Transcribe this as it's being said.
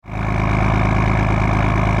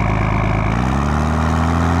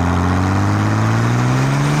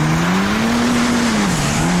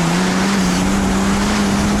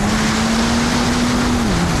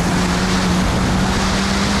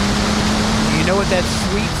what that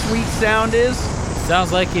sweet, sweet sound is?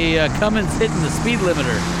 Sounds like a Cummins hitting the speed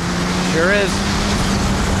limiter. Sure is.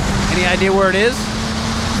 Any idea where it is?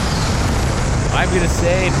 I'm going to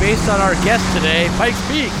say, based on our guest today, Pikes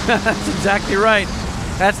Peak. That's exactly right.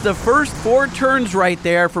 That's the first 4 turns right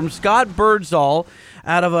there from Scott Birdsall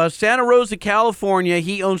out of Santa Rosa, California.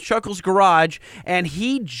 He owns Chuckles Garage, and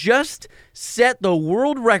he just set the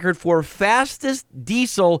world record for fastest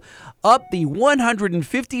diesel up the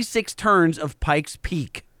 156 turns of Pikes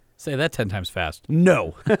Peak. Say that 10 times fast.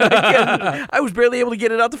 No. I was barely able to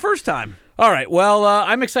get it out the first time. All right. Well,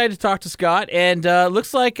 I'm excited to talk to Scott, and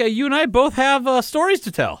looks like you and I both have stories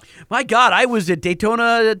to tell. My God, I was at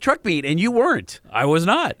Daytona Truck Meet, and you weren't. I was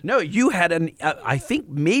not. No, you had I think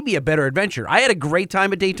maybe a better adventure. I had a great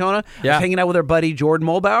time at Daytona. Yeah. I was hanging out with our buddy Jordan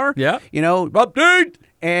Mulbauer. Yeah. You know, update.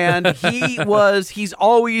 And he's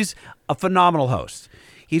always a phenomenal host.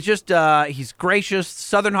 He's just he's gracious,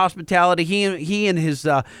 Southern hospitality. He and his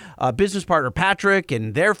business partner Patrick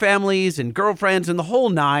and their families and girlfriends and the whole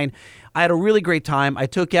nine. I had a really great time. I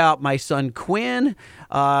took out my son Quinn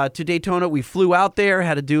to Daytona. We flew out there,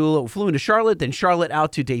 flew into Charlotte, then Charlotte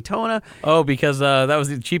out to Daytona. Oh, because that was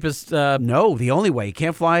the cheapest. No, the only way. You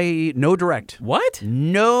can't fly no direct. What?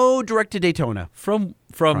 No direct to Daytona. From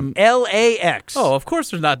LAX. Oh, of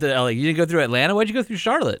course there's not the LA. You didn't go through Atlanta. Why'd you go through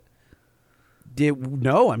Charlotte?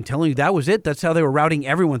 No, I'm telling you, that was it. That's how they were routing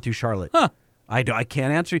everyone through Charlotte. Huh. I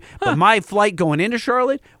can't answer you. But my flight going into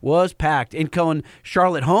Charlotte was packed. And going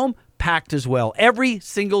Charlotte home, packed as well. Every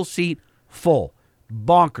single seat full.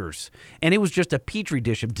 Bonkers. And it was just a petri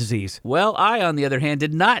dish of disease. Well, I, on the other hand,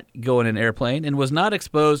 did not go in an airplane and was not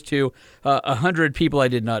exposed to 100 people I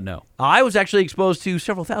did not know. I was actually exposed to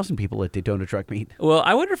several thousand people at Daytona Truck Meet. Well,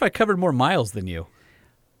 I wonder if I covered more miles than you.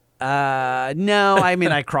 No, I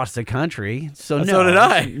mean, I crossed the country. So So did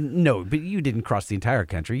I. No, but you didn't cross the entire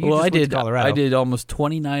country. You Well, just I went to did. Colorado. I did almost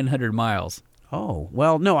 2,900 miles. Oh,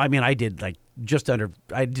 well, no, I mean, I did like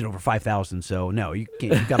I did over 5,000. So no, you've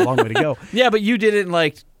got a long way to go. Yeah, but you did it in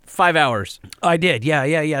like 5 hours. I did,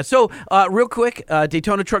 yeah. So, real quick,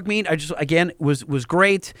 Daytona Truck Meet, was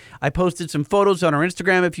great. I posted some photos on our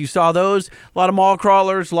Instagram if you saw those. A lot of mall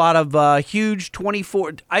crawlers, a lot of huge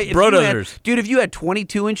 24... Brodozers. Dude, if you had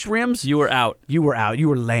 22-inch rims... You were out. You were out. You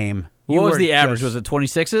were lame. What was the average? Was it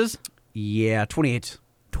 26s? Yeah, 28s.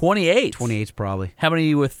 28? 28s, probably. How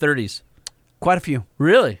many with 30s? Quite a few.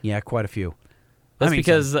 Really? Yeah, quite a few. That's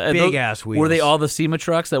because... big-ass wheels. Were they all the SEMA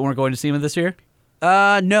trucks that weren't going to SEMA this year?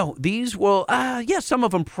 No. These, some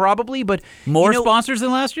of them probably, but... More sponsors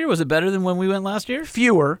than last year? Was it better than when we went last year?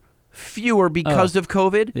 Fewer because of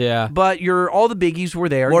COVID. Yeah. But all the biggies were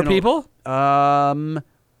there. More people?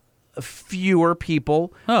 Fewer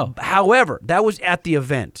people. Oh. However, that was at the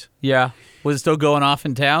event. Yeah. Was it still going off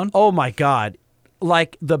in town? Oh, my God.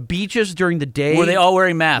 Like, the beaches during the day... Were they all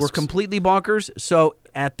wearing masks? Were completely bonkers. So,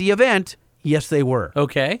 at the event, yes, they were.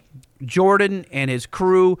 Okay. Jordan and his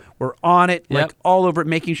crew were on it, like all over it,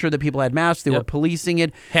 making sure that people had masks. They were policing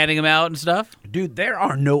it. Handing them out and stuff? Dude, there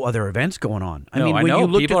are no other events going on. I know. You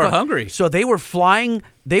looked people are hungry. So they were flying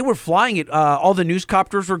it. All the news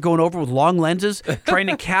copters were going over with long lenses, trying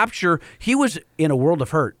to capture. He was in a world of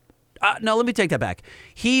hurt. No, let me take that back.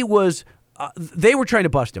 He was... they were trying to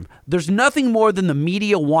bust him. There's nothing more than the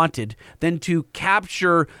media wanted than to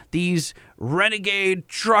capture these renegade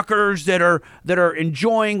truckers that are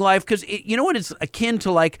enjoying life. Because you know what? It's akin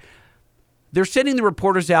to like they're sending the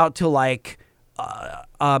reporters out to like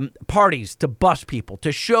parties to bust people,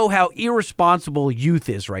 to show how irresponsible youth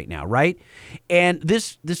is right now, right? And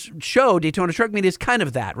this show, Daytona Truck Meet, is kind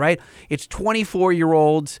of that, right? It's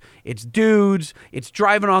 24-year-olds, it's dudes, it's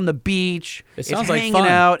driving on the beach, it sounds it's like hanging fun.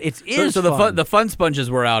 out. It is so fun. the fun sponges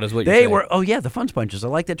were out, is what you're They saying. were. Oh yeah, the fun sponges. I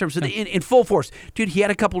like that term. So in full force, dude. He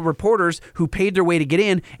had a couple of reporters who paid their way to get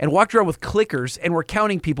in and walked around with clickers and were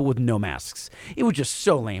counting people with no masks. It was just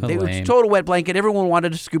so lame. It was total wet blanket. Everyone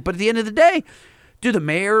wanted to scoop, but at the end of the day, dude, the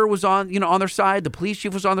mayor was on their side. The police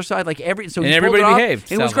chief was on their side. Like everybody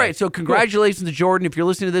behaved. And it was great. Like. So congratulations to Jordan. If you're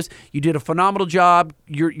listening to this, you did a phenomenal job.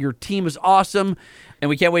 Your team is awesome. And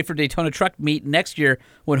we can't wait for Daytona Truck Meet next year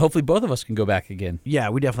when hopefully both of us can go back again. Yeah,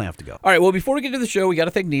 we definitely have to go. All right, well, before we get to the show, we got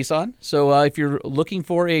to thank Nissan. So if you're looking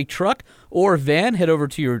for a truck or van, head over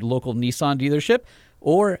to your local Nissan dealership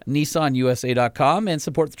or nissanusa.com and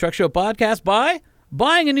support the Truck Show podcast by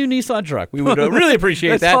buying a new Nissan truck. We would really appreciate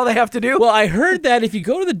That's that. That's all they have to do? Well, I heard that if you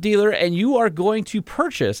go to the dealer and you are going to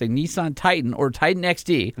purchase a Nissan Titan or Titan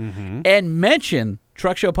XD and mention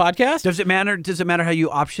Truck Show podcast. Does it matter how you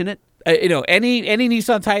option it? Any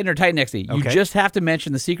Nissan Titan or Titan XD, you just have to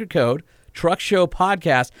mention the secret code Truck Show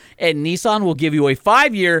Podcast, and Nissan will give you a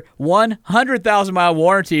 5-year, 100,000-mile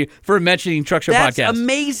warranty for mentioning Truck Show That's Podcast.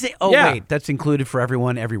 amazing. Oh, Yeah. wait. That's included for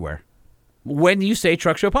everyone everywhere. When you say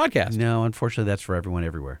Truck Show Podcast. No, unfortunately, that's for everyone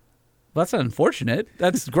everywhere. Well, that's unfortunate.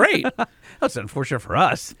 That's great. That's unfortunate for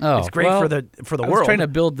us. Oh, it's great well, for the I world. was trying to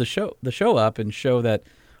build the show up and show that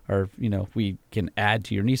we can add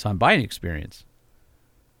to your Nissan buying experience.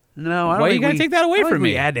 No, I don't Why you think gotta we- take that away I don't from think we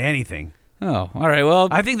me? add to anything. Oh, all right. Well,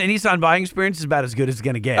 I think the Nissan buying experience is about as good as it's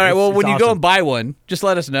going to get. all right. Well, It's when you go awesome. and buy one, just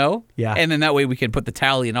let us know. Yeah. And then that way we can put the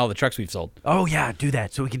tally in all the trucks we've sold. Oh, yeah, do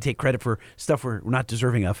that so we can take credit for stuff we're not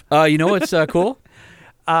deserving of. You know what's cool?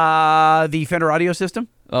 The Fender audio system?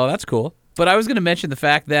 Oh, that's cool. But I was going to mention the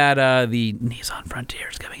fact that the Nissan Frontier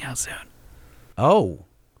is coming out soon. Oh.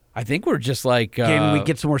 I think we're just like Can we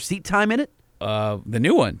get some more seat time in it? the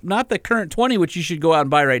new one, not the current 20, which you should go out and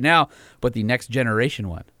buy right now, but the next generation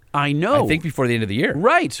one. I know. I think before the end of the year.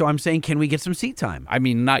 Right. So I'm saying, can we get some seat time? I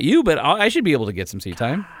mean, not you, but I should be able to get some seat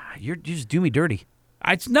time. You just do me dirty.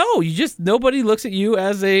 Nobody looks at you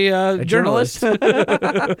as a journalist.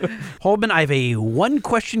 Holman, I have a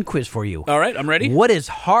one-question quiz for you. All right, I'm ready. What is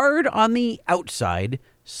hard on the outside,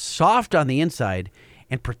 soft on the inside,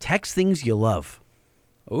 and protects things you love?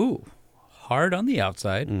 Ooh, hard on the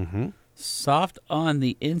outside, soft on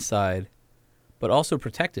the inside, but also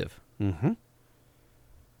protective. Mm-hmm.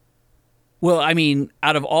 Well, I mean,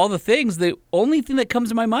 out of all the things, the only thing that comes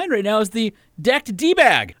to my mind right now is the decked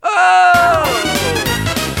D-bag.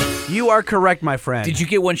 Oh! You are correct, my friend. Did you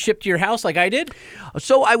get one shipped to your house like I did?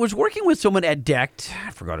 So I was working with someone at Decked.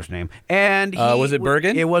 I forgot his name. And Was it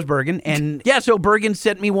Bergen? It was Bergen. And yeah, so Bergen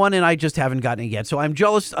sent me one, and I just haven't gotten it yet. So I'm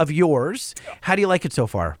jealous of yours. How do you like it so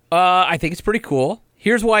far? I think it's pretty cool.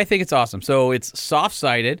 Here's why I think it's awesome. So it's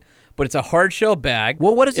soft-sided, but it's a hard shell bag.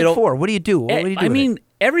 Well, what is it for? What do you do? What do you do I with mean, it?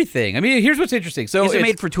 everything. I mean, here's what's interesting. So Is it it's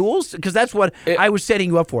made for tools? Because that's what I was setting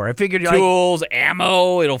you up for. I figured tools,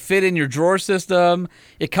 ammo. It'll fit in your drawer system.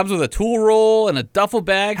 It comes with a tool roll and a duffel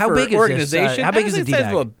bag How for big is this? organization. How big is the the size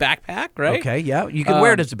D-bag? of a backpack, right? Okay, yeah. You can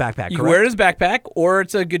wear it as a backpack, You correct? can wear it as a backpack, or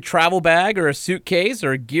it's a good travel bag, or a suitcase,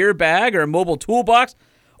 or a gear bag, or a mobile toolbox,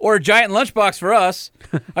 or a giant lunchbox for us.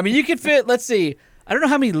 I mean, you can fit, let's see, I don't know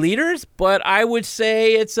how many liters, but I would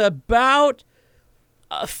say it's about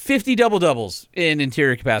 50 double-doubles in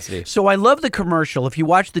interior capacity. So I love the commercial. If you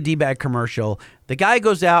watch the D-bag commercial, the guy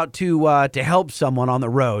goes out to help someone on the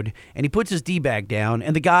road, and he puts his D-bag down,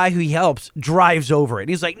 and the guy who he helps drives over it. And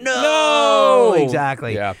he's like, no!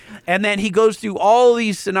 Exactly. Yeah. And then he goes through all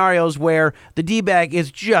these scenarios where the D-bag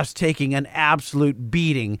is just taking an absolute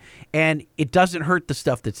beating, and it doesn't hurt the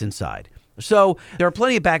stuff that's inside. So there are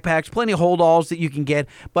plenty of backpacks, plenty of hold-alls that you can get,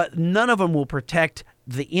 but none of them will protect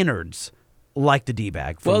the innards like the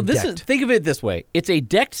D-bag from Well, Decked. think of it this way. It's a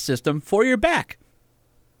decked system for your back.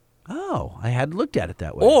 Oh, I hadn't looked at it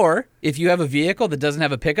that way. Or if you have a vehicle that doesn't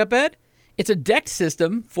have a pickup bed, it's a decked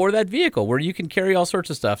system for that vehicle where you can carry all sorts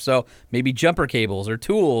of stuff. So maybe jumper cables or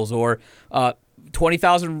tools or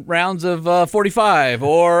 20,000 rounds of 45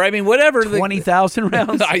 or, I mean, whatever. 20,000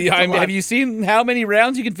 rounds? That's a lot. Have you seen how many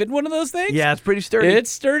rounds you can fit in one of those things? Yeah, it's pretty sturdy. It's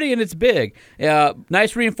sturdy and it's big.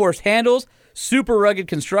 Nice reinforced handles, super rugged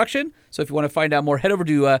construction. So if you want to find out more, head over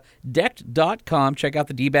to decked.com, check out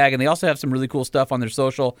the D-bag, and they also have some really cool stuff on their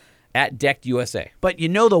social at Decked USA. But you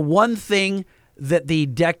know the one thing that the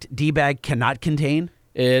Decked D-bag cannot contain?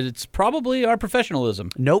 It's probably our professionalism.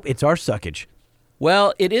 Nope, it's our suckage.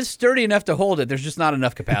 Well, it is sturdy enough to hold it. There's just not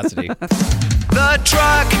enough capacity. The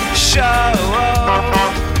Truck Show.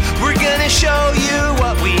 We're gonna show you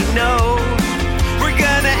what we know. We're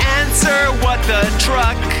gonna answer what the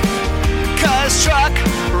truck. 'Cause truck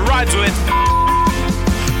rhymes with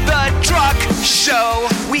the Truck Show.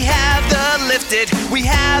 We have the lifted, we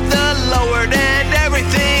have the lowered, and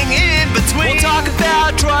everything in between. We'll talk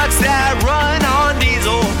about trucks that run on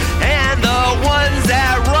diesel and the ones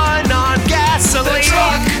that run on gasoline. The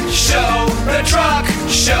Truck Show, the Truck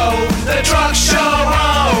Show, the Truck Show.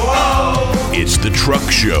 Oh, oh. It's the Truck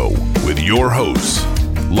Show with your hosts,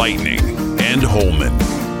 Lightning and Holman.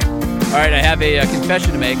 All right, I have a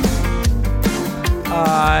confession to make.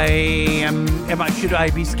 Should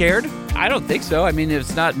I be scared? I don't think so. I mean,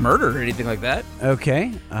 it's not murder or anything like that.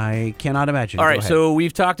 Okay, I cannot imagine. All Go right, ahead. so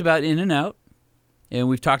we've talked about In-N-Out, and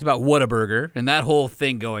we've talked about Whataburger, and that whole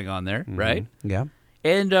thing going on there, right? Yeah.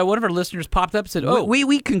 And one of our listeners popped up and said, oh,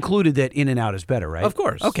 We concluded that In-N-Out is better, right? of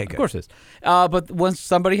course. Okay, good. Of course it is. But once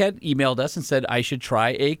somebody had emailed us and said I should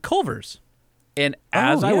try a Culver's. And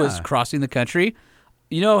as I was yeah. crossing the country,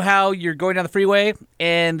 you know how you're going down the freeway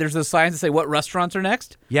and there's those signs that say what restaurants are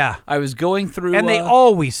next? Yeah. I was going through... And they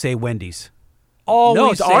always say Wendy's. Always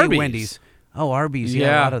No, it's say Arby's. Wendy's. Oh, Arby's. Yeah,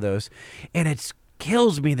 Yeah. a lot of those. And it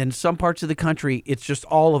kills me that in some parts of the country, it's just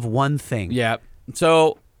all of one thing. Yeah.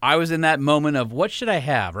 So I was in that moment of what should I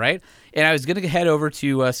have, right? And I was going to head over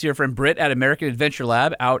to see our friend Britt at American Adventure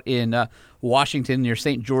Lab out in Washington near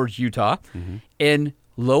St. George, Utah. And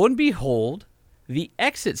lo and behold, the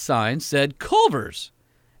exit sign said Culver's.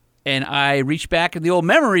 And I reached back in the old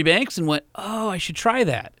memory banks and went, oh, I should try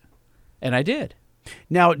that. And I did.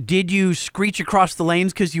 Now, did you screech across the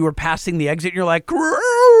lanes because you were passing the exit and you're like,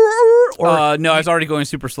 or No, I was already going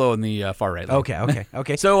super slow in the far right lane.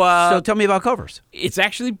 Okay. So, So tell me about Culver's. it's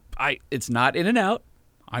actually, it's not In-N-Out.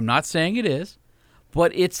 I'm not saying it is.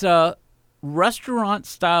 But it's a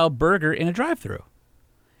restaurant-style burger in a drive-thru.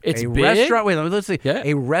 It's a big, restaurant. Wait, let's see. Yeah.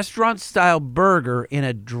 A restaurant-style burger in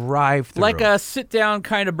a drive-thru. like a sit-down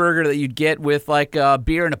kind of burger that you'd get with like a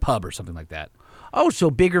beer in a pub or something like that. Oh, so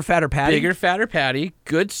bigger, fatter patty. Bigger, fatter patty,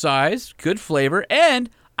 good size, good flavor, and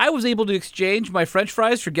I was able to exchange my French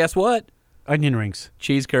fries for guess what? Onion rings.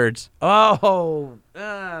 Cheese curds. Oh,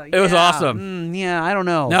 It was awesome. Yeah, I don't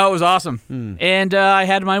know. No, it was awesome. And I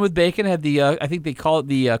had mine with bacon. Had the I think they call it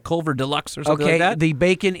the Culver Deluxe or something Okay, like that. the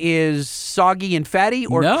bacon is soggy and fatty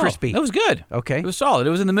or no, crispy? That was good. Okay. It was solid. It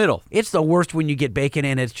was in the middle. It's the worst when you get bacon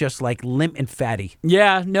and it's just like limp and fatty.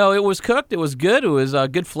 Yeah, no, it was cooked. It was good. It was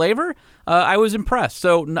good flavor. I was impressed.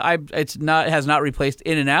 So it has not replaced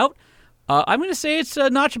In-N-Out. I'm going to say it's a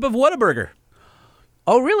notch above Whataburger.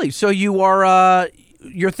 Oh, really? So you are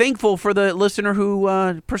you're thankful for the listener who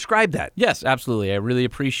prescribed that? Yes, absolutely. I really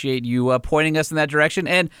appreciate you pointing us in that direction.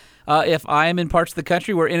 And if I'm in parts of the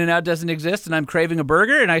country where In-N-Out doesn't exist and I'm craving a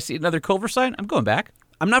burger and I see another Culver sign, I'm going back.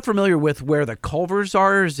 I'm not familiar with where the Culvers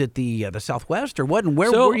are. Is it the Southwest or what? And where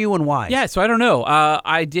So- were you and why? Yeah, so I don't know.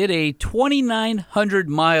 I did a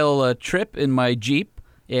 2,900-mile trip in my Jeep,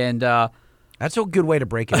 and That's a good way to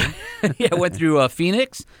break it in. yeah, went through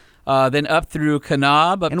Phoenix, then up through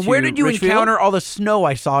Kanab, up And to where did you Richfield. encounter all the snow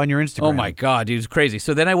I saw on your Instagram? Oh, my God, dude, it was crazy.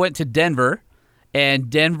 So then I went to Denver, and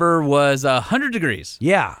Denver was 100 degrees.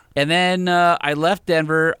 Yeah. And then I left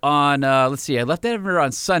Denver on, I left Denver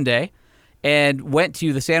on Sunday and went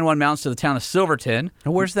to the San Juan Mountains to the town of Silverton.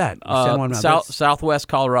 And where's that? San Juan Mountains? Southwest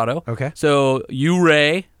Colorado. Okay. So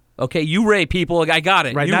Ouray. Okay, Ouray, people. I got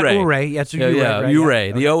it. Right, not Ouray. Yeah, it's Ouray. Yeah, right, Ouray.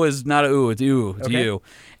 yeah. The O is not a ooh, it's ooh. It's Okay. you.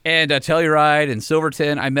 And Telluride and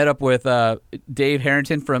Silverton. I met up with Dave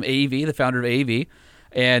Harrington from AEV, the founder of AEV,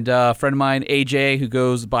 and a friend of mine, AJ, who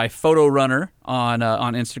goes by Photo Runner on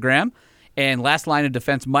Instagram. And Last Line of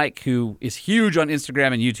Defense Mike, who is huge on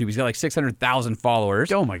Instagram and YouTube. He's got like 600,000 followers.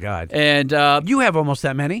 Oh, my God. And You have almost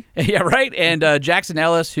that many. yeah, right. And Jackson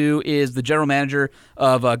Ellis, who is the general manager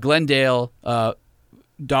of Glendale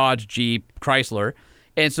Dodge, Jeep, Chrysler.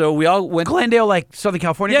 And so we all went. Glendale, like Southern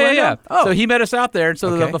California? Yeah. Glendale? Oh. So he met us out there. And so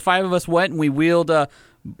Okay. the five of us went and we wheeled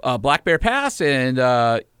Black Bear Pass and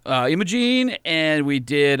Imogene, and we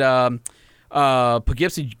did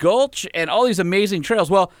Poughkeepsie Gulch and all these amazing trails.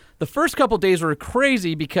 Well, the first couple days were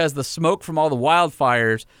crazy because the smoke from all the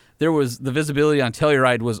wildfires, there was the visibility on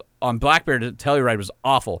Telluride was on Black Bear to Telluride was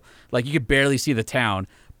awful. Like you could barely see the town.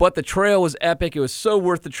 But the trail was epic. It was so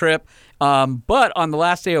worth the trip. But on the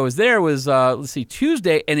last day I was there was,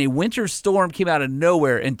 Tuesday, and a winter storm came out of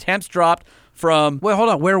nowhere, and temps dropped from... Wait, hold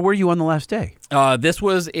on. Where were you on the last day? This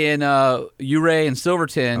was in Ouray and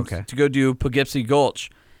Silverton Okay. to go do Poughkeepsie Gulch.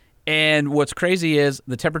 And what's crazy is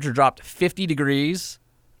the temperature dropped 50 degrees,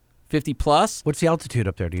 50 plus. What's the altitude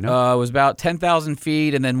up there? Do you know? It was about 10,000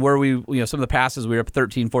 feet, and then where some of the passes, we were up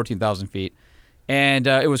 14,000 feet. And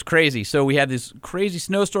it was crazy. So we had this crazy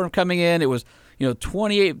snowstorm coming in. It was,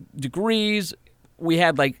 28 degrees. We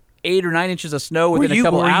had like 8 or 9 inches of snow within a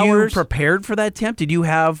couple were hours. you prepared for that temp? Did you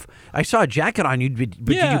have? I saw a jacket on you, but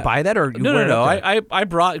did you buy that or you wear it No. up there? I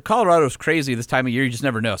brought Colorado's crazy this time of year. You just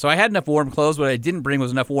never know. So I had enough warm clothes. What I didn't bring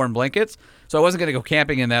was enough warm blankets. So I wasn't going to go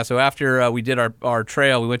camping in that. So after we did our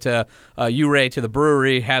trail, we went to Ouray to the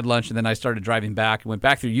brewery, had lunch, and then I started driving back. Went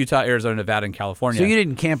back through Utah, Arizona, Nevada, and California. So you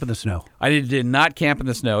didn't camp in the snow. I did not camp in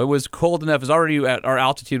the snow. It was cold enough. It was already at our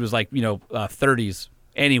altitude was like 30s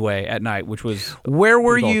anyway at night, which was Where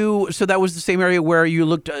were pretty you? So that was the same area where you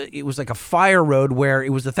looked. It was like a fire road where it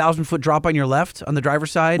was 1,000-foot drop on your left on the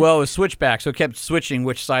driver's side. Well, it was switchback, so it kept switching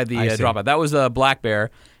which side I the see. drop out. That was Black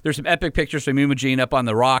Bear. There's some epic pictures from Imogene up on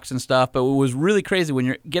the rocks and stuff, but it was really crazy when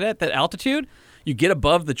you get at that altitude, you get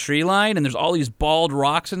above the tree line, and there's all these bald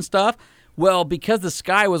rocks and stuff. Well, because the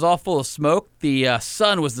sky was all full of smoke, the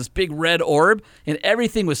sun was this big red orb, and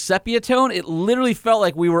everything was sepia tone. It literally felt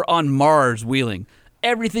like we were on Mars wheeling.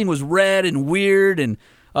 Everything was red and weird, and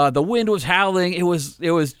the wind was howling. It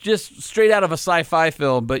was just straight out of a sci-fi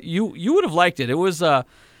film, but you would have liked it. It was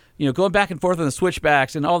going back and forth on the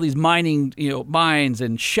switchbacks and all these mining, mines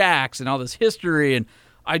and shacks and all this history. And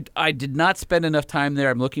I did not spend enough time there.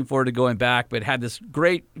 I'm looking forward to going back, but had this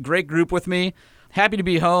great group with me. Happy to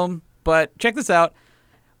be home. But check this out.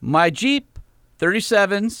 My Jeep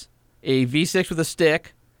 37's, a V6 with a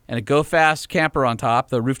stick, and a Go Fast camper on top,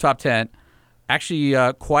 the rooftop tent, actually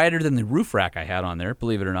quieter than the roof rack I had on there,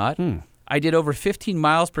 believe it or not. I did over 15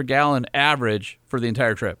 miles per gallon average for the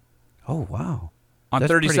entire trip. Oh, wow. On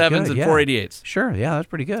That's pretty 37s good, and yeah. 488s. Sure, yeah, that's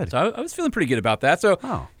pretty good. So I was feeling pretty good about that. So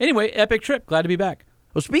anyway, epic trip. Glad to be back.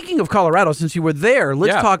 Well, speaking of Colorado, since you were there,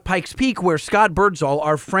 let's Yeah. talk Pikes Peak, where Scott Birdsall,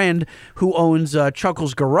 our friend who owns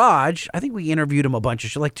Chuckles Garage, I think we interviewed him a bunch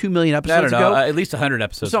of shit, like 2 million episodes I don't know, ago. at least 100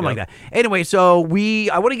 episodes Something ago. like that. Anyway, so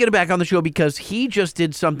I want to get him back on the show because he just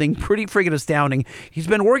did something pretty friggin' astounding. He's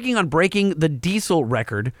been working on breaking the diesel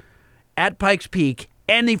record at Pikes Peak,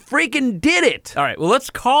 and he freaking did it. All right, well, let's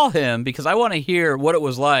call him because I want to hear what it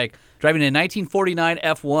was like driving a 1949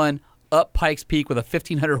 F1 up Pikes Peak with a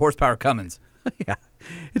 1,500 horsepower Cummins. Yeah,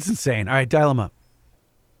 it's insane. All right, dial him up.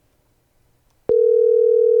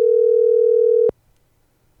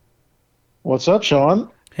 What's up, Sean?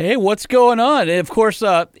 Hey, what's going on? And of course,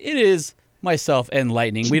 it is myself and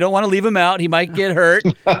Lightning. We don't want to leave him out. He might get hurt.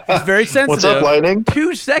 He's very sensitive. What's up, Lightning?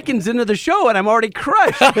 2 seconds into the show, and I'm already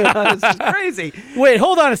crushed. This is crazy. Wait,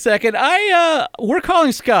 hold on a second. We're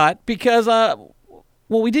calling Scott because,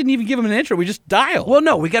 we didn't even give him an intro. We just dialed. Well,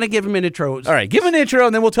 no, we got to give him an intro. All right, give him an intro,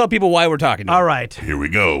 and then we'll tell people why we're talking to him. All right. Here we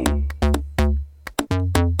go.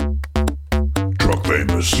 Truck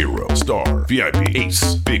famous, hero, star, VIP,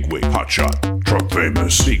 ace, big wig, hot shot. Truck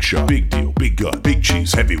famous, big shot, big deal, big gun, big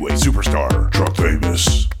cheese, heavyweight, superstar. Truck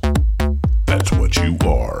famous. That's what you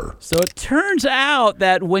are. So it turns out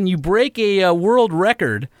that when you break a world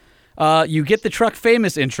record, you get the Truck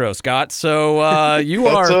Famous intro, Scott. So you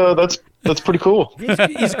are... That's pretty cool.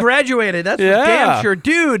 He's graduated. That's for Yeah. damn sure.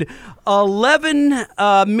 Dude, 11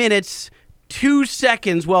 minutes, 2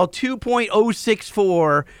 seconds,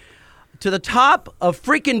 2.064 to the top of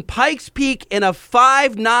freaking Pikes Peak in a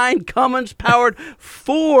 5.9 Cummins-powered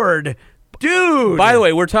Ford. Dude. By the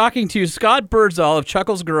way, we're talking to Scott Birdsall of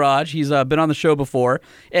Chuckles Garage. He's been on the show before,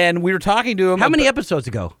 and we were talking to him. How many episodes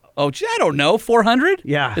ago? Oh, gee, I don't know, 400?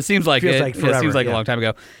 Yeah. It seems like Feels it. like Yeah, forever, it seems like yeah. a long time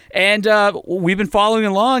ago. And we've been following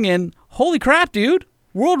along, and holy crap, dude.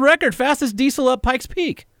 World record, fastest diesel up Pikes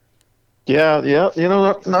Peak. Yeah.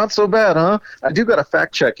 Not so bad, huh? I do got to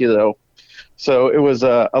fact check you, though. So it was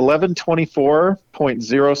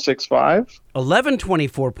 1124.065.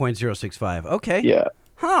 1124.065. Okay. Yeah.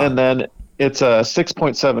 Huh. And then it's a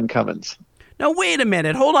 6.7 Cummins. Now, wait a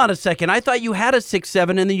minute. Hold on a second. I thought you had a 6.7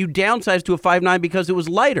 and then you downsized to a 5.9 because it was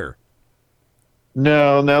lighter.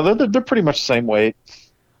 No, they're pretty much the same weight.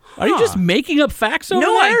 Are you just making up facts over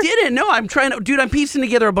No, there? I didn't. No, I'm trying to, dude. I'm piecing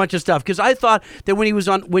together a bunch of stuff because I thought that when you did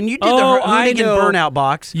Oh, the I Hoonigan know. burnout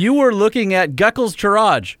box. You were looking at Guckles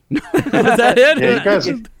Charage. Is that it? Yeah, you guys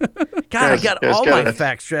God, I got guys all gotta- my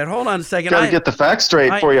facts straight. Hold on a second. got to get the facts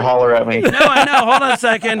straight before you holler at me. No, I know. Hold on a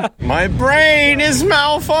second. All My brain is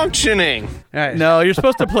malfunctioning. right. No, you're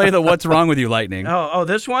supposed to play the What's Wrong With You Lightning. Oh,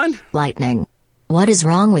 this one? Lightning. What is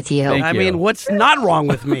wrong with you? Thank I you. mean, what's not wrong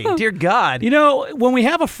with me? Dear God. You know, when we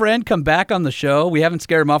have a friend come back on the show, we haven't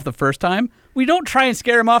scared him off the first time. We don't try and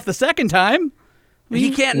scare him off the second time.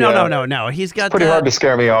 He can't. Yeah. No. He's got Pretty hard to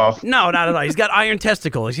scare me off. No, not at all. He's got iron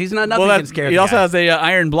testicles. He's not. Nothing Well, can scare he the also guy. has a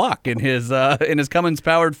iron block in his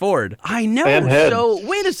Cummins-powered Ford. I know. And head. So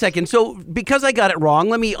wait a second. So because I got it wrong,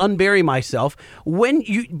 let me unbury myself.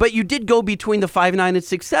 But you did go between the 5.9 and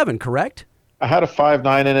 6.7, correct? I had a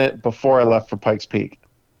 5.9 in it before I left for Pikes Peak.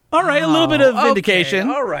 All right, a little bit of Okay, vindication.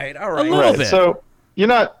 All right. A little bit. So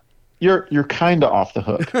you're kind of off the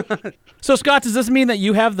hook. So, Scott, does this mean that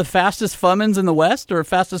you have the fastest Fummins in the West or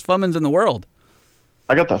fastest Fummins in the world?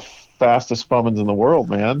 I got the fastest Fummins in the world,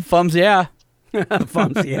 man. Fums, yeah.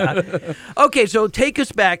 Fumps, yeah. Okay, so take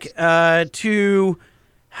us back to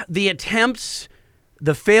the attempts,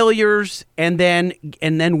 the failures, and then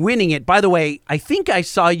winning it. By the way, I think I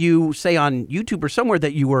saw you say on YouTube or somewhere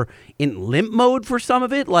that you were in limp mode for some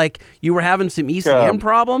of it, like you were having some ECM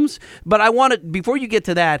problems. But I want to, before you get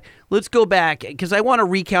to that, let's go back because I want to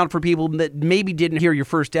recount for people that maybe didn't hear your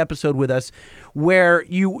first episode with us, where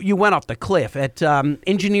you went off the cliff at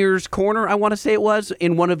Engineers Corner. I want to say it was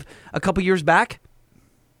in a couple years back.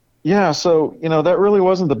 Yeah, so that really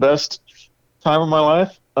wasn't the best time of my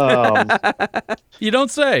life. You don't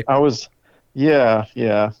say. I was, yeah.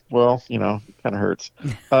 Well, it kind of hurts.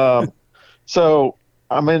 So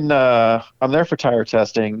I'm there for tire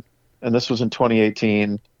testing, and this was in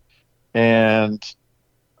 2018, and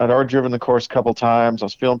I'd already driven the course a couple times. I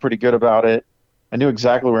was feeling pretty good about it, I knew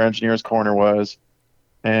exactly where Engineers Corner was.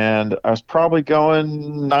 And I was probably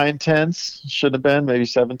going 9/10. Should have been maybe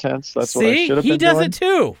 7/10. That's what I See, should have he been does doing. it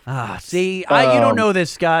too. See, you don't know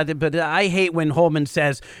this, Scott, but I hate when Holman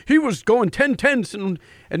says he was going 10/10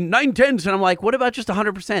 and 9/10, and I'm like, what about just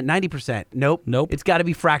 100%, 90%? Nope. It's got to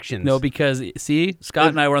be fractions. No, because see, Scott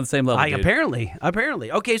and I were on the same level. Dude.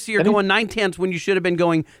 Apparently. Okay, so you're going 9/10 when you should have been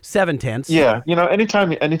going 7/10. Yeah,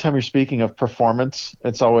 anytime you're speaking of performance,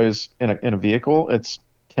 it's always in a vehicle. It's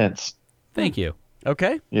tenths. Thank you.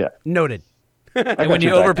 Okay. Yeah. Noted. And when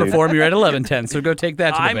you overperform, you're at 11/10. So go take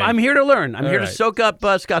that to the bank. I'm here to learn. I'm here to right. soak up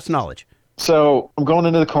Scott's knowledge. So I'm going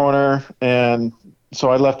into the corner, and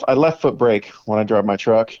so I left foot brake when I drive my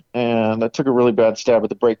truck, and I took a really bad stab at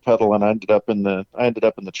the brake pedal, and I ended up in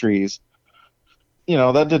the trees.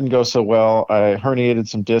 That didn't go so well. I herniated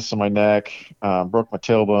some discs in my neck, broke my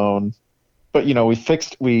tailbone, but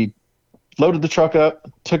we loaded the truck up,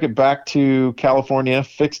 took it back to California,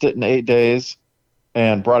 fixed it in 8 days,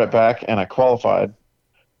 and brought it back, and I qualified.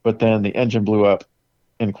 But then the engine blew up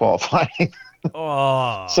in qualifying.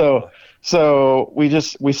 Oh. So we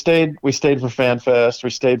stayed for FanFest, we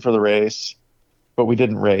stayed for the race, but we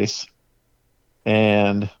didn't race.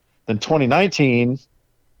 And then 2019,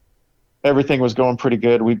 everything was going pretty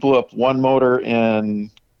good. We blew up one motor in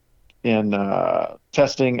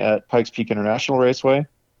testing at Pikes Peak International Raceway.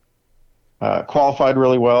 Qualified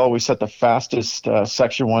really well. We set the fastest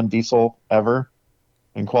Section 1 diesel ever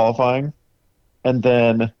in qualifying. And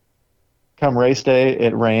then come race day,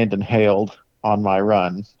 it rained and hailed on my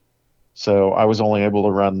run. So I was only able to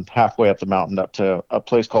run halfway up the mountain up to a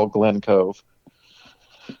place called Glen Cove.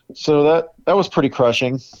 So that was pretty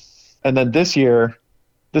crushing. And then this year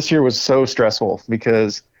was so stressful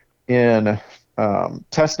because in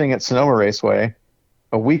testing at Sonoma Raceway,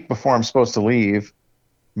 a week before I'm supposed to leave,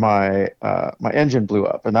 my engine blew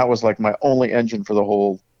up, and that was like my only engine for the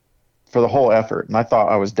whole effort, and I thought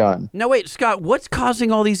I was done. Now wait, Scott, what's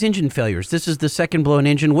causing all these engine failures? This is the second blown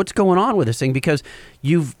engine. What's going on with this thing? Because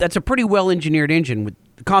that's a pretty well engineered engine with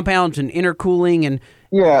compounds and intercooling and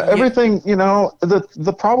everything.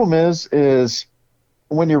 The problem is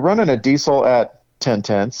when you're running a diesel at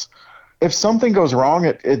 10/10, if something goes wrong,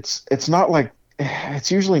 it's not like,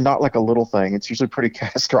 it's usually not like a little thing. It's usually pretty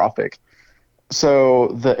catastrophic. So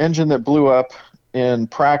the engine that blew up in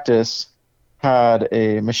practice had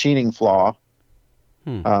a machining flaw.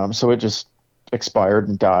 So it just expired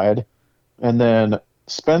and died. And then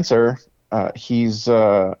Spencer, he's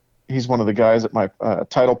one of the guys at my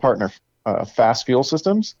title partner, Fast Fuel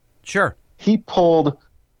Systems. Sure. He pulled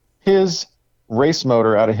his race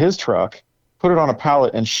motor out of his truck, put it on a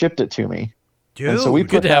pallet, and shipped it to me. Dude, and so we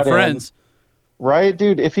good put to have that in. friends. Right,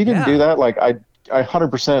 dude? If he didn't do that, like I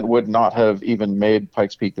 100% would not have even made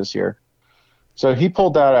Pikes Peak this year. So he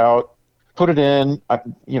pulled that out, put it in.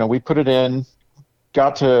 We put it in,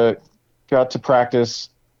 got to practice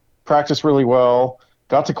really well,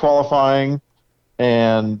 got to qualifying,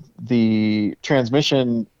 and the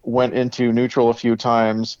transmission went into neutral a few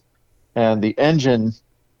times, and the engine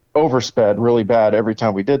oversped really bad every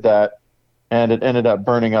time we did that, and it ended up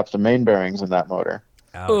burning up the main bearings in that motor.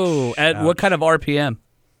 Oh, at what kind of RPM?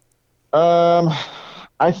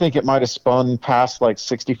 I think it might have spun past like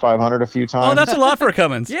 6,500 a few times. Oh, that's a lot for a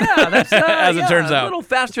Cummins. Yeah, that's as it turns out, a little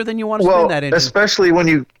faster than you want to spin that engine. especially when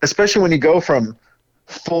you go from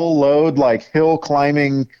full load, like hill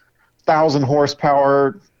climbing, 1,000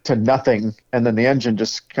 horsepower to nothing, and then the engine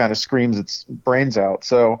just kind of screams its brains out.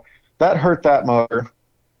 So that hurt that motor.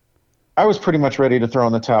 I was pretty much ready to throw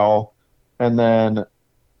in the towel, and then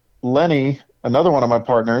Lenny, another one of my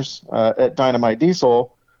partners at Dynamite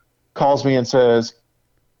Diesel, calls me and says,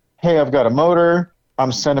 "Hey, I've got a motor.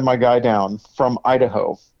 I'm sending my guy down from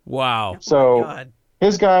Idaho." Wow. So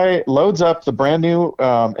his guy loads up the brand new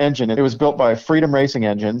engine. It was built by Freedom Racing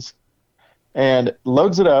Engines, and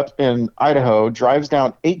loads it up in Idaho, drives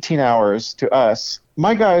down 18 hours to us.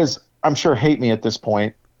 My guys, I'm sure, hate me at this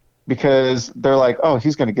point because they're like, "Oh,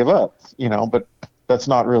 he's going to give up," but that's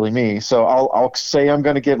not really me. So I'll say I'm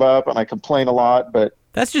going to give up, and I complain a lot, but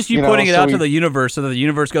that's just you putting it out to the universe so that the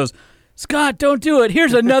universe goes, "Scott, don't do it.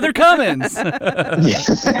 Here's another Cummins."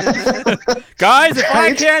 Guys, if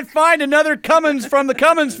I can't find another Cummins from the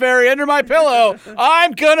Cummins Ferry under my pillow,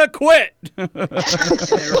 I'm going to quit.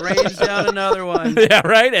 It rains down another one. Yeah,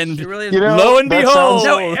 right? And really lo and behold.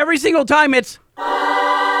 No, every single time it's...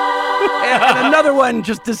 and another one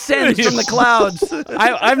just descends from the clouds.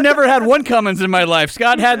 I've never had one Cummins in my life.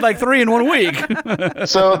 Scott had like 3 in 1 week.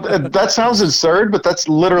 So that sounds absurd, but that's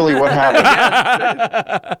literally what happened.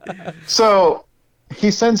 So he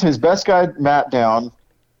sends his best guy, Matt, down.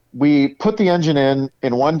 We put the engine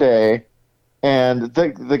in 1 day, And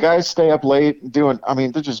the guys stay up late doing. I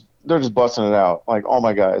mean, they're just busting it out, like all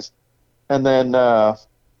my guys. And then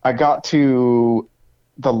I got to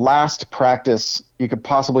the last practice you could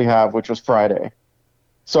possibly have, which was Friday.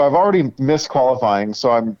 So I've already missed qualifying.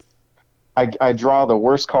 So I draw the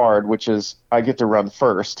worst card, which is I get to run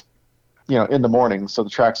first, in the morning. So the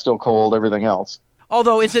track's still cold, everything else.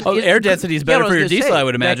 Although air density is better for your diesel, I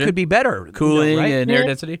would imagine. That could be better. Cooling right? and air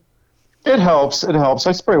density. It helps.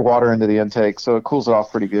 I spray water into the intake, so it cools it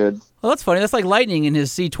off pretty good. Well, that's funny. That's like Lightning in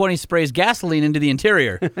his C20 sprays gasoline into the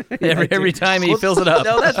interior every time he fills it up.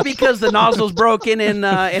 No, that's because the nozzle's broken and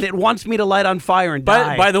it wants me to light on fire and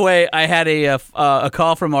die. By the way, I had a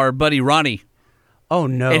call from our buddy Ronnie. Oh,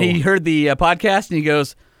 no. And he heard the podcast and he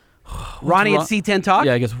goes, Ronnie at C10 Talk?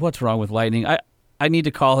 Yeah, he goes, what's wrong with Lightning? I need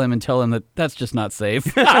to call him and tell him that that's just not safe.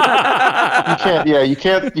 You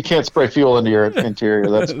can't spray fuel into your interior.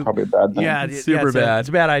 That's probably a bad thing. Yeah, super bad. It's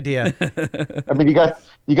a bad idea. I mean, you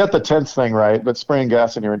got the tense thing right, but spraying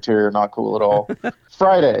gas in your interior, not cool at all.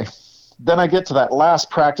 Friday. Then I get to that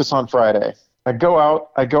last practice on Friday. I go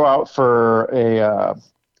out for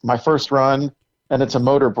my first run, and it's a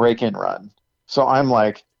motor break-in run. So I'm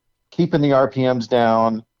like keeping the RPMs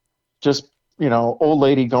down, just old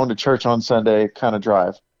lady going to church on Sunday kind of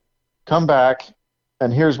drive. Come back,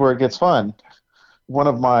 and here's where it gets fun. One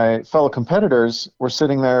of my fellow competitors were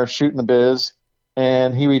sitting there shooting the biz,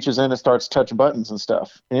 and he reaches in and starts touching buttons and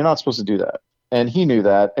stuff. And you're not supposed to do that. And he knew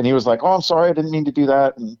that, and he was like, "Oh, I'm sorry, I didn't mean to do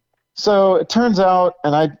that." And so it turns out,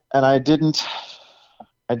 and I didn't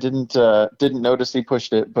notice he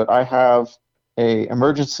pushed it, but I have a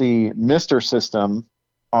emergency mister system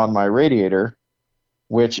on my radiator,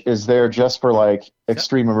 which is there just for like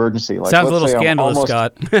extreme emergency. Like, sounds a little scandalous,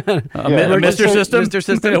 Scott. Mister system? Mister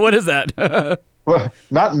system? What is that? Well,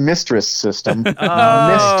 not mistress system. Mister.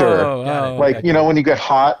 Oh, Like, when you get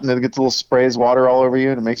hot and then it gets little sprays water all over you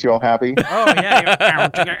and it makes you all happy. Oh, yeah.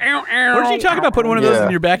 Weren't you talking about putting one of those Yeah.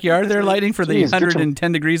 in your backyard there, Lightning, for the Jeez, get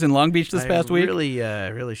 110 degrees in Long Beach this past week?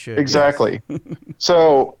 Really should. Exactly.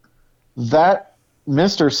 So that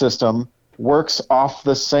mister system works off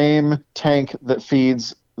the same tank that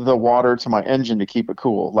feeds the water to my engine to keep it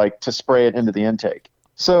cool, like to spray it into the intake.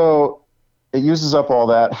 So it uses up all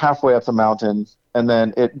that halfway up the mountain, and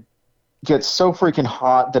then it gets so freaking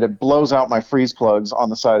hot that it blows out my freeze plugs on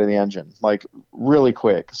the side of the engine, like really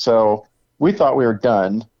quick. So we thought we were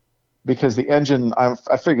done because the engine,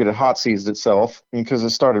 I figured it hot seized itself because it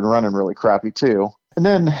started running really crappy too. And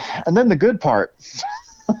then the good part.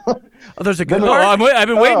 Oh, there's a good No, part? I've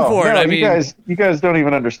been waiting for it. No, I mean, you guys don't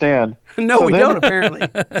even understand. No, So we then- don't, apparently.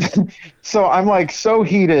 So I'm like so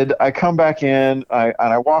heated. I come back in,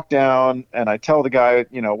 I walk down, and I tell the guy,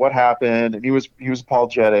 what happened, and he was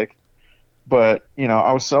apologetic, but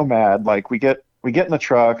I was so mad. Like we get in the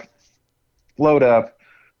truck, load up,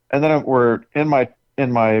 and then we're in my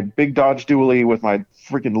big Dodge Dually with my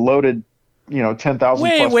freaking loaded, 10,000 plus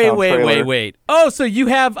pound trailer. wait. Oh, so you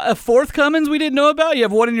have a fourth Cummins we didn't know about? You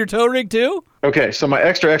have one in your tow rig too? Okay, so my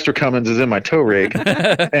extra Cummins is in my tow rig,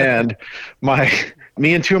 and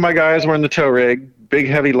me and two of my guys were in the tow rig, big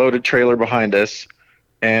heavy loaded trailer behind us,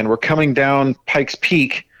 and we're coming down Pikes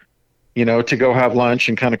Peak, to go have lunch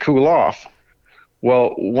and kind of cool off. Well,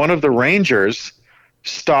 one of the Rangers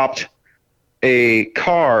stopped a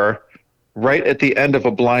car right at the end of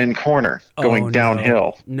a blind corner going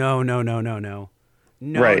downhill. No.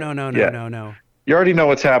 Right, yeah. No. You already know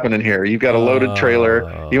what's happening here. You've got a loaded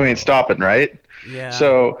trailer. You ain't stopping, right? Yeah.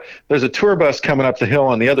 So there's a tour bus coming up the hill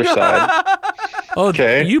on the other side. Oh,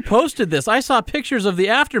 Okay. You posted this. I saw pictures of the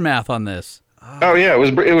aftermath on this. Oh yeah,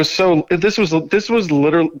 it was so. This was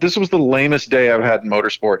the lamest day I've had in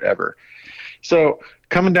motorsport ever. So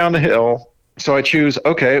coming down the hill. So I choose,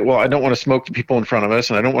 okay, well, I don't want to smoke the people in front of us,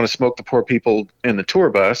 and I don't want to smoke the poor people in the tour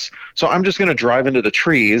bus. So I'm just going to drive into the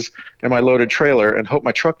trees in my loaded trailer and hope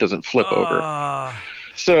my truck doesn't flip over.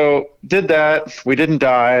 So did that. We didn't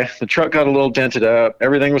die. The truck got a little dented up.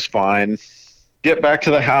 Everything was fine. Get back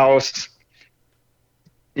to the house.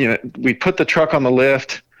 We put the truck on the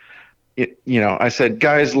lift. I said,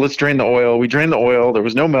 guys, let's drain the oil. We drained the oil. There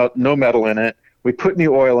was no metal in it. We put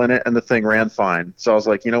new oil in it, and the thing ran fine. So I was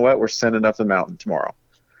like, you know what? We're sending up the mountain tomorrow.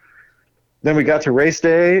 Then we got to race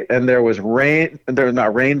day, and there was rain. There was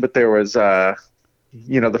not rain, but there was, the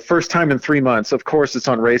first time in 3 months. Of course, it's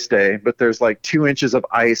on race day, but there's like 2 inches of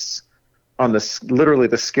ice on literally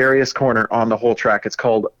the scariest corner on the whole track. It's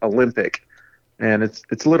called Olympic, and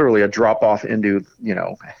it's literally a drop off into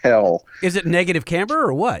hell. Is it negative camber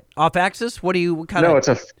or what? Off axis? What kind No,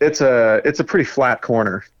 of? it's a pretty flat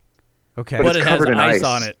corner. Okay. but It it's has covered in ice ice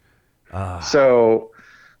on it. So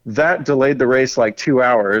that delayed the race like 2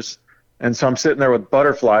 hours. And so I'm sitting there with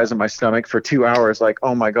butterflies in my stomach for 2 hours, like,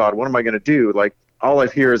 oh my God, what am I going to do? Like, all I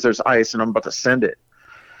hear is there's ice and I'm about to send it.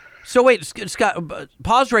 So wait, Scott,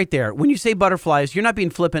 pause right there. When you say butterflies, you're not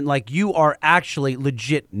being flippant. Like, you are actually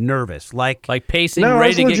legit nervous. Like pacing, No,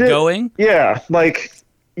 ready it's to legit. get going. Yeah. Like,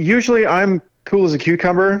 usually I'm cool as a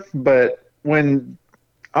cucumber, but when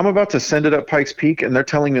I'm about to send it up Pikes Peak and they're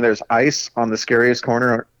telling me there's ice on the scariest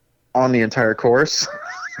corner on the entire course.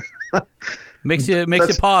 Makes you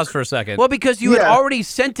pause for a second. well, because you had Yeah. already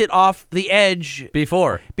sent it off the edge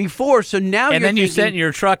before, so now and you're then you thinking, sent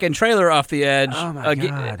your truck and trailer off the edge. Oh my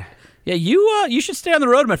God. Yeah, you should stay on the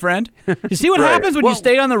road, my friend. You see what Right. happens when Well, you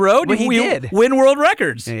stay on the road? well, he you did. win world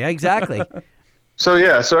records. Yeah, exactly. So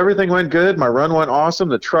everything went good. My run went awesome.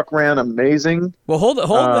 The truck ran amazing Well, hold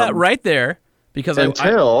that right there because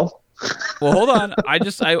until well, hold on.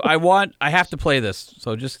 I have to play this.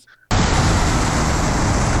 So just.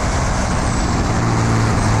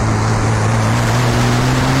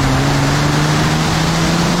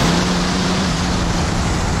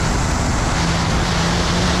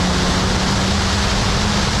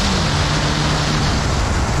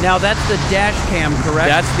 Now that's the dash cam, correct?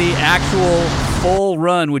 That's the actual full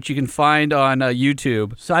run, which you can find on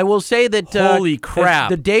YouTube. So I will say that Holy crap.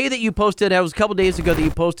 the day that you posted, that was a couple days ago that you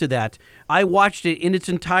posted that. I watched it in its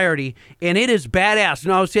entirety, and it is badass.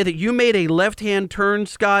 Now I would say that you made a left-hand turn,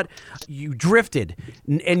 Scott. You drifted,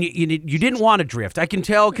 and you didn't want to drift. I can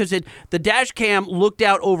tell because the dash cam looked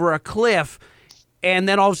out over a cliff. And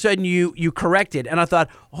then all of a sudden you corrected, and I thought,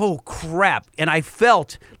 oh crap! And I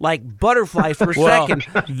felt like butterflies for a second.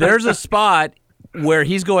 There's a spot where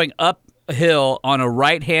he's going uphill on a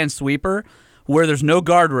right-hand sweeper where there's no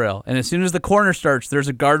guardrail, and as soon as the corner starts, there's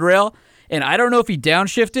a guardrail. And I don't know if he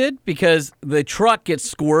downshifted because the truck gets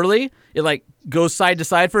squirrely. It like goes side to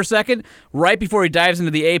side for a second right before he dives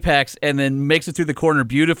into the apex and then makes it through the corner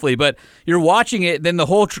beautifully. But you're watching it, then the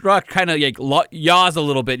whole truck kind of like yaws a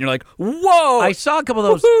little bit, and you're like, "Whoa!" I saw a couple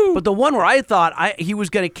of those, Woohoo! but the one where I thought he was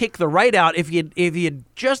going to kick the right out if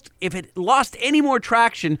it lost any more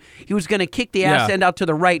traction, he was going to kick the ass Yeah. end out to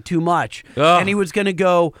the right too much, Ugh. and he was going to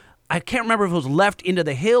go. I can't remember if it was left into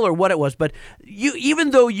the hill or what it was, but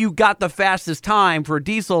even though you got the fastest time for a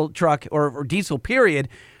diesel truck or diesel period,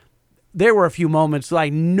 there were a few moments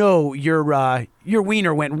like, no, your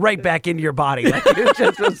wiener went right back into your body. Like, it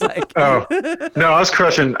just was like, oh no, I was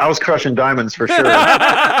crushing diamonds for sure.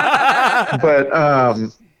 But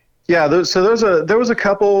yeah, there was a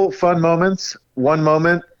couple fun moments. One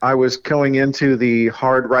moment, I was going into the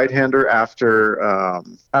hard right-hander after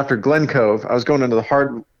Glen Cove. I was going into the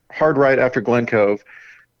hard right after Glen Cove,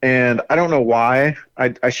 and I don't know why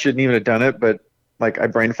I shouldn't even have done it, but like I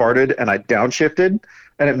brain farted and I downshifted,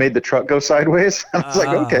 and it made the truck go sideways. I was like,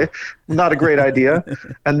 okay, not a great idea.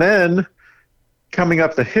 And then coming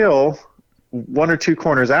up the hill, one or two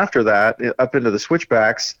corners after that, up into the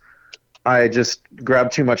switchbacks, I just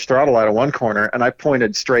grabbed too much throttle out of one corner and I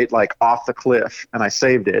pointed straight like off the cliff and I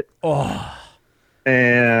saved it. Oh.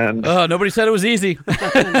 And Nobody said it was easy.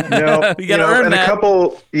 no, You gotta earn and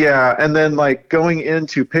that. and then like going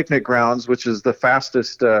into Picnic Grounds, which is the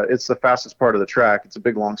fastest, it's the fastest part of the track. It's a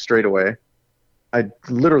big long straightaway. I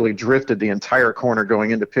literally drifted the entire corner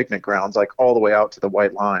going into Picnic Grounds, like all the way out to the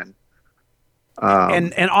white line.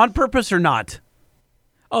 and on purpose or not?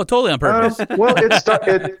 Oh, totally on purpose. Well,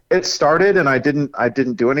 it started, and I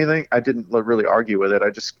didn't do anything. I didn't really argue with it.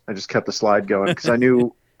 I just kept the slide going because I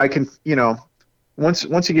knew I can. Once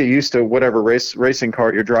you get used to whatever racing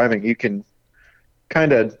cart you're driving, you can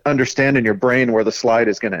kind of understand in your brain where the slide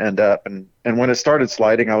is going to end up. And when it started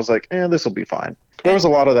sliding, I was like, this will be fine. There was a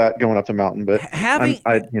lot of that going up the mountain, but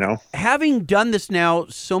having done this now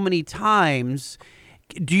so many times,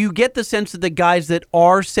 do you get the sense that the guys that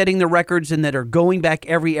are setting the records and that are going back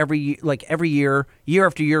every year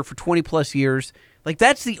after year for 20 plus years, like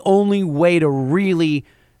that's the only way to really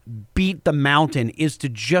beat the mountain is to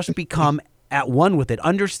just become at one with it,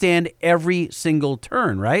 understand every single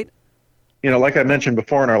turn, right? Like I mentioned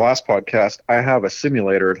before in our last podcast, I have a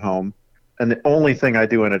simulator at home, and the only thing I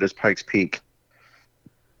do in it is Pikes Peak.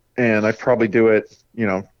 And I probably do it,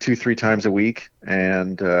 2-3 times a week.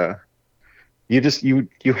 And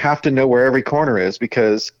you have to know where every corner is,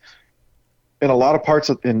 because in a lot of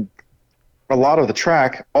the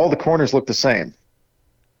track, all the corners look the same.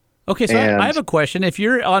 Okay, so I have a question. If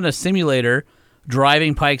you're on a simulator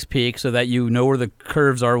driving Pikes Peak so that you know where the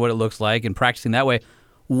curves are, what it looks like, and practicing that way,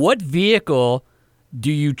 what vehicle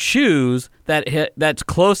do you choose that's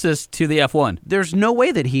closest to the F1? There's no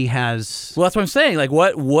way that he has. Well, that's what I'm saying. Like,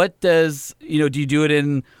 what does do you do it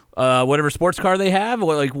in whatever sports car they have,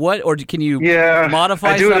 or like what, or can you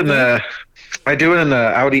modify? I do something? I do it in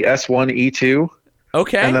the Audi S1 E2.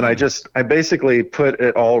 Okay. And then I basically put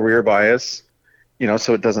it all rear bias,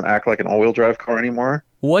 so it doesn't act like an all-wheel drive car anymore.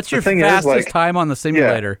 What's your fastest time on the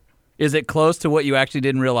simulator? Yeah. Is it close to what you actually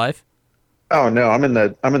did in real life? Oh no, I'm in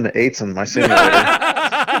the 8s in my simulator.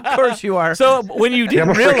 Of course you are. So when you did I'm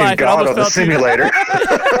in a real freaking life, god on the simulator.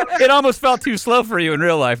 It almost felt too slow for you in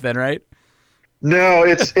real life, then, right? No,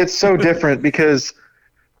 it's so different because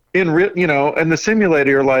in the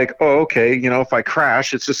simulator, you're like, oh, okay, if I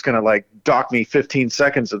crash, it's just gonna like dock me 15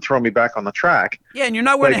 seconds and throw me back on the track. Yeah, and you're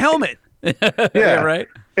not wearing a helmet. Yeah, right.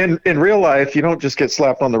 In real life, you don't just get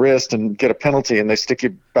slapped on the wrist and get a penalty, and they stick you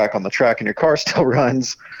back on the track, and your car still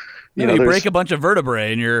runs. You break a bunch of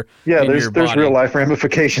vertebrae in your there's body. real life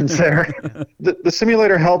ramifications there. The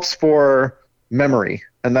simulator helps for memory,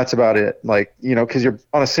 and that's about it. Like, because you're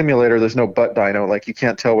on a simulator, there's no butt dyno. Like, you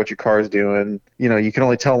can't tell what your car is doing. You can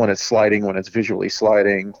only tell when it's sliding, when it's visually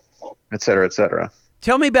sliding, et cetera, et cetera.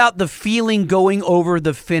 Tell me about the feeling going over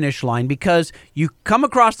the finish line, because you come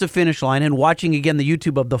across the finish line and watching again the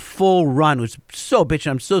YouTube of the full run was so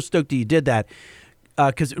bitchin'. I'm so stoked that you did that,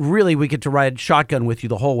 because really we get to ride shotgun with you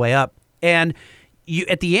the whole way up. And you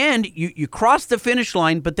at the end, you cross the finish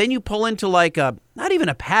line, but then you pull into like not even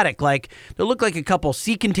a paddock. Like, there look like a couple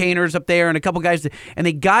sea containers up there and a couple guys, and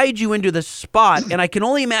they guide you into the spot. And I can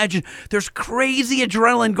only imagine there's crazy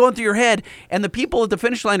adrenaline going through your head. And the people at the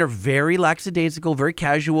finish line are very lackadaisical, very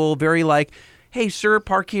casual, very like, hey, sir,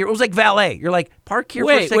 park here. It was like valet. You're like, park here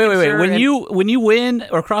for a second, Wait. sir. When you win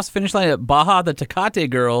or cross the finish line at Baja, the Tecate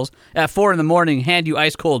girls at 4 a.m. hand you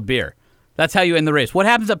ice cold beer. That's how you end the race. What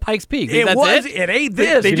happens at Pikes Peak? It ain't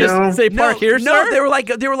this. They just say park here, sir? No, they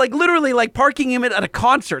were like literally like parking him at a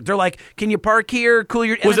concert. They're like, can you park here? Cool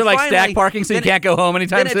your. Was it like stack parking so you can't go home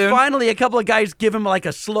anytime soon? Then finally a couple of guys give him like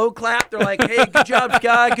a slow clap. They're like, hey, good job,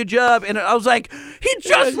 Scott, good job. And I was like,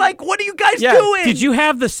 what are you guys doing? Did you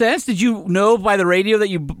have the sense? Did you know by the radio that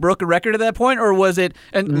you broke a record at that point, or was it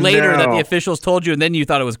later that the officials told you and then you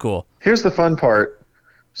thought it was cool? Here's the fun part.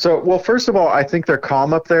 So, well, first of all, I think they're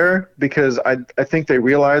calm up there because I think they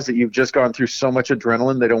realize that you've just gone through so much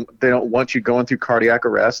adrenaline. They don't want you going through cardiac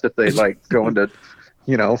arrest if they like go into,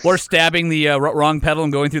 or stabbing the wrong pedal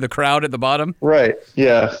and going through the crowd at the bottom. Right.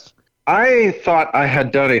 Yeah. I thought I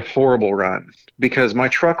had done a horrible run because my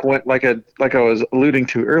truck went like I was alluding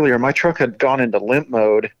to earlier. My truck had gone into limp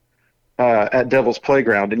mode at Devil's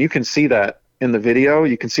Playground, and you can see that in the video.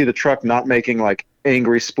 You can see the truck not making like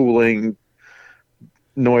angry spooling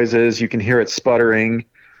noises. You can hear it sputtering.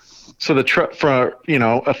 So the truck for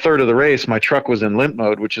a third of the race, my truck was in limp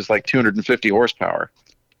mode, which is like 250 horsepower.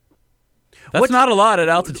 That's not a lot at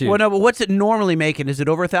altitude. Well, no, but what's it normally making? Is it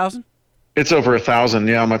over 1,000? It's over 1,000.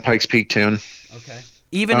 Yeah, my Pikes Peak tune. Okay.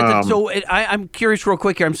 Even at I'm curious real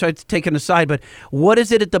quick here. I'm sorry to take an aside, but what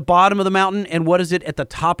is it at the bottom of the mountain and what is it at the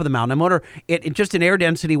top of the mountain? I'm wondering, just in air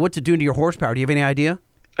density, what's it doing to your horsepower? Do you have any idea?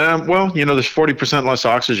 Well, there's 40% less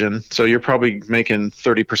oxygen, so you're probably making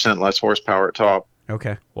 30% less horsepower at top.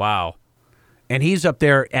 Okay. Wow. And he's up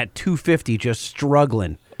there at 250, just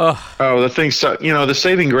struggling. Oh, the thing's, the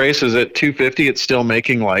saving grace is at 250, it's still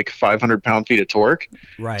making like 500 pound-feet of torque.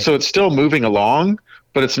 Right. So it's still moving along,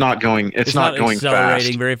 but it's not going. It's not going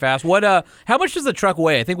accelerating fast. very fast. What? How much does the truck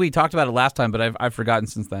weigh? I think we talked about it last time, but I've forgotten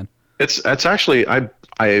since then. It's actually I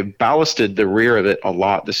ballasted the rear of it a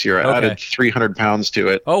lot this year. I added 300 pounds to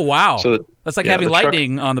it. Oh wow! So that's like having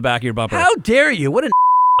lightning on the back of your bumper. How dare you? What an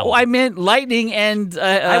Oh, I meant lightning and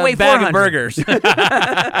I weigh bag 400. of burgers.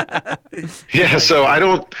 Yeah, so I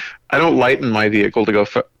don't lighten my vehicle to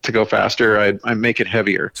go faster. I make it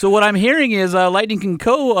heavier. So what I'm hearing is lightning can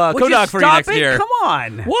co-dog for you next year. Come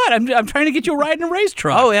on. What? I'm trying to get you a ride in a race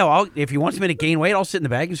truck. Oh yeah. Well, if you want me to gain weight, I'll sit in the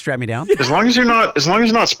back and strap me down. As long as you're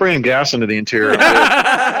not spraying gas into the interior.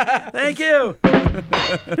 Thank you.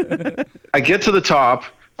 I get to the top.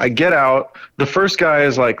 I get out. The first guy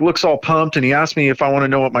is like, looks all pumped, and he asked me if I want to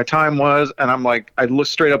know what my time was, and I'm like,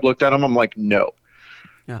 straight up looked at him. I'm like, no,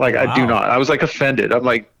 I do not. I was like offended. I'm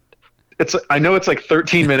like, I know it's like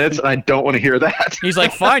 13 minutes, and I don't want to hear that. He's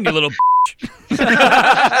like, fine, you little. So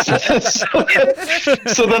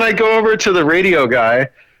then I go over to the radio guy,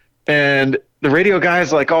 and the radio guy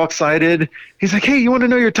is like all excited. He's like, hey, you want to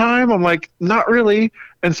know your time? I'm like, not really.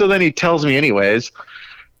 And so then he tells me anyways,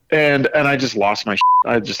 and I just lost my.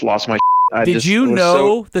 Did you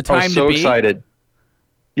know the time to beat? I was so excited.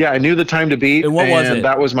 Yeah, I knew the time to beat, and what was it?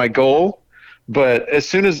 That was my goal. But as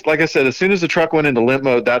soon as the truck went into limp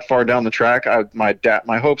mode that far down the track,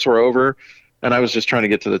 my hopes were over, and I was just trying to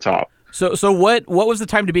get to the top. So what was the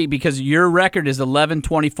time to beat? Because your record is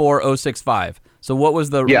 11:24.065. So what was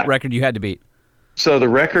the Yeah. record you had to beat? So the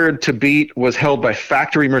record to beat was held by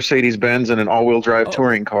factory Mercedes-Benz in an all-wheel drive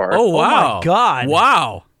touring car. Oh, wow. my God.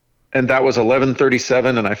 Wow. And that was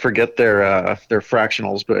 11:37, and I forget their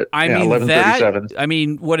fractionals, but I yeah, mean,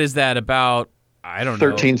 11:37. what is that about? I don't know.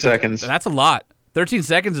 13 seconds. That's a lot. 13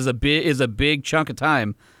 seconds is a big chunk of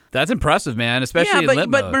time. That's impressive, man, especially in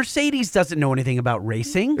lit but mode. Mercedes doesn't know anything about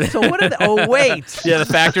racing. So what are they? Oh, wait. Yeah, the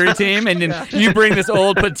factory team, and then you bring this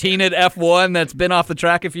old patinaed F1 that's been off the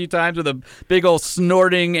track a few times with a big old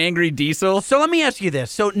snorting angry diesel. So let me ask you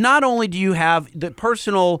this. So not only do you have the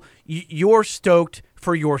personal, you're stoked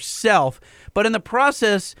for yourself, but in the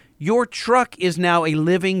process, your truck is now a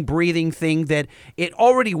living, breathing thing that it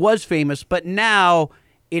already was famous, but now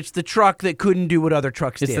it's the truck that couldn't do what other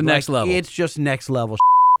trucks did. It's the next level. It's just next level.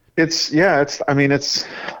 There's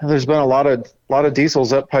been a lot of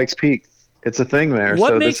diesels up Pikes Peak. It's a thing there. What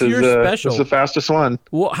so makes this is, yours special? This is the fastest one.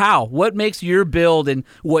 Well, how? What makes your build and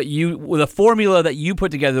the formula that you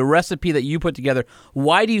put together, the recipe that you put together,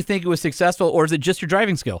 why do you think it was successful, or is it just your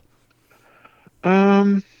driving skill?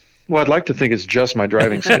 Well, I'd like to think it's just my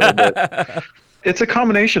driving skill, but it's a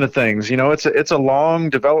combination of things. You know, it's a long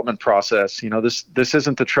development process. You know, this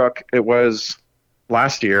isn't the truck it was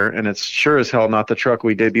last year, and it's sure as hell not the truck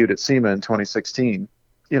we debuted at SEMA in 2016.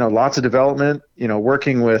 You know, lots of development, you know,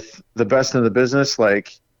 working with the best in the business,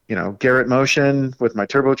 like, you know, Garrett Motion with my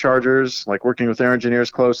turbochargers, like working with their engineers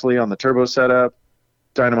closely on the turbo setup,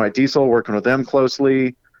 Dynamite Diesel, working with them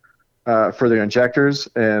closely for their injectors.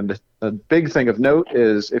 And a big thing of note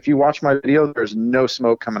is if you watch my video, there's no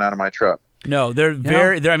smoke coming out of my truck. No, there's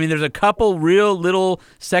a couple real little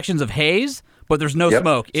sections of haze, but there's no Yep.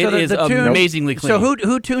 smoke. It So is the tune- amazingly clean. So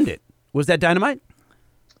who tuned it? Was that Dynamite?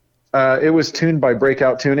 It was tuned by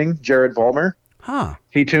Breakout Tuning, Jared Vollmer. Huh.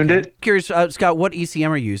 He tuned it. Curious, Scott, what ECM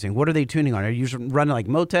are you using? What are they tuning on? Are you running like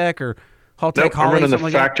Motec or Haltech, Nope, I'm Holly, running the something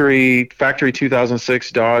like that? factory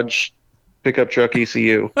 2006 Dodge pickup truck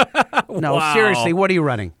ECU. No, Wow. seriously, what are you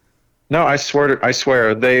running? No, I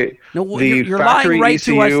swear they. No, the you're factory lying right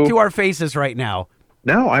ECU, to us, to our faces right now.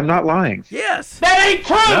 No, I'm not lying. Yes. That ain't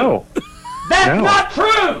true! No. That's no. not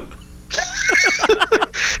true!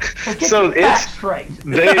 So it's Straight.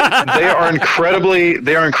 they are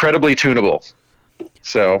incredibly tunable.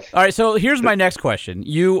 So All right, so here's my next question.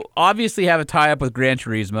 You obviously have a tie-up with Gran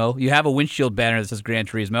Turismo. You have a windshield banner that says Gran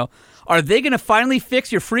Turismo. Are they going to finally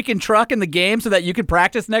fix your freaking truck in the game so that you can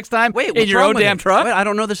practice next time Wait, in what's your wrong own with damn it? truck? Wait, I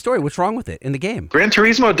don't know the story. What's wrong with it in the game? Gran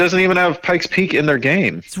Turismo doesn't even have Pikes Peak in their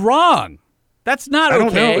game. It's wrong. That's not I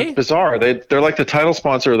don't know. okay. It's bizarre. They're like the title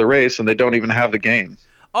sponsor of the race, and they don't even have the game.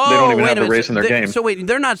 Oh, They don't even wait have a the minute. race in their game. So wait,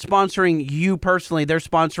 they're not sponsoring you personally. They're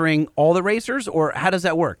sponsoring all the racers, or how does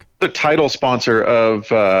that work? The title sponsor of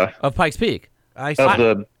Of Pikes Peak. I see.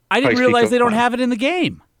 the. I didn't Pikes Peak realize they don't Oakland. have it in the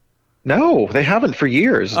game. No, they haven't for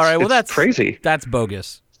years. All right, well It's that's crazy. That's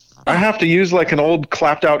bogus. I have to use like an old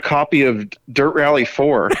clapped out copy of Dirt Rally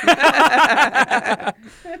 4.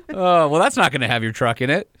 Oh, well that's not going to have your truck in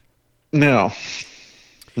it. No.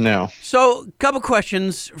 So, couple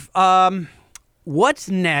questions. What's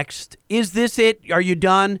next? Is this it? Are you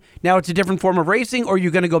done? Now it's a different form of racing, or are you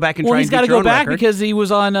going to go back and Well, try he's and got get to your go own back record? because he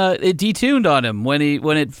was on it detuned on him when the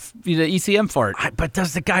ECM fart. But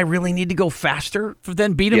does the guy really need to go faster?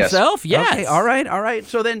 Then beat Yes. himself? Yes. Okay, all right.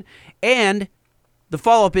 So then, and the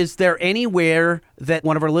follow-up, is there anywhere that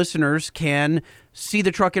one of our listeners can see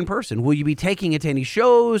the truck in person? Will you be taking it to any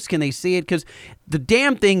shows? Can they see it? Because the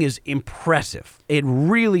damn thing is impressive. It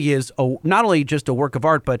really is not only just a work of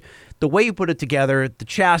art, but the way you put it together, the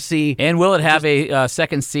chassis. And will it have a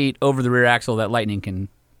second seat over the rear axle that Lightning can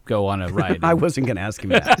go on a ride? I wasn't going to ask him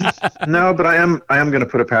that. No, but I am going to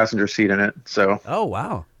put a passenger seat in it. So Oh,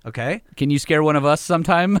 wow. Okay. Can you scare one of us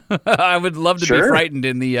sometime? I would love to be Sure. frightened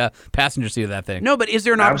in the passenger seat of that thing. No, but is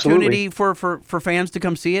there an Absolutely. opportunity for fans to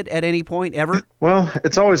come see it at any point ever? well,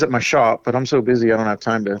 it's always at my shop, but I'm so busy I don't have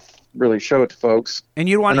time to really show it to folks. And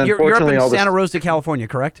you're up unfortunately, in all this- Santa Rosa, California,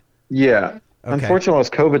 correct? Yeah. Unfortunately, all this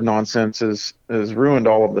COVID nonsense has ruined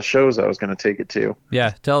all of the shows I was going to take it to.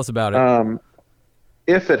 Yeah, tell us about it.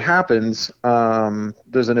 If it happens,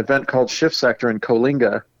 there's an event called Shift Sector in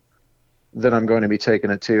Coalinga that I'm going to be taking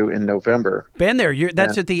it to in November. Been there.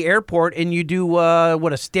 That's at the airport, and you do a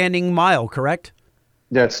standing mile, correct?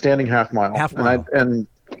 Yeah, it's standing half mile. Half mile. And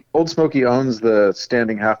Old Smoky owns the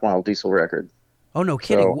standing half mile diesel record. Oh, no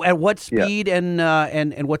kidding. So, At what yeah. speed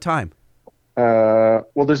and what time? Well,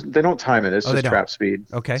 they don't time it. It's Oh, they just don't. trap speed.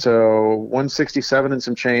 Okay. So 167 and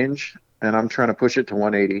some change, and I'm trying to push it to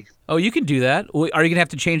 180. Oh, you can do that. Are you going to have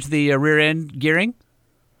to change the rear end gearing?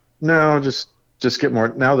 No, just get more.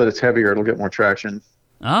 Now that it's heavier, it'll get more traction.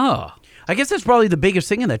 Oh. I guess that's probably the biggest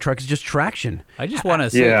thing in that truck is just traction. I just want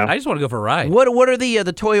to Yeah. I just want to go for a ride. What are the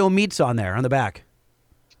Toyo meats on there on the back?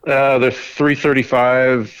 They're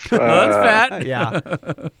 335. Oh, that's fat. Yeah.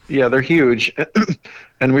 Yeah, they're huge.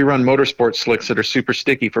 And we run motorsport slicks that are super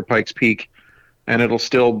sticky for Pikes Peak, and it'll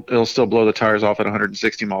still blow the tires off at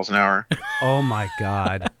 160 miles an hour. Oh my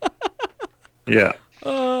God. Yeah.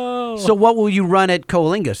 So what will you run at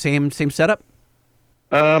Coalinga? Same setup?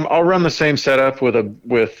 I'll run the same setup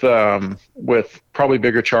with probably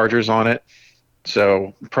bigger chargers on it.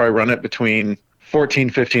 So probably run it between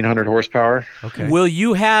 1,500 horsepower. Okay. Will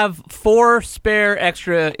you have 4 spare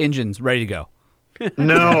extra engines ready to go?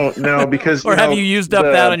 No, because Or have you used up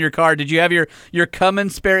that on your car? Did you have your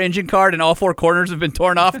Cummins spare engine card and all 4 corners have been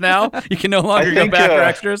torn off now? You can no longer go think, back for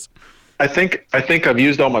extras? I think I've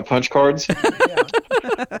used all my punch cards.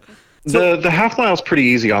 The half mile is pretty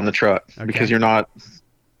easy on the truck because you're not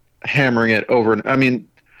hammering it over. I mean,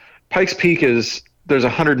 Pikes Peak there's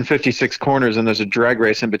 156 corners and there's a drag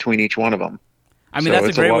race in between each one of them. I mean, So that's a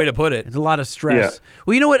it's a great lot- way to put it. It's a lot of stress. Yeah.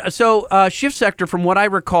 Well, you know what? So Shift Sector, from what I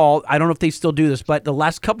recall, I don't know if they still do this, but the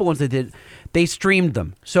last couple ones they did, they streamed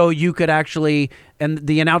them. So you could actually, and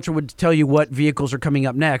the announcer would tell you what vehicles are coming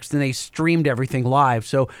up next, and they streamed everything live.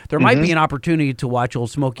 So there might be an opportunity to watch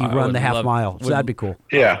Old Smokey run would the half love- mile. So would- that'd be cool.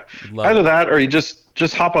 Yeah. Love Either that or you just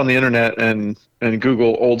hop on the internet and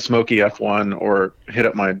Google Old Smoky F1 or hit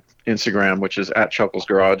up my Instagram, which is at Chuckles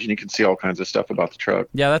Garage, and you can see all kinds of stuff about the truck.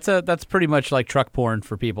 Yeah, that's pretty much like truck porn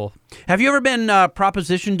for people. Have you ever been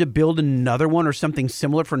propositioned to build another one or something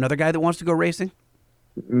similar for another guy that wants to go racing?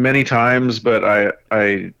 Many times, but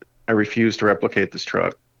I refuse to replicate this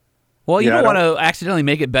truck. Well, you Yeah, don't I want to accidentally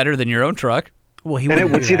make it better than your own truck. Well, he And it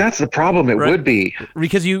wouldn't would do see that. that's the problem. It Right. would be.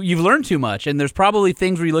 Because you've learned too much, and there's probably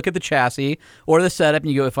things where you look at the chassis or the setup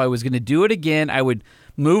and you go, if I was going to do it again, I would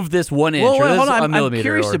move this 1 inch Well, or this hold a on. I'm millimeter.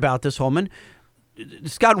 curious or, about this, Holman.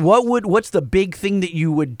 Scott, what's the big thing that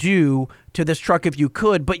you would do to this truck if you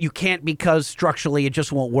could, but you can't because structurally it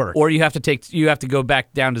just won't work? or you have to go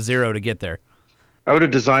back down to 0 to get there. I would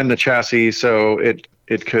have designed the chassis so it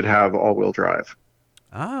could have all-wheel drive.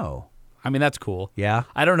 Oh, I mean, that's cool. yeah.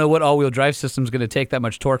 I don't know what all-wheel drive system's going to take that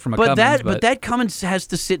much torque from a Cummins, But that Cummins has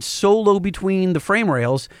to sit so low between the frame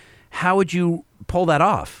rails. How would you pull that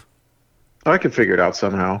off? I could figure it out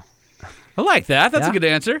somehow. I like that. That's Yeah. a good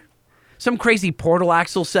answer. Some crazy portal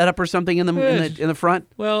axle setup or something in the front?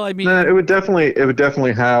 Well, I mean, No, it would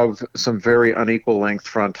definitely have some very unequal length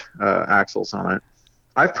front axles on it.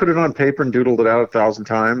 I've put it on paper and doodled it out 1,000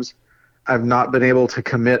 times. I've not been able to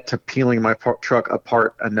commit to peeling my truck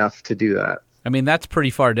apart enough to do that. that's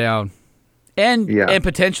pretty far down. And Yeah. and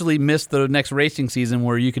potentially miss the next racing season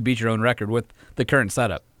where you could beat your own record with the current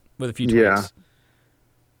setup with a few tweaks. Yeah.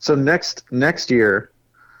 So next year,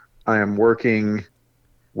 I am working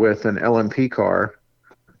with an LMP car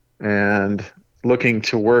and looking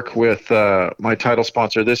to work with my title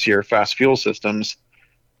sponsor this year, Fast Fuel Systems,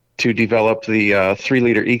 to develop the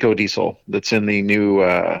 3-liter eco diesel that's in the new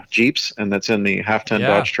Jeeps and that's in the half-ton Yeah.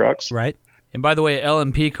 Dodge trucks. Right. And by the way,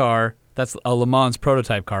 LMP car, that's a Le Mans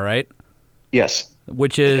prototype car, right? Yes.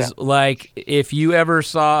 Which is like if you ever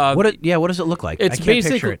saw What does it look like? it's I can't picture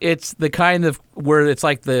basically it. it's the kind of where it's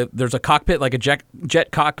like there's a cockpit like a jet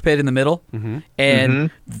cockpit in the middle,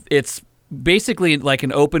 and it's basically like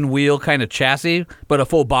an open wheel kind of chassis, but a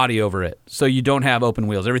full body over it. So you don't have open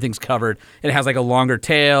wheels; everything's covered. It has like a longer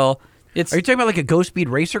tail. It's Are you talking about like a Go Speed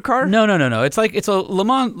racer car? no. It's like it's a Le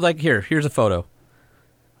Mans. Like here's a photo.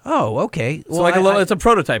 Oh, okay. So it's a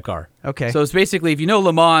prototype car. Okay. So it's basically, if you know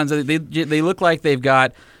Le Mans, they look like they've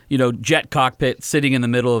got, jet cockpit sitting in the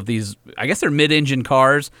middle of these, I guess they're mid-engine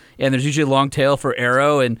cars, and there's usually a long tail for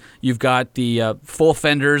aero, and you've got the full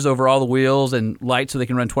fenders over all the wheels and lights so they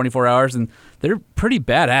can run 24 hours, and they're pretty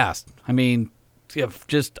badass. I mean,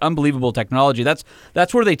 just unbelievable technology. That's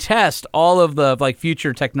where they test all of the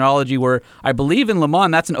future technology, where I believe in Le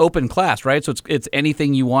Mans, that's an open class, right? So it's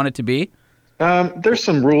anything you want it to be. There's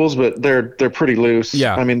some rules, but they're pretty loose.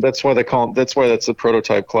 Yeah. I mean, that's why that's the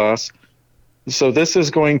prototype class. So this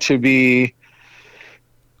is going to be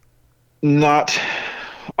not,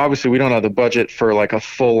 obviously we don't have the budget for like a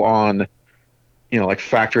full on,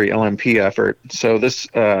 factory LMP effort. So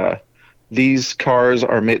these cars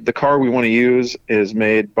are made, the car we want to use is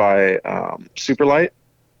made by Superlight,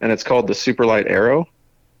 and it's called the Superlight Aero.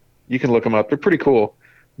 You can look them up. They're pretty cool,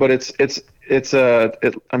 but it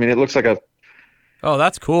looks like a Oh,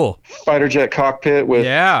 that's cool. fighter jet cockpit with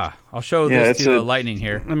Yeah. I'll show Yeah, this it's to the a- lightning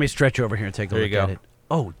here. Let me stretch over here and take a There you look go. at it.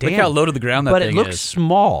 Oh, damn! Look how low to the ground that but thing it looks is.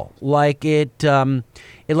 small. Like it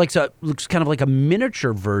looks kind of like a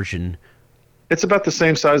miniature version. It's about the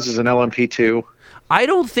same size as an LMP2. I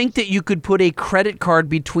don't think that you could put a credit card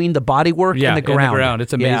between the bodywork and the ground.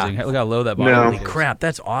 It's amazing. Yeah. Look how low that body No. is. Holy crap,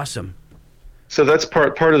 that's awesome. So that's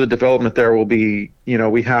part of the development. There will be,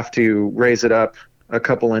 we have to raise it up a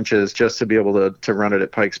couple inches just to be able to run it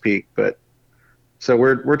at Pikes Peak. But so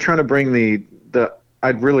we're trying to bring the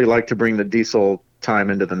I'd really like to bring the diesel time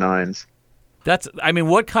into the 9s.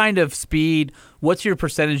 What kind of speed, what's your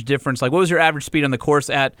percentage difference? Like, what was your average speed on the course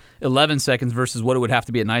at 11 seconds versus what it would have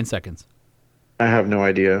to be at 9 seconds? I have no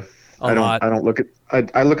idea. A lot. I don't look at.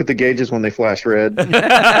 I look at the gauges when they flash red.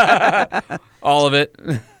 All of it.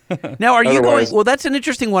 Now, are you going? Otherwise- Well, that's an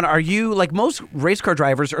interesting one. Are you, like most race car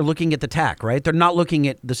drivers, are looking at the tack, right? They're not looking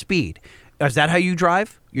at the speed. Is that how you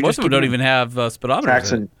drive? You're Most just of them don't keeping- even have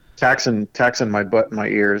speedometers. Taxing my butt and my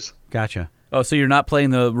ears. Gotcha. Oh, so you're not playing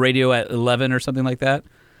the radio at 11 or something like that?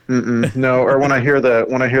 No, or when I hear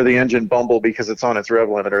the engine bumble because it's on its rev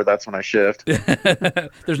limiter, that's when I shift.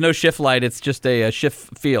 There's no shift light. It's just a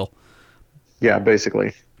shift feel. Yeah,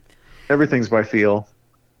 basically, everything's by feel.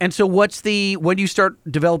 And so, when do you start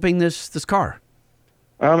developing this car?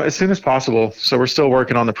 As soon as possible. So we're still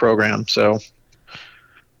working on the program. So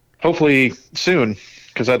hopefully soon,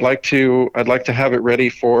 because I'd like to have it ready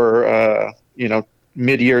for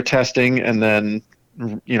mid-year testing, and then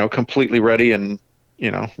completely ready and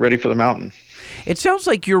ready for the mountain. It sounds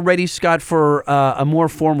like you're ready, Scott, for a more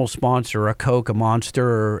formal sponsor, a Coke, a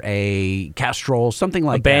Monster, a Castrol, something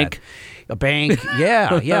like bank. that. A bank,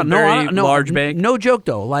 yeah. Very large bank. No joke,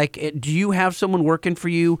 though. Like, do you have someone working for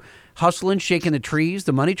you, hustling, shaking the trees,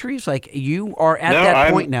 the money trees? Like, you are at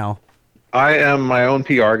that point now. I am my own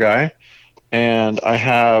PR guy, and I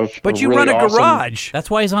have. But you really run a awesome- garage. That's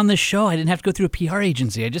why he's on this show. I didn't have to go through a PR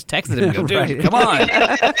agency. I just texted him and go, dude, Right. come on.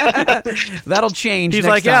 That'll change. He's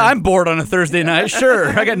next like, yeah, time. I'm bored on a Thursday night.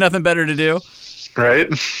 Sure. I got nothing better to do. Right?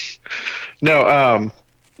 No,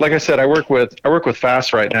 like I said, I work with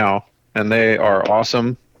Fast right now, and they are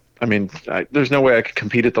awesome. I mean, there's no way I could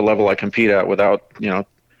compete at the level I compete at without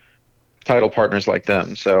title partners like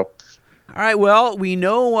them. So. All right. Well, we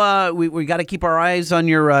know we got to keep our eyes on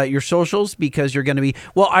your socials, because you're going to be.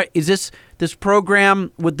 Well, is this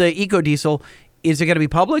program with the EcoDiesel? Is it going to be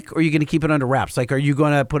public, or are you going to keep it under wraps? Like, are you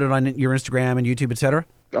going to put it on your Instagram and YouTube, etc.?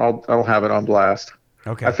 I'll have it on blast.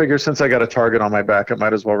 Okay. I figure since I got a target on my back, I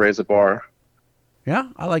might as well raise a bar. Yeah,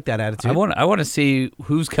 I like that attitude. I want to see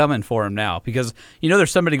who's coming for him now, because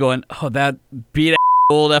there's somebody going, oh, that beat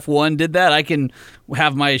old F1 did that. I can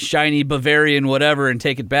have my shiny Bavarian whatever and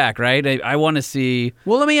take it back, right? I want to see.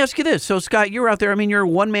 Well, let me ask you this. So, Scott, you're out there. I mean, you're a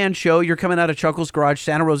one-man show. You're coming out of Chuckles Garage,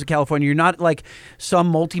 Santa Rosa, California. You're not like some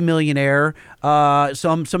multimillionaire,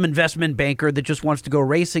 some investment banker that just wants to go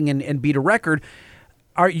racing and beat a record.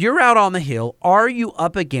 You're out on the hill. Are you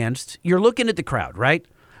up against? You're looking at the crowd, right?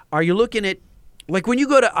 Are you looking at? Like when you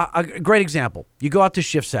go to a great example, you go out to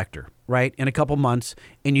Shift Sector, right, in a couple months,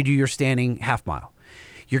 and you do your standing half mile.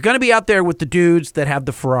 You're going to be out there with the dudes that have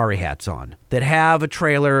the Ferrari hats on, that have a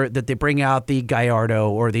trailer that they bring out the Gallardo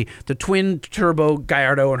or the twin turbo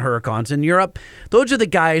Gallardo and Huracans in Europe. Those are the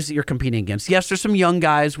guys that you're competing against. Yes, there's some young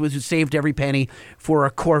guys who saved every penny for a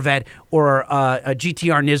Corvette or a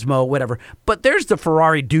GTR Nismo, whatever. But there's the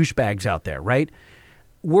Ferrari douchebags out there, right?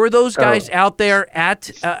 Were those guys out there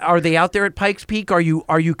are they out there at Pikes Peak? Are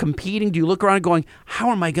you competing? Do you look around and going,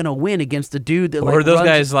 how am I going to win against the dude that Or are those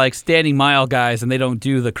guys like standing mile guys and they don't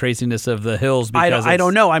do the craziness of the hills? Because I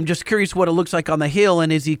don't know. I'm just curious what it looks like on the hill,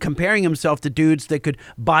 and is he comparing himself to dudes that could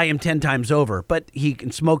buy him 10 times over, but he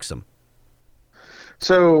can smoke them?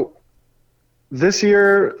 So this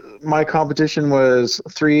year, my competition was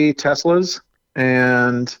 3 Teslas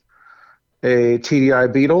and a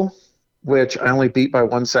TDI Beetle, which I only beat by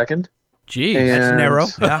 1 second. Geez. That's narrow.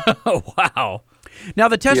 Yeah. Wow. Now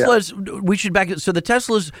the Teslas, we should back it. So the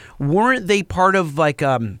Teslas, weren't they part of like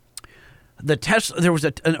the Tesla? There was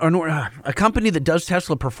a company that does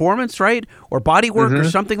Tesla performance, right, or bodywork or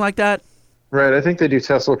something like that. Right. I think they do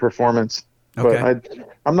Tesla performance. Okay.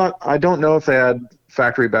 But I don't know if they had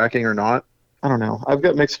factory backing or not. I don't know. I've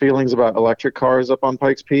got mixed feelings about electric cars up on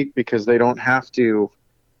Pikes Peak because they don't have to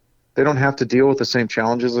deal with the same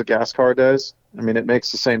challenges a gas car does. I mean, it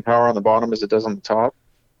makes the same power on the bottom as it does on the top.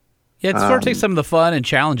 Yeah, it sort of takes some of the fun and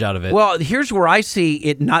challenge out of it. Well, here's where I see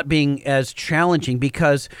it not being as challenging,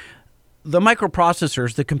 because the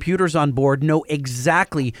microprocessors, the computers on board, know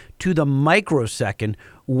exactly to the microsecond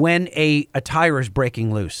when a tire is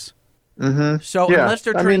breaking loose. Mm-hmm. So Yeah. unless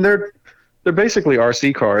they're I mean, they're basically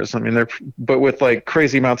RC cars. I mean, but with like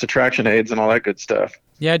crazy amounts of traction aids and all that good stuff.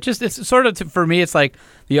 Yeah, it's sort of for me. It's like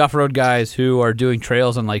the off-road guys who are doing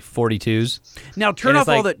trails on like 42s. Now turn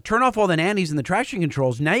off all the nannies and the traction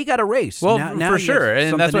controls. Now you got to race. Well, now for you sure,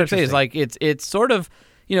 have and that's what I'm saying. something Is like it's sort of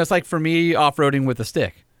it's like for me off-roading with a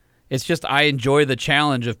stick. It's just I enjoy the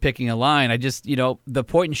challenge of picking a line. I just the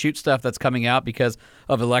point and shoot stuff that's coming out because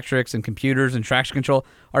of electrics and computers and traction control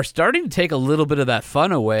are starting to take a little bit of that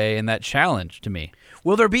fun away and that challenge to me.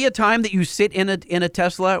 Will there be a time that you sit in a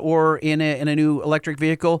Tesla or in a new electric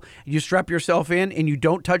vehicle, you strap yourself in and you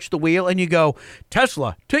don't touch the wheel and you go,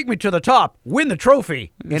 Tesla, take me to the top, win the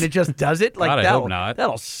trophy, and it just does it? Like God, I hope not.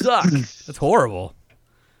 That'll suck. That's horrible.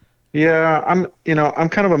 Yeah, I'm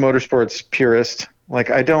kind of a motorsports purist. Like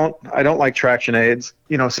I don't like traction aids.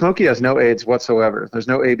 Smokey has no aids whatsoever. There's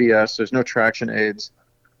no ABS. There's no traction aids.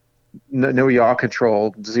 No yaw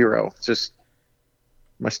control. Zero. It's just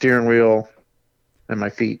my steering wheel and my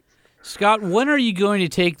feet. Scott, when are you going to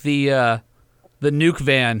take the Nuke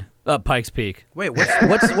van up Pikes Peak? Wait, what's the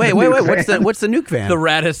Nuke van? The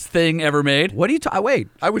raddest thing ever made. What are you wait,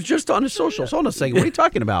 I was just on the socials. Hold on a second. What are you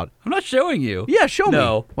talking about? I'm not showing you. Yeah, show me.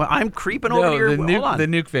 No. Well, I'm creeping over here. Hold on. The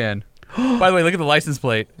Nuke van. By the way, look at the license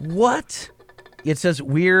plate. What? It says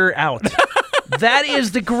we're out. That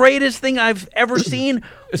is the greatest thing I've ever seen.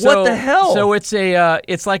 What the hell? So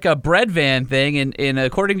it's like a bread van thing, and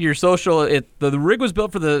according to your social, the rig was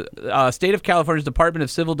built for the state of California's Department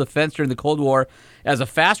of Civil Defense during the Cold War as a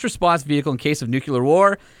fast response vehicle in case of nuclear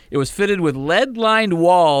war. It was fitted with lead-lined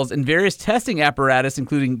walls and various testing apparatus,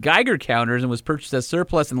 including Geiger counters, and was purchased as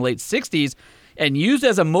surplus in the late 60s. And used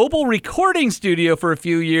as a mobile recording studio for a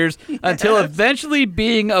few years until eventually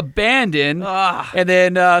being abandoned. And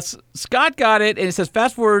then Scott got it, and it says,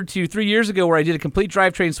 fast forward to 3 years ago where I did a complete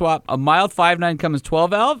drivetrain swap, a mild 5.9 Cummins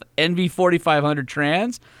 12-valve, NV4500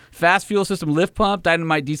 trans, fast fuel system lift pump,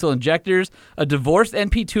 dynamite diesel injectors, a divorced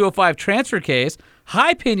NP205 transfer case,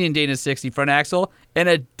 high pinion Dana 60 front axle, and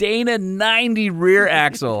a Dana 90 rear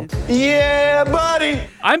axle. Yeah, buddy.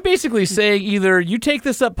 I'm basically saying either you take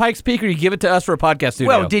this up Pikes Peak or you give it to us for a podcast studio.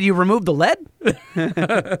 Well, did you remove the lead?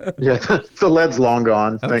 Yeah, the lead's long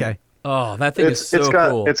gone. Okay. Oh, that thing is so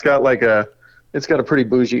cool. It's got a pretty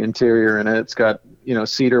bougie interior in it. It's got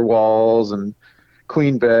cedar walls and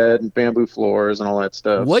queen bed and bamboo floors and all that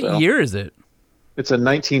stuff. What year is it? It's a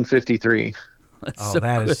 1953.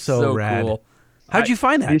 That is so rad. Cool. How'd you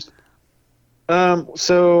find that?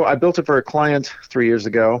 So I built it for a client 3 years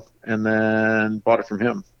ago and then bought it from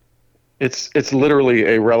him. It's literally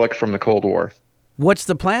a relic from the Cold War. What's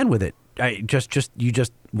the plan with it? You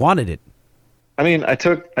just wanted it. I mean, I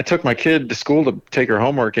took my kid to school to take her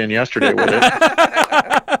homework in yesterday with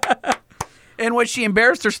it. And was she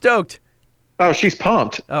embarrassed or stoked? Oh, she's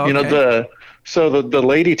pumped. Oh, okay. The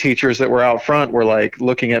lady teachers that were out front were like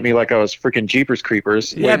looking at me like I was freaking Jeepers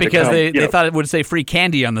Creepers. Yeah, because they thought it would say free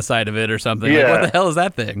candy on the side of it or something. Yeah. Like, what the hell is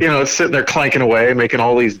that thing? It's sitting there clanking away, making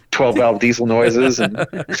all these 12-valve diesel noises. And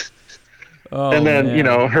then,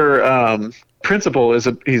 her principal he's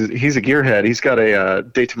a gearhead. He's got a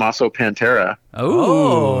De Tomaso Pantera.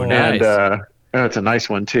 Oh, nice. And it's a nice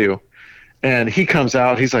one, too. And he comes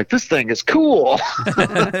out, he's like, this thing is cool.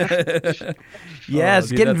 Yes,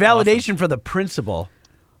 dude, getting that's validation for the principal.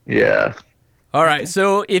 Yeah. All right,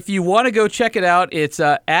 so if you want to go check it out, it's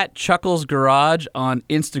at Chuckles Garage on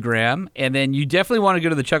Instagram, and then you definitely want to go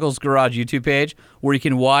to the Chuckles Garage YouTube page where you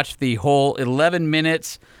can watch the whole 11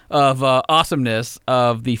 minutes of awesomeness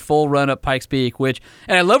of the full run up Pikes Peak, and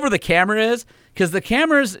I love where the camera is, because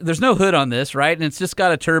there's no hood on this, right? And it's just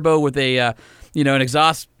got a turbo with a, an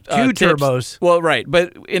exhaust. Two turbos. Well, right,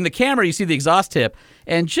 but in the camera you see the exhaust tip,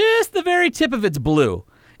 and just the very tip of it's blue.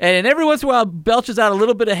 And every once in a while, it belches out a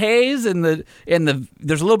little bit of haze, and there's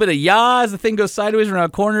a little bit of yaw as the thing goes sideways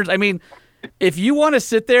around corners. I mean, if you want to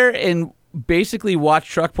sit there and basically watch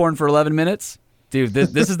truck porn for 11 minutes, dude,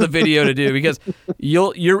 this is the video to do, because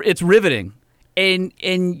it's riveting. And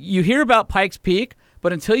you hear about Pikes Peak,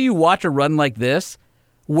 but until you watch a run like this,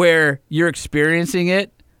 where you're experiencing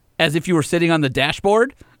it as if you were sitting on the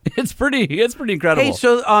dashboard, it's pretty incredible. Hey,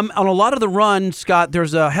 so on a lot of the run, Scott,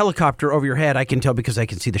 there's a helicopter over your head. I can tell because I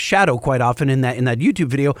can see the shadow quite often in that YouTube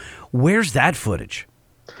video. Where's that footage?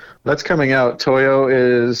 That's coming out. Toyo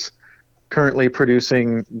is currently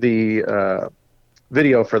producing the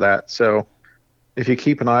video for that. So if you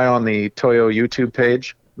keep an eye on the Toyo YouTube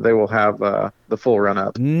page, they will have the full run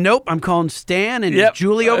up. Nope, I'm calling Stan and Yep.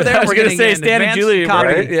 Julie over there. I was going to say Stan and Julie. Copy.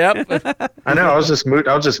 Right? Yep. I know. I was just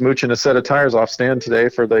mooching a set of tires off Stan today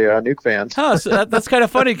for the Nuke fans. Oh, so that's kind of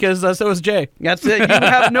funny, because so was Jay. That's it. You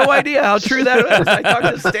have no idea how true that is. I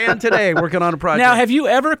talked to Stan today working on a project. Now, have you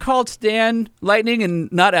ever called Stan Lightning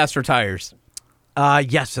and not asked for tires?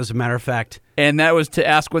 Yes, as a matter of fact. And that was to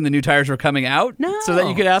ask when the new tires were coming out? No. So that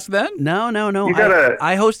you could ask then? No. You gotta,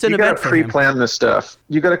 I host an you event gotta for him. pre-plan this stuff.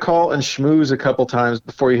 You gotta call and schmooze a couple times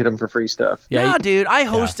before you hit him for free stuff. Yeah, No, dude, I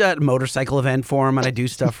host a motorcycle event for him, and I do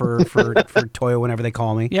stuff for Toyo whenever they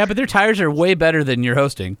call me. Yeah, but their tires are way better than you're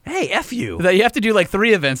hosting. Hey, F you. That you have to do like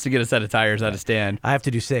 3 events to get a set of tires at a stand. I have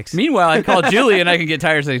to do 6. Meanwhile, I call Julie and I can get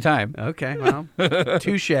tires anytime. Okay, well,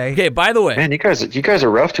 touche. Okay, by the way. Man, you guys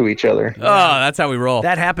are rough to each other. Oh, that's how we roll.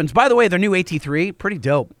 That happens. By the way, their new AT3, pretty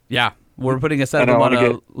dope. Yeah, we're putting a set of I know, them on I a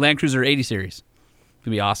wanna Land Cruiser 80 series. It's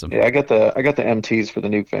gonna be awesome. Yeah, I got the MTs for the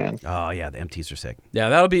Nuke van. Oh yeah, the MTs are sick. Yeah,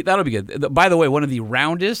 that'll be good. By the way, one of the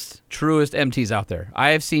roundest, truest MTs out there. I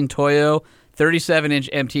have seen Toyo 37-inch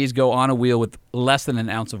MTs go on a wheel with less than an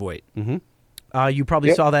ounce of weight. You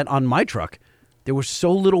probably saw that on my truck. There was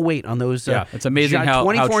so little weight on those. Yeah, it's amazing how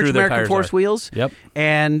 24-inch true their American tires Force are. wheels. Yep.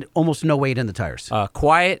 And almost no weight in the tires.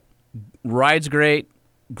 Quiet, rides great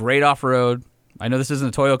off road. I know this isn't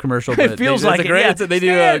a Toyo commercial, but It feels it's like a great, it. Yeah. they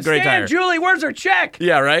do a great tire. Julie, where's her check?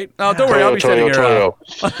 Yeah, right? Oh, don't worry. I'll be sending her. Toyo.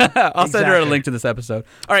 I'll send her a Exactly. link to this episode.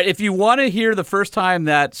 All right, if you want to hear the first time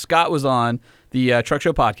that Scott was on the Truck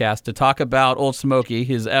Show podcast to talk about Old Smoky,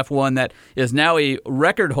 his F1 that is now a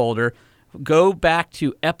record holder, go back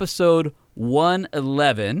to episode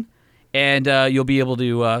 111, and you'll be able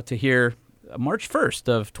to hear March 1st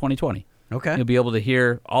of 2020. Okay. You'll be able to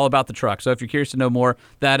hear all about the truck. So if you're curious to know more,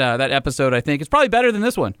 that episode, I think, is probably better than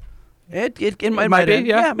this one. It might be,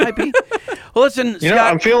 yeah. it might be. Well, listen, You know,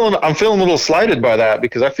 Scott. I'm feeling a little slighted by that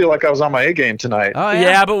because I feel like I was on my A game tonight. Oh,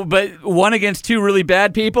 Yeah, but 1 against 2 really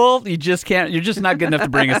bad people, you just can't. You're just not good enough to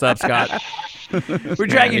bring us up, Scott. We're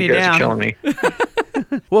dragging Man, you guys down. are killing me.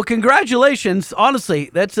 Well, congratulations. Honestly,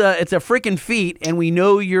 it's a freaking feat, and we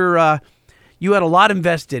know you had a lot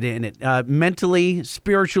invested in it, mentally,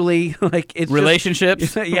 spiritually, like it's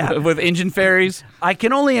Relationships, Just, yeah. with engine fairies. I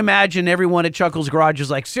can only imagine everyone at Chuckles Garage is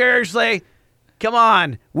like, seriously, come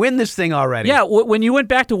on, win this thing already. Yeah, when you went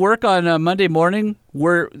back to work on Monday morning,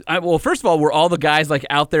 first of all, were all the guys like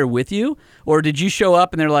out there with you, or did you show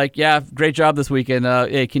up and they're like, yeah, great job this weekend.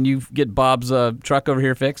 Hey, can you get Bob's truck over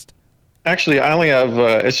here fixed? Actually, I only have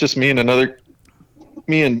it's just me and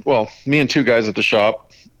 2 guys at the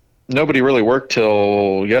shop. Nobody really worked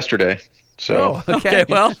till yesterday. So Okay,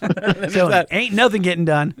 well, So ain't nothing getting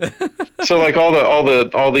done. so like all the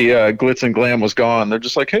glitz and glam was gone. They're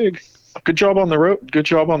just like, "Hey, good job on the good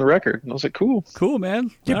job on the record." And I was like, "Cool. cool,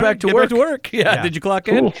 man. Get All back right, to get work. back to work. Yeah. Did you clock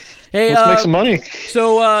in? Cool. Hey, Let's make some money."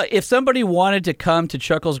 So if somebody wanted to come to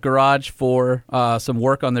Chuckles Garage for some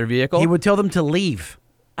work on their vehicle, He would tell them to leave.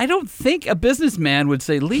 I don't think a businessman would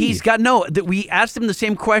say leave. He's got we asked him the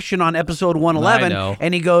same question on episode 111, I know.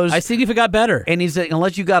 and he goes, I think if it got better. and he's like,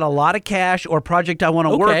 unless you got a lot of cash or a project I want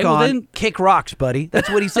to work well on, then- kick rocks, buddy. That's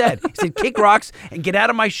what he said. He said, kick rocks and get out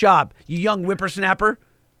of my shop, you young whippersnapper.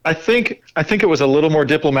 I think it was a little more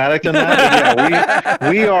diplomatic than that.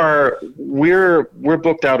 But yeah, we're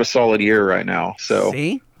booked out a solid year right now. So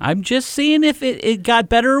See? I'm just seeing if it got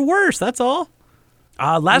better or worse. That's all.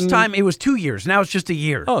 Last time it was 2 years. Now it's just a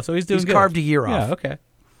year. Oh, so he's doing good. carved a year off. Yeah, okay.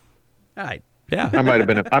 All right. Yeah. I might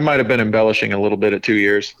have been embellishing a little bit at 2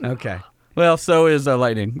 years. Okay. Well, so is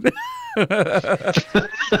Lightning. All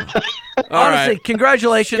Honestly, right.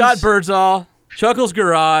 congratulations. Scott Birdsall, Chuckles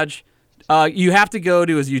Garage. You have to go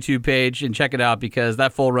to his YouTube page and check it out because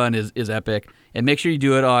that full run is epic. And make sure you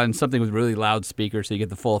do it on something with really loud speakers so you get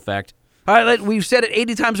the full effect. All right, we've said it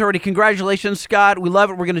 80 times already. Congratulations, Scott. We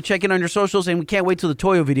love it. We're going to check in on your socials, and we can't wait till the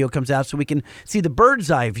Toyo video comes out so we can see the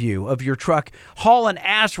bird's eye view of your truck hauling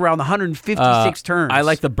ass around the 156 turns. I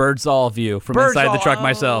like the Birdsall view from inside the truck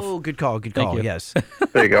myself. Oh, good call. Good call. you. Yes.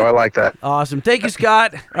 There you go. I like that. Awesome. Thank you,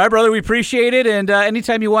 Scott. All right, brother, we appreciate it. And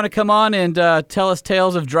anytime you want to come on and tell us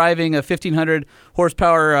tales of driving a 1,500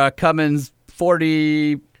 horsepower Cummins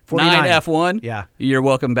 49 F1, Yeah. you're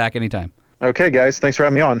welcome back anytime. Okay, guys. Thanks for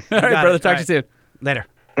having me on. All right, got brother, it. talk All to you soon. Later.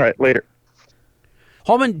 All right, later.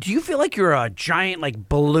 Holman, do you feel like you're a giant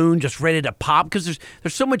balloon just ready to pop? Because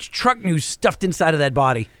there's so much truck news stuffed inside of that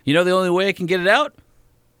body. You know the only way I can get it out?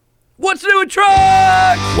 What's new in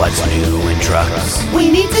trucks? What's new in trucks? We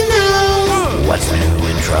need to know. What's new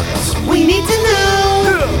in trucks? We need to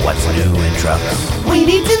know. What's new in trucks? We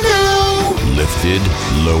need to know. Lifted,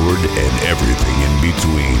 lowered, and everything in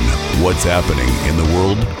between. What's happening in the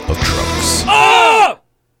world of trucks?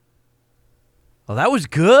 Well, that was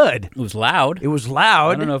good. It was loud. It was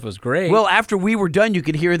loud. I don't know if it was great. Well, after we were done, you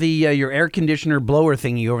could hear the your air conditioner blower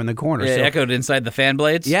thingy over in the corner. it So- echoed inside the fan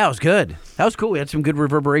blades. Yeah, it was good. That was cool. We had some good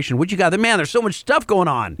reverberation. What you got? Man, there's so much stuff going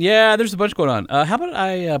on. Yeah, there's a bunch going on. How about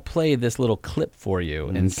I play this little clip for you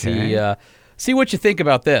and see what you think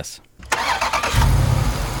about this.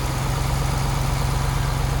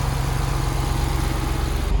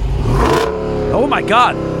 my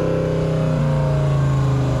God.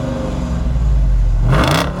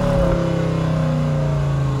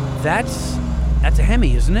 That's a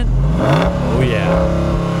Hemi, isn't it? Oh,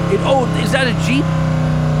 yeah. Is that a Jeep?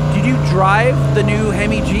 Did you drive the new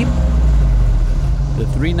Hemi Jeep? The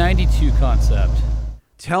 392 concept.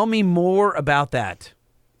 Tell me more about that.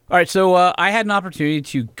 All right, so I had an opportunity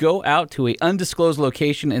to go out to an undisclosed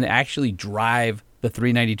location and actually drive the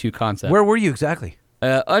 392 concept. Where were you exactly?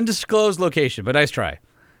 Undisclosed location, but nice try.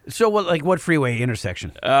 So what freeway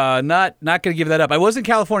intersection? Not going to give that up. I was in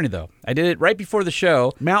California, though. I did it right before the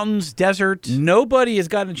show. Mountains, desert? Nobody has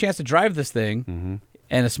gotten a chance to drive this thing,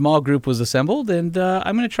 and a small group was assembled, and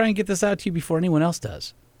I'm going to try and get this out to you before anyone else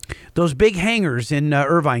does. Those big hangars in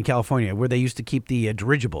Irvine, California, where they used to keep the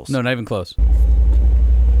dirigibles. No, not even close.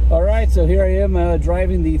 All right, so here I am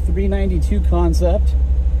driving the 392 concept,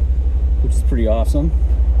 which is pretty awesome.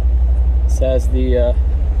 This has the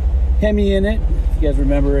Hemi in it. If you guys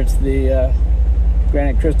remember, it's the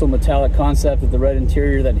granite crystal metallic concept with the red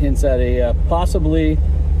interior that hints at a potentially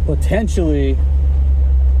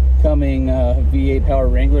coming V8 power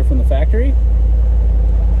Wrangler from the factory.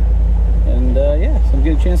 And yeah, so I'm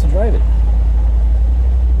getting a chance to drive it.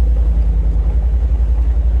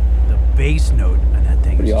 The bass note on that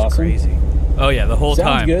thing Pretty is just awesome. crazy. Oh yeah, the whole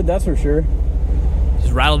time. Sounds good, that's for sure.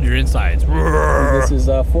 Just rattled your insides. This is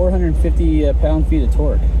 450 pound-feet of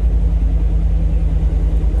torque.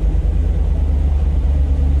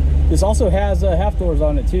 This also has half doors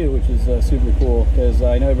on it too, which is super cool because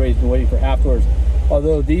I know everybody's been waiting for half doors.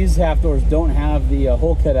 Although these half doors don't have the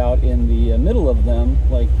hole cut out in the middle of them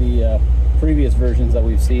like the previous versions that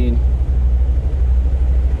we've seen.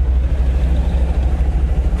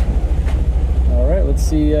 All right, let's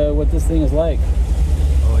see what this thing is like.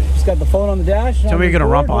 Just got the phone on the dash. Tell me you're gonna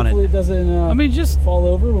rump on it. Hopefully it doesn't just fall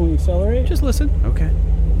over when we accelerate. Just listen. Okay.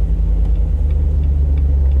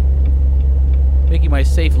 Making my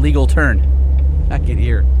safe legal turn. I can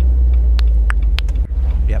hear.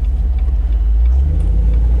 Yep.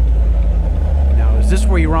 Now, is this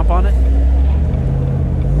where you rump on it?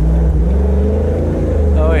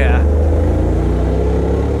 Oh, yeah.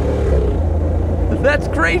 That's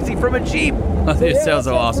crazy from a Jeep. It Yeah, sounds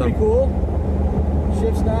so awesome. Pretty cool.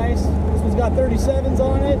 Shift's nice. This one's got 37s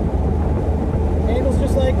on it. Handles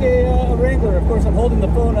just like a Wrangler. Of course, I'm holding the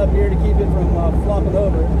phone up here to keep it from flopping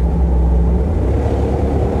over.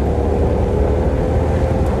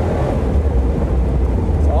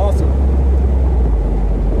 It's awesome.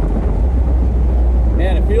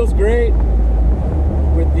 Man, it feels great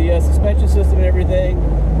with the suspension system and everything.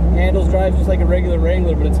 Handles, drives just like a regular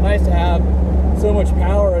Wrangler, but it's nice to have so much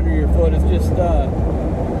power under your foot. It's just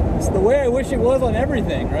it's the way I wish it was on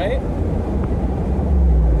everything, right?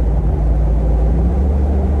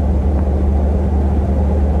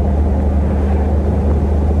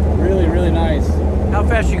 Really, really nice. How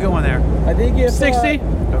fast you going there? I think if 60? You're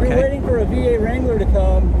Okay. waiting for a V8 Wrangler to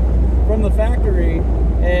come from the factory,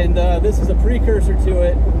 and this is a precursor to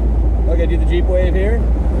it. Okay, do the Jeep wave here.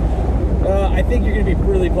 I think you're going to be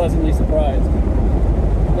really pleasantly surprised.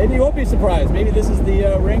 Maybe you won't be surprised. Maybe this is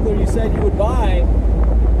the Wrangler you said you would buy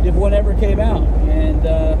if one ever came out. And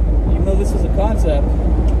even though this is a concept,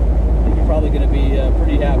 I think you're probably going to be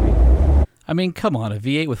pretty happy. I mean, come on, a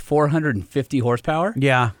V8 with 450 horsepower?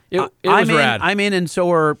 Yeah. It was I'm in, rad. I'm in, and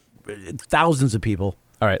so are thousands of people.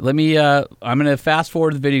 All right, let me, I'm going to fast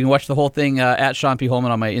forward the video. You can watch the whole thing at Sean P.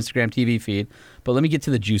 Holman on my Instagram TV feed. But let me get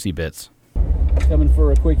to the juicy bits. Coming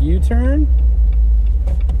for a quick U-turn.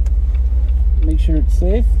 Make sure it's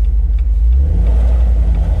safe.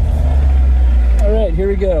 All right, here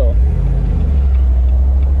we go.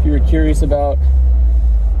 If you were curious about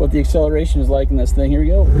what the acceleration is like in this thing, here we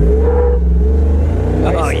go.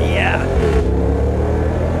 Oh, yeah.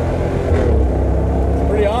 It's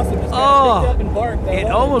pretty awesome. Just Oh, picked up and barked. I it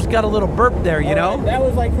love almost got a little burp there, you All know? right, that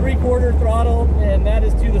was like 3/4 throttle, and that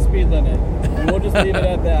is to the speed limit. And we'll just leave it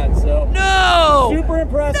at that. So No! super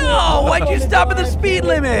impressive. No! Why'd you Fun to stop at the drive. speed Can't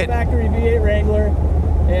wait for the limit? Factory V8 Wrangler.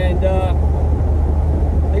 And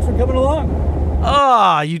thanks for coming along.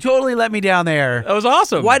 Ah, you totally let me down there. That was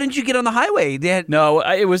awesome. Why didn't you get on the highway? They had, No,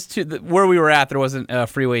 it was where we were at. There wasn't a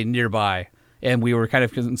freeway nearby, and we were kind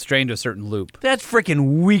of constrained to a certain loop. That's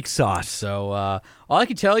freaking weak sauce. So all I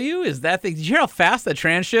can tell you is that thing. Did you hear how fast that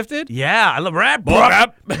trans shifted? Yeah, I love that.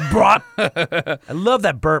 I love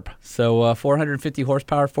that burp. So 450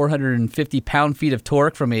 horsepower, 450 pound-feet of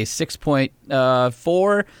torque from a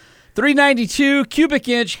 6.4, 392 cubic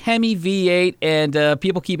inch Hemi V8. And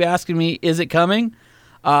people keep asking me, is it coming?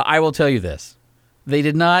 I will tell you this. They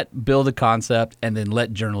did not build a concept and then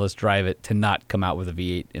let journalists drive it to not come out with a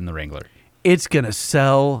V8 in the Wrangler. It's going to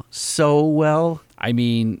sell so well. I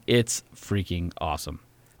mean, it's freaking awesome.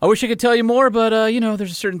 I wish I could tell you more, but,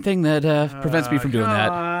 there's a certain thing that prevents me from doing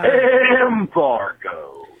that.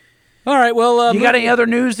 Embargo. All right, well... you got any other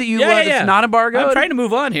news that you that's not embargoed? I'm trying to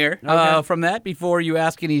move on here from that before you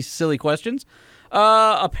ask any silly questions.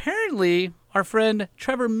 Apparently, our friend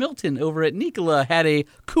Trevor Milton over at Nikola had a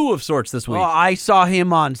coup of sorts this week. Well, I saw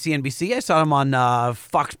him on CNBC. I saw him on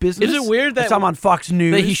Fox Business. Is it weird that I saw him on Fox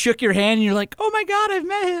News? that he shook your hand and you're like, oh my God, I've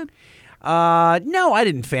met him? No, I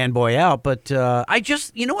didn't fanboy out, but I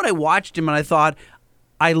just, when I watched him and I thought,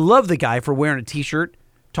 I love the guy for wearing a T-shirt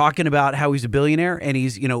talking about how he's a billionaire and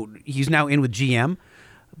he's now in with GM.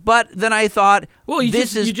 But then I thought, well, you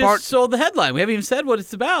just sold the headline. We haven't even said what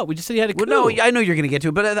it's about. We just said he had a coup. Well, no, I know you're going to get to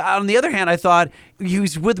it. But on the other hand, I thought he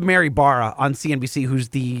was with Mary Barra on CNBC, who's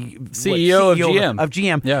the CEO of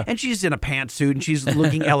GM. Yeah. And she's in a pantsuit and she's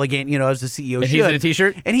looking elegant, as the CEO and should. He's in a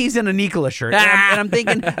T-shirt? And he's in a Nikola shirt. And I'm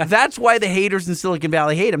thinking, that's why the haters in Silicon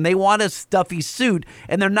Valley hate him. They want a stuffy suit,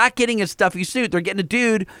 and they're not getting a stuffy suit. They're getting a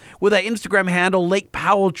dude with an Instagram handle, Lake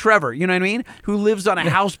Powell Trevor, you know what I mean? Who lives on a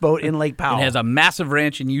houseboat in Lake Powell. And has a massive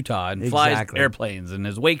ranch in Utah and flies airplanes and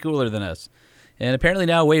is way cooler than us. And apparently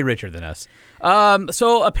now way richer than us.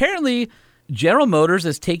 So apparently General Motors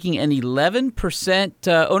is taking an 11%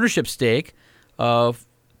 ownership stake of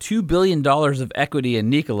 $2 billion of equity in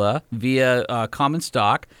Nikola via common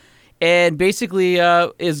stock. And basically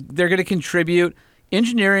they're going to contribute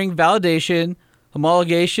engineering, validation,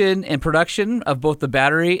 homologation, and production of both the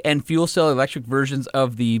battery and fuel cell electric versions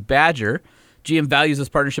of the Badger. GM values this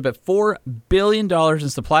partnership at $4 billion in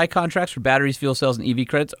supply contracts for batteries, fuel cells, and EV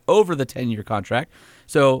credits over the 10-year contract.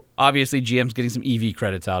 So obviously GM's getting some EV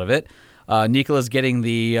credits out of it. Nikola's getting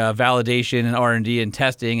the validation and R&D and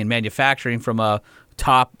testing and manufacturing from a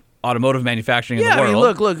top automotive manufacturing in the world. I mean,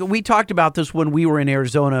 look, we talked about this when we were in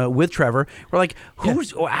Arizona with Trevor. We're like,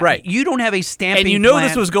 right? You don't have a stamping and plant.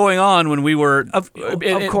 this was going on when we were, of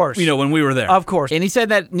course, when we were there, of course. And he said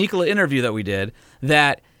that Nikola interview that we did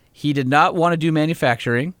that he did not want to do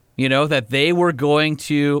manufacturing. That they were going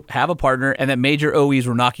to have a partner, and that major OEs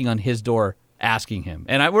were knocking on his door asking him.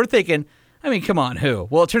 And we're thinking, I mean, come on, who?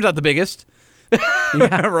 Well, it turns out the biggest,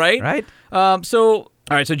 right? Right. All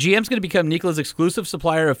right, so GM's going to become Nikola's exclusive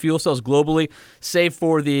supplier of fuel cells globally, save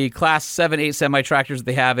for the Class 7-8 semi-tractors that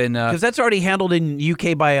they have in... Because that's already handled in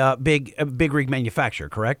UK by a big rig manufacturer,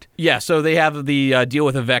 correct? Yeah, so they have the deal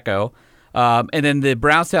with Iveco. And then the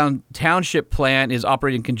Brownstown Township plant is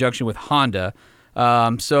operating in conjunction with Honda.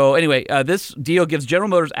 So anyway, this deal gives General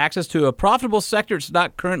Motors access to a profitable sector it's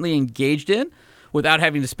not currently engaged in without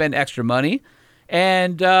having to spend extra money.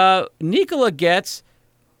 And Nikola gets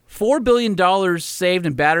 $4 billion saved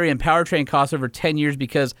in battery and powertrain costs over 10 years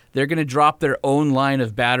because they're going to drop their own line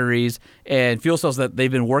of batteries and fuel cells that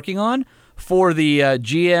they've been working on for the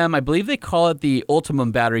GM. I believe they call it the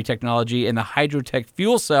Ultimum battery technology and the Hydrotech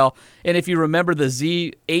fuel cell. And if you remember the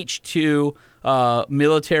ZH2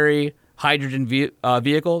 military hydrogen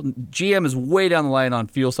vehicle, GM is way down the line on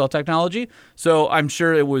fuel cell technology. So I'm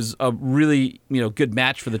sure it was a really good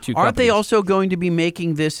match for the two companies. Aren't they also going to be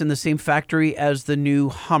making this in the same factory as the new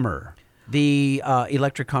Hummer, the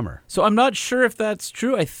electric Hummer? So I'm not sure if that's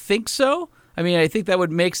true. I think so. I mean, I think that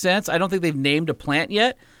would make sense. I don't think they've named a plant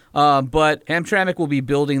yet. But Hamtramck will be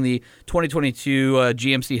building the 2022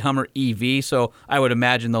 GMC Hummer EV, so I would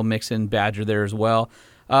imagine they'll mix in Badger there as well.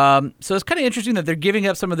 So it's kind of interesting that they're giving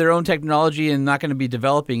up some of their own technology and not going to be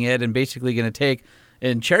developing it and basically going to take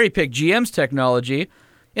and cherry-pick GM's technology.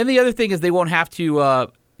 And the other thing is they won't have to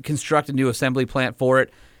construct a new assembly plant for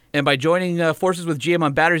it. And by joining forces with GM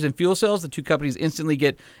on batteries and fuel cells, the two companies instantly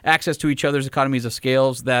get access to each other's economies of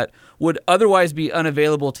scales that would otherwise be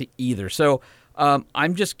unavailable to either. So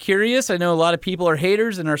I'm just curious. I know a lot of people are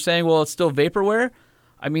haters and are saying, well, it's still vaporware.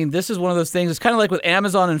 I mean, this is one of those things. It's kind of like with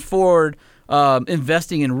Amazon and Ford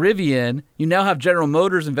investing in Rivian. You now have General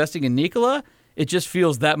Motors investing in Nikola. It just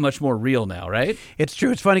feels that much more real now, right? It's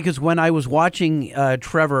true. It's funny because when I was watching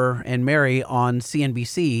Trevor and Mary on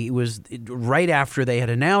CNBC, it was right after they had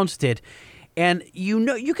announced it, and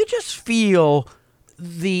you could just feel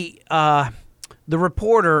the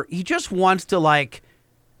reporter. He just wants to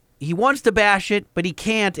he wants to bash it, but he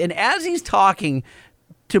can't. And as he's talking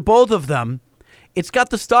to both of them, it's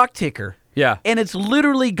got the stock ticker. Yeah. And it's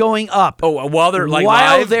literally going up. Oh, while they're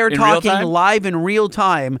talking live in real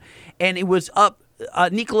time. And it was up.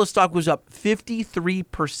 Nikola's stock was up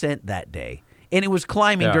 53% that day. and it was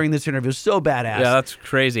climbing Yeah. during this interview. It was so badass. Yeah, that's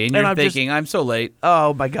crazy. And And you're I'm just- thinking, I'm so late.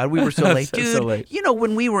 Oh my God, we were so late, So dude. late. You know,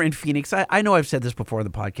 when we were in Phoenix, I know I've said this before in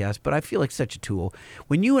the podcast, but I feel like such a tool.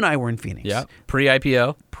 When you and I were in Phoenix, Yeah,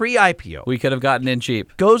 pre-IPO, pre-IPO, we could have gotten in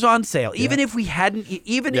cheap. goes on sale. Even if we hadn't,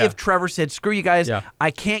 even Yeah. if Trevor said, "Screw you guys, Yeah.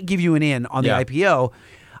 I can't give you an in on the Yeah. IPO,"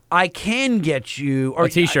 I can get you or A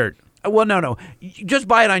T-shirt. well, no, just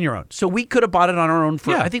buy it on your own. So we could have bought it on our own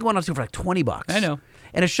for Yeah. I think one on sale for like $20. I know.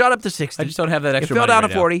 And it shot up to 60. I just don't have that extra It fell money down right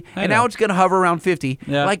to now. 40, I and know. now it's going to hover around 50.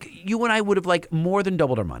 Yeah. Like you and I would have like more than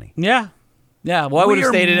doubled our money. Yeah. Yeah, well, I would have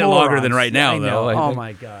We're stayed in it longer than morons. right now, I know. though. I Oh think.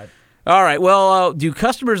 my God. All right. Well, do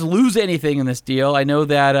customers lose anything in this deal? I know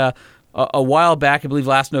that a while back, I believe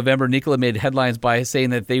last November, Nikola made headlines by saying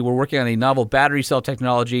that they were working on a novel battery cell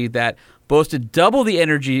technology that boasted double the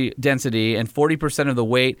energy density and 40% of the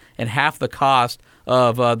weight and half the cost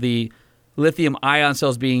of the lithium-ion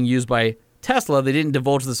cells being used by Tesla. They didn't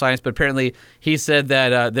divulge the science, but apparently he said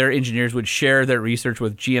that their engineers would share their research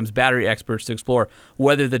with GM's battery experts to explore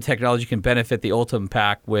whether the technology can benefit the Ultium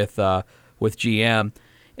pack with GM.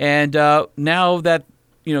 And now that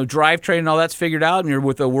drivetrain and all that's figured out, and you're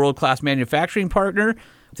with a world-class manufacturing partner,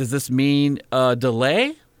 does this mean a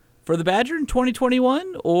delay for the Badger in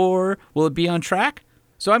 2021, or will it be on track?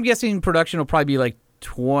 So I'm guessing production will probably be like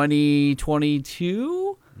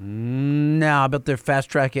 2022. No, I bet they're fast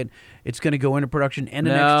track it. It's going to go into production end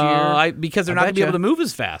of next year. Because they're I not going to be betcha. able to move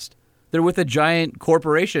as fast. They're with a giant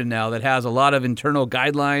corporation now that has a lot of internal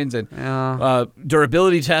guidelines and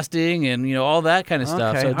durability testing and all that kind of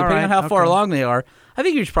stuff. Okay, So all depending right, on how far okay. along they are, I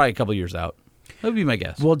think you're probably a couple years out. That would be my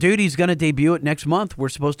guess. Well, dude, he's going to debut it next month. We're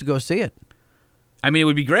supposed to go see it. I mean, it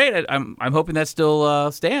would be great. I'm hoping that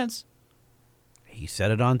still stands. He said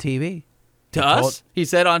it on TV. To He us? told- He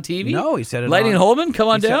said on TV? No, he said it Lightning on Holman, come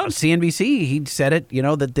on he said- down. CNBC. He said it.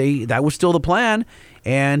 That that was still the plan,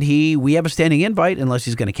 and we have a standing invite unless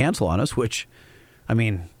he's going to cancel on us. Which, I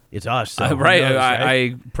mean, it's us. So who right. knows,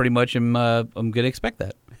 I pretty much am I'm going to expect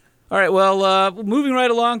that. All right. Well, moving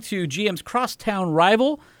right along to GM's crosstown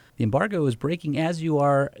rival. The embargo is breaking as you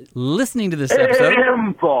are listening to this episode.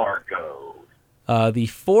 Embargo. The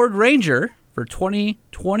Ford Ranger for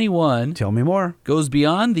 2021 Tell me more. goes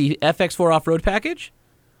beyond the FX4 off-road package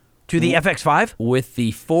To the FX5. with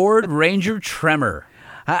the Ford Ranger Tremor.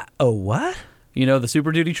 What? You know, the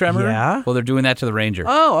Super Duty Tremor? Yeah. Well, they're doing that to the Ranger.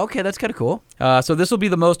 Oh, okay. That's kind of cool. So this will be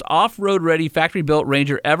the most off-road ready factory-built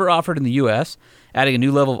Ranger ever offered in the U.S., adding a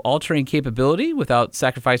new level of all-terrain capability without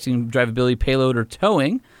sacrificing drivability, payload, or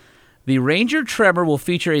towing. The Ranger Tremor will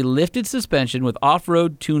feature a lifted suspension with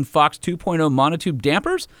off-road tuned Fox 2.0 monotube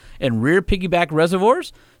dampers and rear piggyback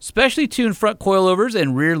reservoirs, specially tuned front coilovers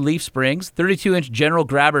and rear leaf springs, 32-inch general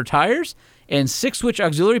grabber tires, and 6-switch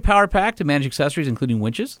auxiliary power pack to manage accessories including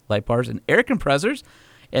winches, light bars, and air compressors.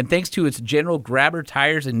 And thanks to its general grabber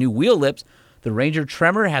tires and new wheel lips, the Ranger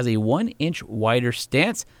Tremor has a 1-inch wider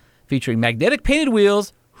stance, featuring magnetic painted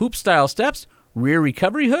wheels, hoop-style steps, rear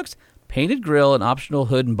recovery hooks, painted grille, and optional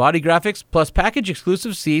hood and body graphics, plus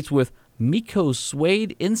package-exclusive seats with Miko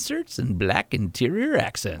suede inserts and black interior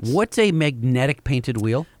accents. What's a magnetic painted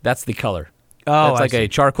wheel? That's the color. Oh, That's I like see. a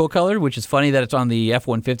charcoal color, which is funny that it's on the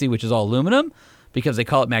F-150, which is all aluminum, because they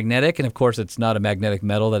call it magnetic, and of course it's not a magnetic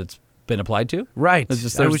metal that it's been applied to. Right.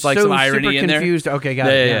 There's I was like so some irony super in there. confused. Okay,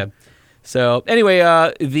 got it. Yeah. So anyway,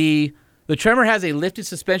 the Tremor has a lifted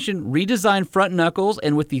suspension, redesigned front knuckles,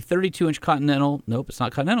 and with the 32-inch Continental, nope, it's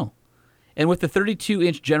not Continental. And with the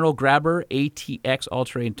 32-inch General Grabber ATX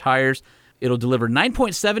all-terrain tires, it'll deliver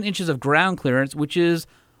 9.7 inches of ground clearance, which is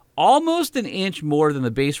almost an inch more than the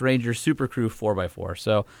base Ranger Super Crew 4x4.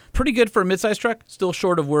 So pretty good for a midsize truck. Still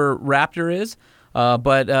short of where Raptor is,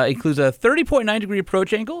 but includes a 30.9-degree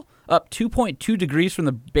approach angle, up 2.2 degrees from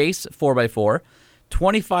the base 4x4.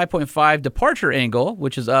 25.5 departure angle,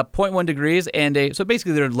 which is up 0.1 degrees, and so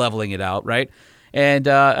basically they're leveling it out, right? And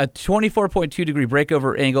a 24.2 degree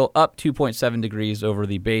breakover angle, up 2.7 degrees over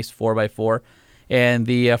the base 4x4. And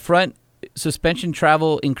the front suspension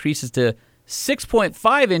travel increases to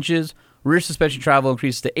 6.5 inches, rear suspension travel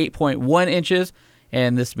increases to 8.1 inches,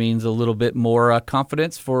 and this means a little bit more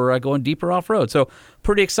confidence for going deeper off-road. So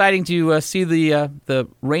pretty exciting to see the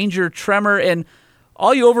Ranger Tremor, and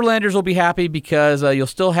all you overlanders will be happy because you'll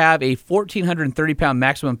still have a 1,430-pound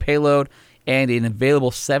maximum payload and an available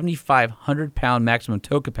 7,500-pound maximum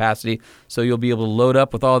tow capacity. So you'll be able to load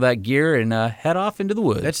up with all that gear and head off into the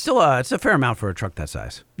woods. It's still it's a fair amount for a truck that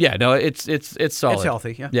size. Yeah, no, it's solid. It's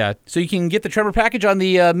healthy, yeah. Yeah, so you can get the Tremor package on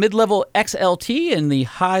the mid-level XLT and the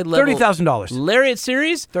high-level $30,000. Lariat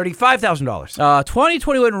series. $35,000.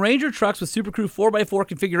 2021 Ranger trucks with Super Crew 4x4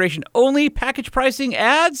 configuration only. Package pricing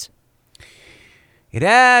adds It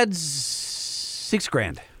adds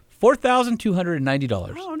 $6,000.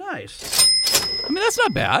 $4,290. Oh, nice. I mean, that's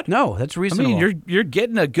not bad. No, that's reasonable. I mean, you're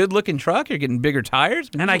getting a good-looking truck. You're getting bigger tires.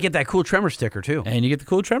 and I get that cool Tremor sticker, too. And you get the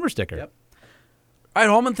cool Tremor sticker. Yep. All right,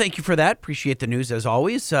 Holman, thank you for that. Appreciate the news, as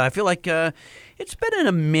always. I feel like it's been in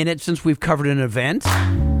a minute since we've covered an event.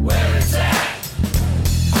 Where is that?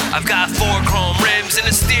 I've got 4 chrome rims and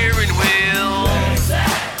a steering wheel. Where is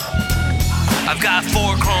that? I've got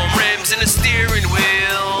 4 chrome rims and a steering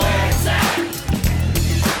wheel. Where is that?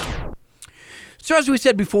 So as we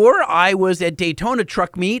said before, I was at Daytona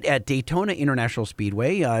Truck Meet at Daytona International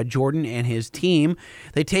Speedway. Jordan and his team,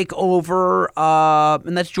 they take over,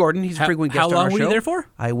 and that's Jordan. He's a frequent guest on our show. How long were you there for?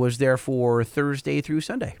 I was there for Thursday through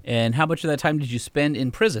Sunday. And how much of that time did you spend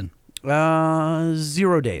in prison?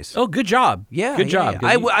 0 days. Oh, good job. Yeah, good job.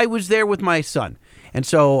 Yeah. I was there with my son, and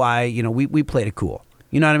so we played it cool.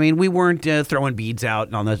 You know what I mean? We weren't throwing beads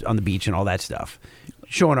out on the beach and all that stuff,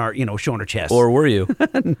 showing our chest. Or were you?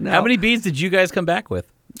 No. How many beads did you guys come back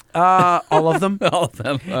with? All of them. All of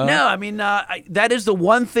them. No, I mean that is the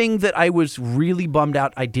one thing that I was really bummed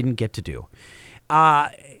out I didn't get to do,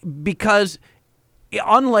 because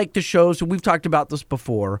unlike the shows, and we've talked about this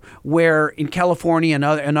before, where in California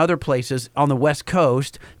and other places on the West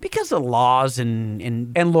Coast, because of laws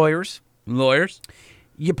and lawyers,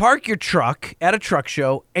 you park your truck at a truck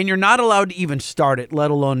show and you're not allowed to even start it,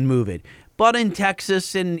 let alone move it. But in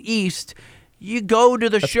Texas and East, you go to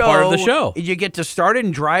the show. Part of the show. You get to start it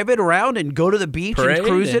and drive it around and go to the beach Parade and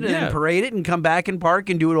cruise it and and then parade it and come back and park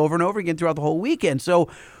and do it over and over again throughout the whole weekend. So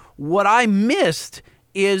what I missed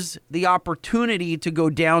is the opportunity to go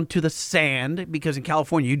down to the sand, because in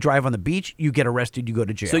California, you drive on the beach, you get arrested, you go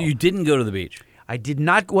to jail. So you didn't go to the beach? I did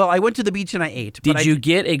not. Well, I went to the beach and I ate. Did you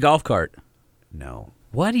get a golf cart? No.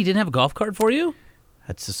 What? He didn't have a golf cart for you?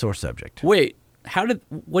 That's a sore subject. Wait,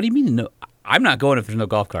 what do you mean no? I'm not going if there's no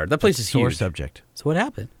golf cart. That place is huge. Sore subject. So what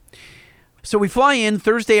happened? So we fly in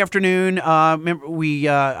Thursday afternoon. Remember, we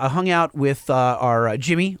hung out with our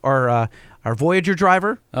Jimmy, our Voyager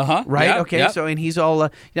driver. Right? Yeah, okay. yeah. So, and he's all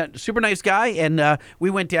super nice guy. And we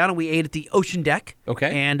went down and we ate at the Ocean Deck. Okay.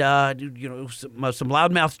 And some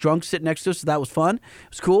loudmouth drunks sitting next to us. So that was fun. It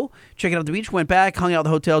was cool. Checking out the beach. Went back, hung out at the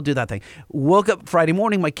hotel, did that thing. Woke up Friday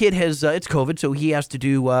morning. My kid has it's COVID, so he has to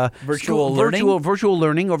do Virtual learning? virtual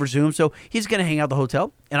learning over Zoom. So he's going to hang out at the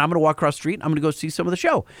hotel, and I'm going to walk across the street. I'm going to go see some of the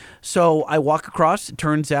show. So I walk across. It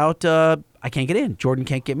turns out I can't get in. Jordan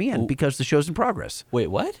can't get me in because the show's in progress. Wait,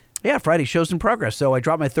 what? Yeah, Friday show's in progress. So I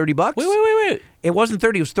dropped my $30. Wait. It wasn't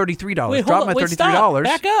 30. It was $33. Wait, dropped my $33. Stop.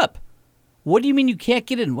 Back up. What do you mean you can't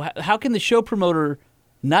get in? How can the show promoter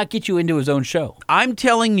not get you into his own show? I'm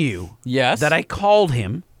telling you that I called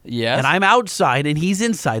him. Yes. And I'm outside and he's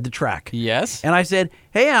inside the track. Yes. And I said,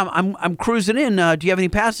 "Hey, I'm cruising in. Do you have any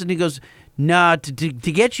passes?" And he goes, "Nah, to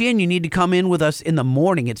get you in, you need to come in with us in the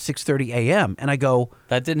morning at 6:30 a.m." And I go,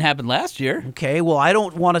 "That didn't happen last year." Okay, well, I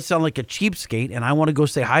don't want to sound like a cheapskate, and I want to go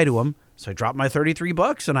say hi to him. So I drop my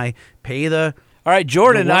 $33 and I pay the. All right,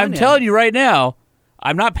 Jordan, the I'm telling you right now,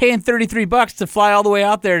 I'm not paying $33 to fly all the way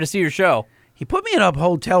out there to see your show. He put me in a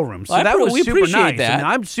hotel room, so Well, that was we super appreciate nice. that. I mean,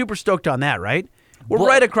 I'm super stoked on that, right? We're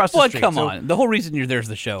right across the street. Come on. The whole reason you're there is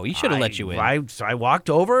the show. He should have let you in. So I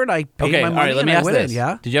walked over and I paid my money. All right, let me and ask I went this. in,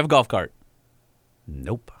 yeah? Did you have a golf cart?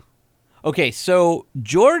 Nope. Okay, so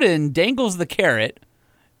Jordan dangles the carrot,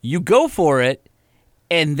 you go for it,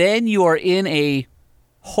 and then you are in a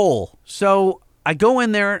hole. So I go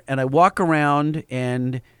in there and I walk around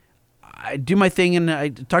and I do my thing and I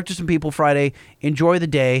talk to some people Friday, enjoy the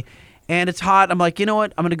day, and it's hot. I'm like, you know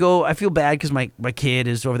what? I'm going to go. I feel bad because my kid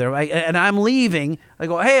is over there. And I'm leaving. I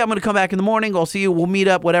go, hey, I'm going to come back in the morning. I'll see you. We'll meet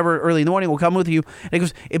up, whatever, early in the morning. We'll come with you. And he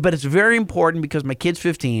goes, but it's very important because my kid's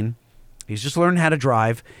 15. He's just learning how to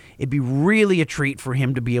drive. It'd be really a treat for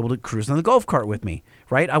him to be able to cruise on the golf cart with me,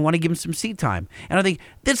 right? I want to give him some seat time. And I think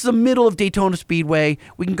this is the middle of Daytona Speedway.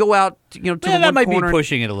 We can go out, to the that one might corner. be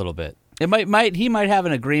pushing it a little bit. It he might have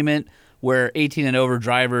an agreement where 18 and over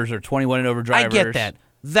drivers or 21 and over drivers. I get that.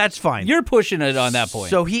 That's fine. You're pushing it on that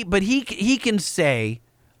point. So he can say,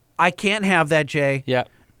 I can't have that, Jay. Yeah.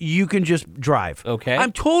 You can just drive. Okay.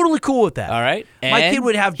 I'm totally cool with that. All right. My And kid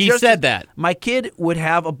would have. he said that. My kid would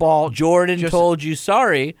have a ball. Jordan told you,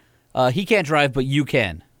 sorry, he can't drive, but you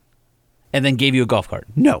can, and then gave you a golf cart.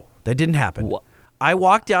 No, that didn't happen. What? I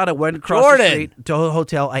walked out. I went across Jordan. the street to a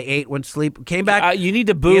hotel. I ate, went to sleep, came back. You need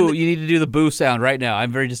to boo. You need to do the boo sound right now.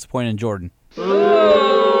 I'm very disappointed in Jordan.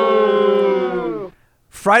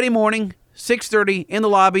 Friday morning, 6:30 in the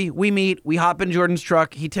lobby. We meet. We hop in Jordan's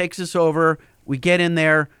truck. He takes us over. We get in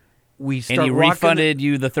there. We start. And he refunded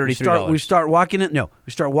you the $33. We start walking in. No,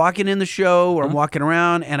 we start walking in the show, or I'm walking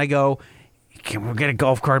around, and I go, can we get a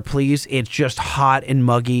golf cart, please? It's just hot and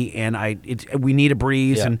muggy, and we need a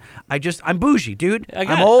breeze. Yeah. And I'm bougie, dude. I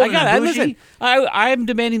got I'm old I and got I'm it. bougie. Listen, I'm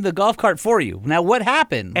demanding the golf cart for you. Now, what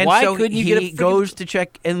happened? And Why so couldn't you he get a freaking... goes to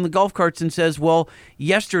check in the golf carts and says, well,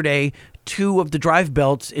 yesterday 2 of the drive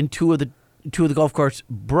belts in 2 of the golf carts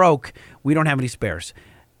broke. We don't have any spares.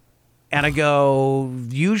 And I go,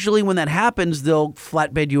 usually when that happens, they'll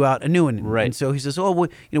flatbed you out a new one. Right. And so he says, oh,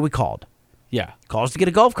 we called. Yeah. Calls to get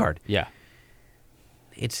a golf cart. Yeah.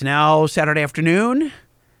 It's now Saturday afternoon,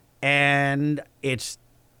 and it's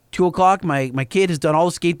 2:00. My kid has done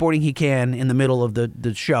all the skateboarding he can in the middle of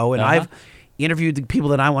the show, and I've interviewed the people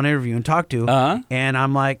that I want to interview and talk to, and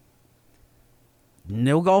I'm like,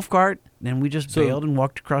 no golf cart. And we just bailed and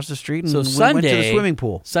walked across the street and went to the swimming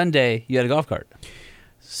pool. Sunday, you had a golf cart.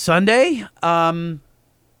 Sunday,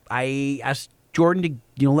 I asked Jordan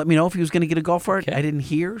to let me know if he was going to get a golf cart. Okay. I didn't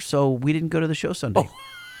hear, so we didn't go to the show Sunday.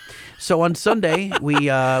 So on Sunday, we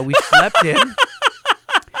slept in.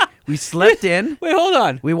 We slept in. Wait, hold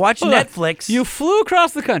on. We watched Netflix. You flew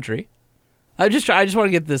across the country. I just want to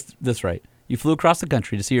get this right. You flew across the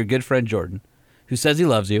country to see your good friend Jordan, who says he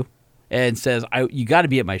loves you and says you got to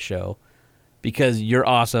be at my show because you're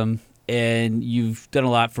awesome and you've done a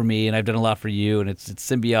lot for me and I've done a lot for you and it's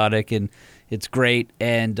symbiotic and it's great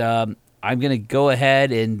and I'm going to go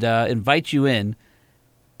ahead and invite you in,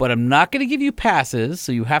 but I'm not going to give you passes,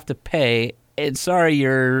 so you have to pay. And sorry,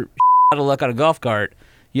 you're out of luck on a golf cart.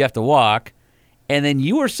 You have to walk. And then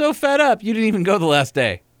you were so fed up, you didn't even go the last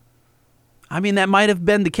day. I mean, that might have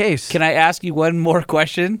been the case. Can I ask you one more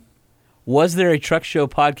question? Was there a Truck Show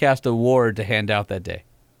Podcast award to hand out that day?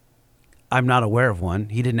 I'm not aware of one.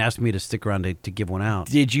 He didn't ask me to stick around to give one out.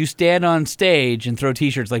 Did you stand on stage and throw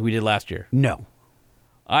T-shirts like we did last year? No.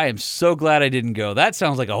 I am so glad I didn't go. That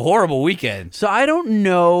sounds like a horrible weekend. So I don't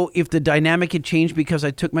know if the dynamic had changed because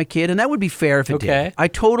I took my kid, and that would be fair if it did. I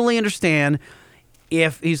totally understand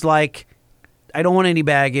if he's like, I don't want any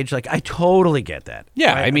baggage. Like, I totally get that.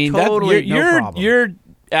 Yeah, right? I mean, you're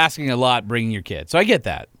asking a lot bringing your kid, so I get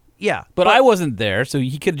that. Yeah. But I wasn't there, so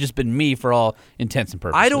he could have just been me for all intents and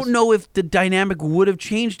purposes. I don't know if the dynamic would have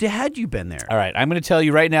changed had you been there. All right, I'm going to tell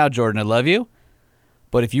you right now, Jordan, I love you,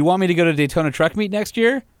 but if you want me to go to Daytona Truck Meet next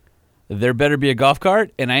year, there better be a golf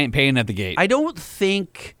cart, and I ain't paying at the gate. I don't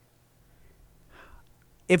think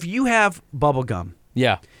if you have bubble gum.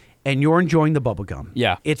 Yeah. And you're enjoying the bubble gum.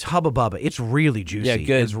 Yeah. It's Hubba Bubba. It's really juicy. Yeah,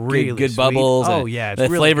 good. It's really good sweet. bubbles. Oh, yeah. It's the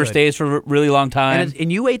really flavor good. stays for a really long time.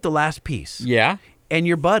 And you ate the last piece. Yeah. And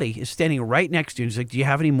your buddy is standing right next to you. He's like, do you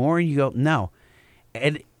have any more? And you go, no.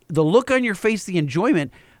 And the look on your face, the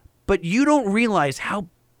enjoyment, but you don't realize how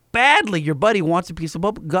badly your buddy wants a piece of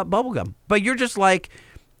bubble gum. But you're just like,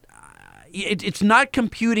 it's not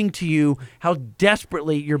computing to you how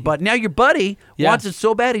desperately your buddy. Now your buddy wants it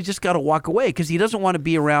so bad, he's just got to walk away because he doesn't want to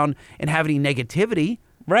be around and have any negativity.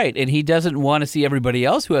 Right, and he doesn't want to see everybody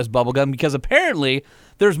else who has bubblegum because apparently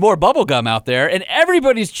there's more bubblegum out there and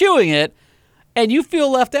everybody's chewing it, and you feel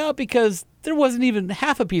left out because there wasn't even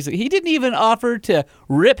half a piece of it. He didn't even offer to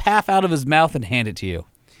rip half out of his mouth and hand it to you.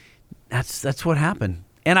 That's what happened.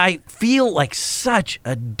 And I feel like such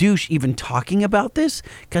a douche even talking about this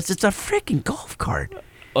because it's a freaking golf cart.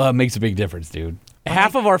 It makes a big difference, dude.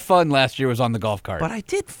 Half of our fun last year was on the golf cart. But I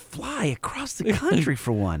did fly across the country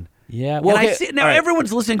for one. Yeah. Well, now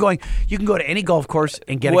everyone's listening going, you can go to any golf course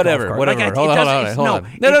and get a golf cart. Whatever. Hold on.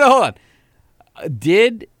 No, hold on.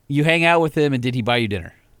 Did you hang out with him and did he buy you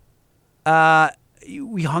dinner?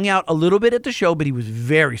 We hung out a little bit at the show, but he was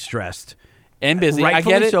very stressed. And busy.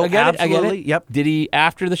 Rightfully I get it. so, I get absolutely. it. Yep. Did he,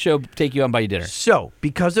 after the show, take you out and buy you dinner? So,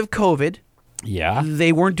 because of COVID,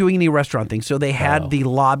 they weren't doing any restaurant things, so they had the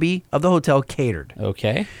lobby of the hotel catered.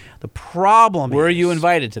 Okay. The problem Were you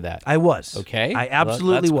invited to that? I was. Okay. I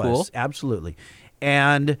absolutely that's was. Cool. Absolutely.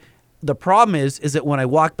 And the problem is that when I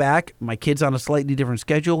walk back, my kid's on a slightly different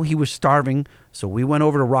schedule. He was starving, so we went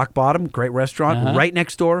over to Rock Bottom, great restaurant, right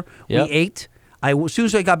next door. Yep. We ate. As soon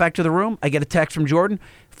as I got back to the room, I get a text from Jordan.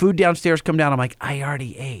 Food downstairs, come down. I'm like, I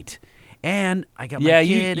already ate. And I got my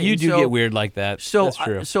kid. You do get weird like that. So, that's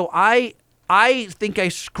true. So I think I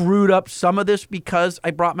screwed up some of this because I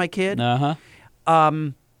brought my kid.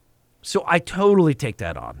 So I totally take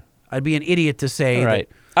that on. I'd be an idiot to say. All right.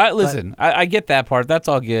 Listen, I get that part. That's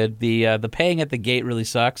all good. The paying at the gate really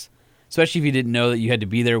sucks, especially if you didn't know that you had to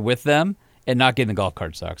be there with them, and not getting the golf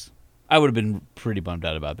cart sucks. I would have been pretty bummed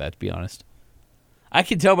out about that, to be honest. I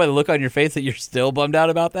can tell by the look on your face that you're still bummed out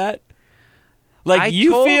about that. Like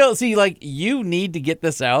you need to get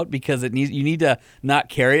this out because you need to not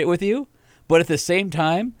carry it with you. But at the same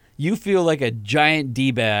time, you feel like a giant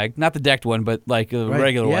D-bag, not the decked one, but like a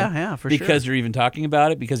regular one. Yeah, for sure. Because you're even talking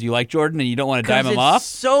about it, because you like Jordan and you don't want to dime him It's off.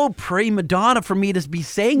 so prima donna for me to be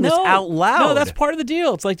saying this out loud. No, that's part of the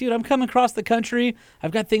deal. It's like, dude, I'm coming across the country.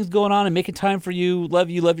 I've got things going on and making time for you.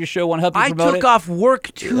 Love your show. Want to help you promote it. I took off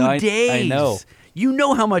work 2 days. I know. You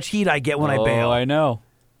know how much heat I get when I bail. Oh, I know.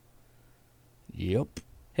 Yep.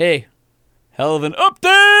 Hey, hell of an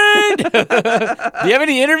update! Do you have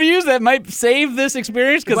any interviews that might save this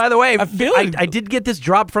experience? By the way, I I did get this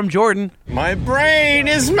drop from Jordan. My brain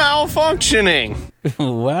is malfunctioning.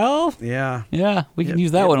 Well, yeah, we can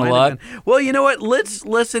use that one a lot. Well, you know what? Let's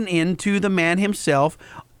listen in to the man himself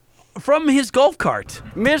from his golf cart.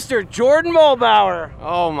 Mr. Jordan Mulbauer.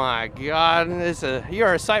 Oh my God,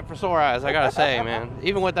 you're a sight for sore eyes, I gotta say, man.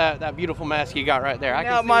 Even with that beautiful mask you got right there,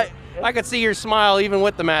 I could see your smile even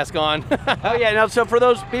with the mask on. Oh yeah, now so for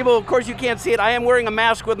those people, of course you can't see it, I am wearing a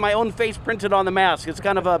mask with my own face printed on the mask. It's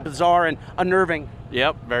kind of bizarre and unnerving.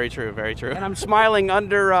 Yep, very true, very true. And I'm smiling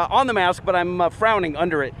under on the mask, but I'm frowning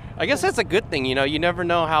under it. I guess that's a good thing, you never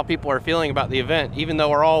know how people are feeling about the event. Even though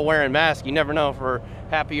we're all wearing masks, you never know if we're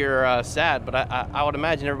happy or sad, but I would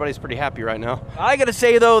imagine everybody's pretty happy right now. I gotta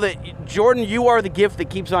say though that Jordan, you are the gift that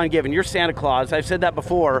keeps on giving. You're Santa Claus, I've said that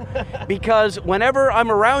before, because whenever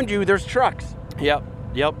I'm around you, there's trucks. Yep,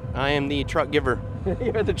 I am the truck giver.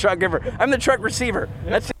 You're the truck giver. I'm the truck receiver.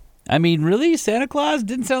 That's it. I mean, really? Santa Claus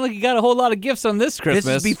didn't sound like he got a whole lot of gifts on this Christmas.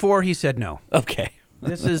 This is before he said no. Okay.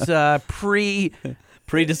 This is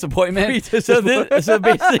pre-disappointment. So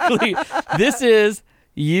basically, this is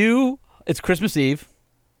you. It's Christmas Eve,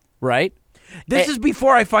 right? This is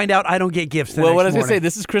before I find out I don't get gifts the Well, next what I was going to say, morning.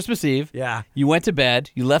 this is Christmas Eve. Yeah. You went to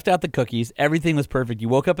bed. You left out the cookies. Everything was perfect. You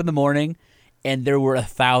woke up in the morning, and there were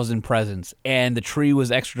 1,000 presents, and the tree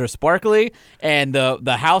was extra sparkly, and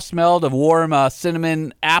the house smelled of warm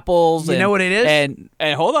cinnamon apples. You know what it is?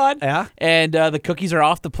 And hold on. Yeah. And the cookies are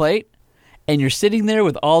off the plate, and you're sitting there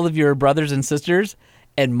with all of your brothers and sisters,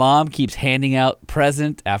 and Mom keeps handing out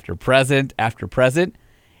present after present after present,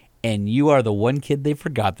 and you are the one kid they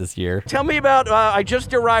forgot this year. Tell me about, I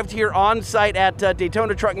just arrived here on site at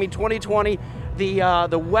Daytona Truck Meet 2020.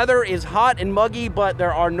 The weather is hot and muggy, but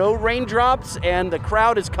there are no raindrops, and the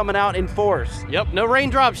crowd is coming out in force. Yep, no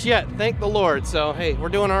raindrops yet, thank the Lord. So, hey, we're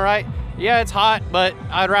doing all right. Yeah, it's hot, but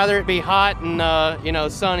I'd rather it be hot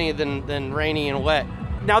and, sunny than rainy and wet.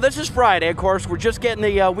 Now, this is Friday, of course. We're just getting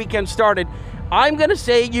the weekend started. I'm going to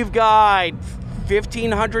say you've got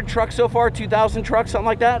 1,500 trucks so far, 2,000 trucks, something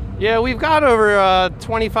like that? Yeah, we've got over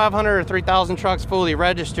 2,500 or 3,000 trucks fully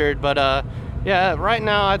registered, but yeah, right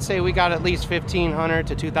now I'd say we got at least 1,500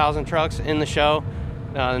 to 2,000 trucks in the show,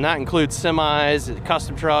 and that includes semis,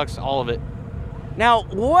 custom trucks, all of it. Now,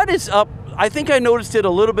 what is up? I think I noticed it a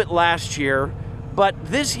little bit last year, but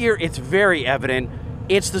this year it's very evident.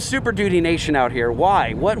 It's the Super Duty Nation out here.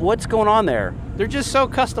 Why? What's going on there? They're just so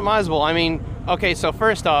customizable. I mean, okay, so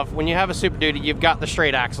first off, when you have a Super Duty, you've got the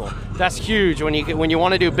straight axle. That's huge when you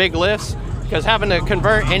want to do big lifts, because having to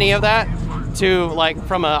convert any of that to like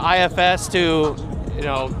from a IFS to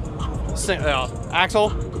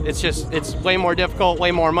axle, it's way more difficult,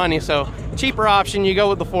 way more money. So cheaper option, you go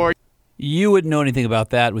with the Ford. You wouldn't know anything about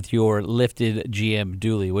that with your lifted GM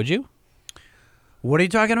dually, would you? What are you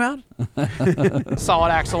talking about?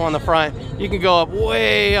 Solid axle on the front. You can go up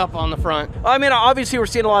way up on the front. I mean, obviously we're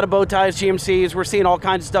seeing a lot of bow ties, GMCs. We're seeing all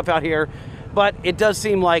kinds of stuff out here, but it does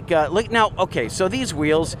seem like now. Okay, so these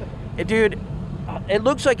wheels, dude, it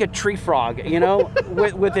looks like a tree frog,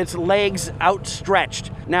 with its legs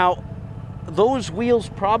outstretched. Now, those wheels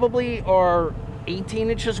probably are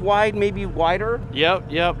 18 inches wide, maybe wider.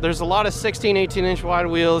 Yep. There's a lot of 16, 18-inch wide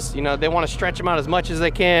wheels. They want to stretch them out as much as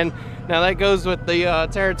they can. Now, that goes with the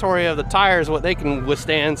territory of the tires, what they can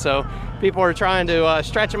withstand. So people are trying to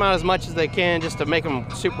stretch them out as much as they can just to make them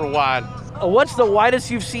super wide. What's the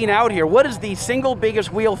widest you've seen out here? What is the single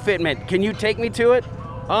biggest wheel fitment? Can you take me to it?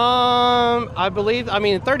 I believe,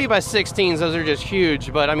 30 by 16s, those are just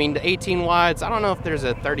huge. But, the 18 wides, I don't know if there's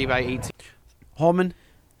a 30 by 18. Holman?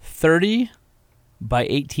 30 by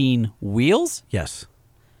 18 wheels? Yes.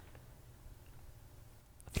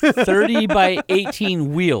 30 by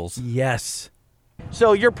 18 wheels. Yes.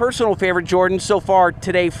 So your personal favorite, Jordan, so far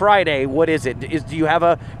today, Friday, what is it? Do you have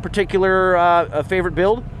a particular favorite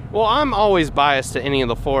build? Well, I'm always biased to any of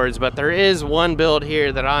the Fords, but there is one build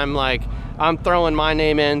here that I'm throwing my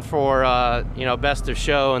name in for, best of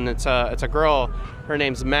show, and it's a girl. Her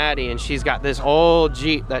name's Maddie, and she's got this old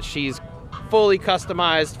Jeep that she's fully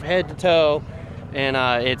customized head to toe, and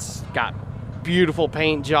it's got beautiful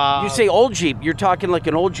paint job. You say old Jeep, you're talking like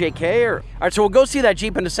an old JK? All right, so we'll go see that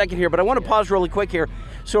Jeep in a second here, but I want to pause really quick here.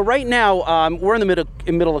 So right now, we're in the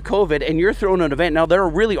middle of COVID, and you're throwing an event. Now, there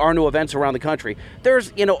really are no events around the country.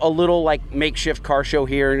 There's, a little, like, makeshift car show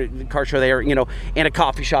here, car show there, and a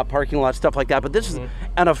coffee shop, parking lot, stuff like that. But this is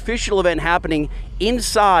an official event happening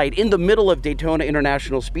inside, in the middle of Daytona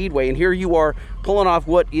International Speedway. And here you are pulling off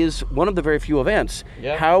what is one of the very few events.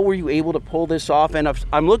 Yeah. How were you able to pull this off? And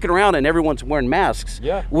I'm looking around, and everyone's wearing masks,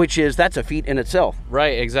 that's a feat in itself.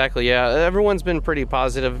 Right, exactly. Yeah, everyone's been pretty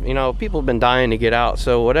positive. People have been dying to get out,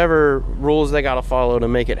 so whatever rules they got to follow to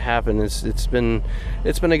make it happen, it's been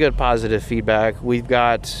a good positive feedback. We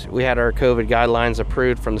had our COVID guidelines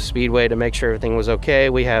approved from the Speedway to make sure everything was okay.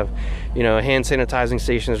 We have, hand sanitizing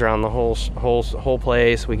stations around the whole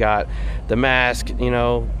place. We got the mask,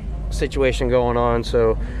 situation going on.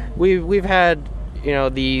 So we've had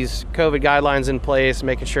these COVID guidelines in place,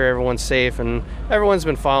 making sure everyone's safe, and everyone's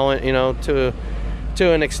been following,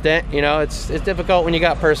 to an extent. It's difficult when you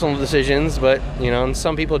got personal decisions, but and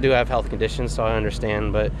some people do have health conditions, so I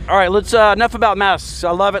understand. But all right, let's enough about masks.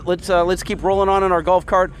 I love it. Let's keep rolling on in our golf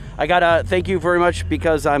cart. I gotta thank you very much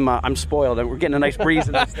because I'm spoiled and we're getting a nice breeze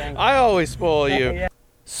in this thing. I always spoil you. Yeah.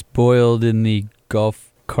 Spoiled in the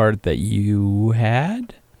golf cart that you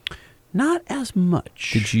had? Not as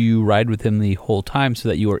much. Did you ride with him the whole time so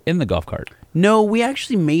that you were in the golf cart? No, we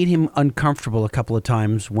actually made him uncomfortable a couple of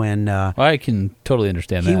times when I can totally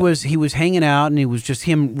understand that. He was hanging out, and it was just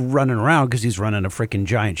him running around because he's running a freaking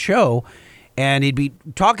giant show, and he'd be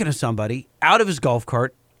talking to somebody out of his golf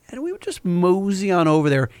cart, and we would just mosey on over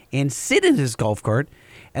there and sit in his golf cart,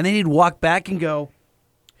 and then he'd walk back and go,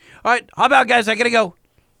 "All right, how about, guys? I gotta go."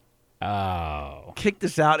 Oh, kick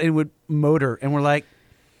this out, and would motor, and we're like,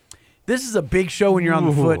 "This is a big show when you're on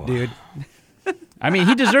the foot, dude." I mean,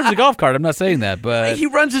 he deserves a golf cart. I'm not saying that, but he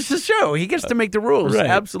runs this show. He gets to make the rules. Right.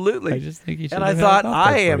 Absolutely. I just think he should. And I thought,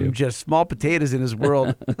 I am just small potatoes in his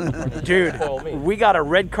world. Dude, we got a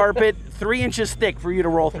red carpet 3 inches thick for you to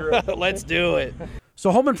roll through. Let's do it. So,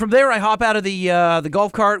 Holman, from there, I hop out of the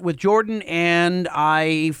golf cart with Jordan, and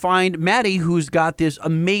I find Maddie, who's got this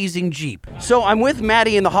amazing Jeep. So I'm with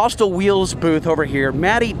Maddie in the Hostile Wheels booth over here.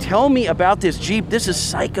 Maddie, tell me about this Jeep. This is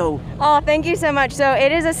psycho. Oh, thank you so much. So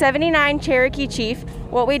it is a 79 Cherokee Chief.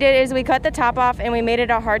 What we did is we cut the top off and we made it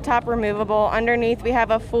a hardtop removable. Underneath we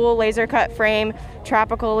have a full laser cut frame,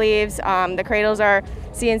 tropical leaves. The cradles are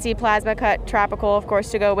CNC plasma cut tropical, of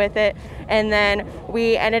course, to go with it. And then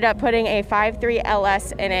we ended up putting a 5.3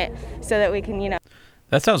 LS in it so that we can,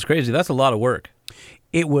 That sounds crazy. That's a lot of work.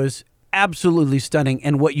 It was absolutely stunning.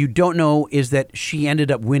 And what you don't know is that she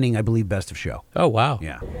ended up winning, I believe, Best of Show. Oh, wow.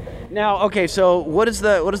 Yeah. Now, okay, so what is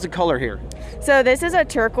the color here? So this is a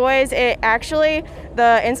turquoise. It actually,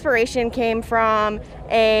 the inspiration came from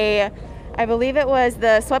I believe it was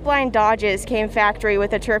the Sweepline Dodges came factory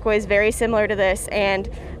with a turquoise very similar to this. And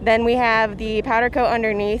then we have the powder coat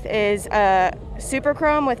underneath is a super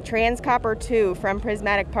chrome with trans copper 2 from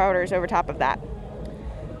Prismatic Powders over top of that.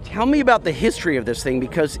 Tell me about the history of this thing,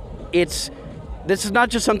 because this is not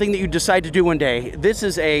just something that you decide to do one day. This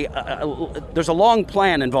is there's a long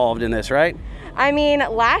plan involved in this, right? I mean,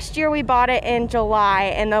 last year we bought it in July,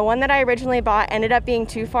 and the one that I originally bought ended up being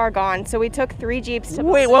too far gone. So we took 3 Jeeps to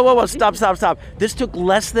Wait, whoa, stop. This took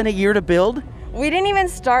less than a year to build? We didn't even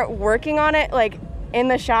start working on it, in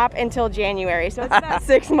the shop until January, so it's about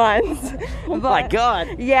 6 months. Oh my God.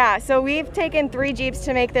 Yeah, so we've taken 3 Jeeps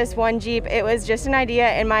to make this one Jeep. It was just an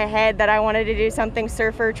idea in my head that I wanted to do something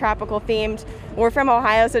surfer, tropical themed. We're from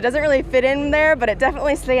Ohio, so it doesn't really fit in there, but it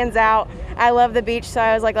definitely stands out. I love the beach, so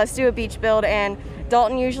I was like, let's do a beach build, and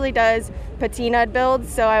Dalton usually does patina builds,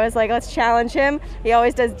 so I was like, let's challenge him. He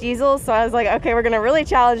always does diesel, so I was like, okay, we're gonna really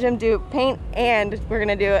challenge him, do paint, and we're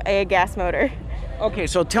gonna do a gas motor. Okay,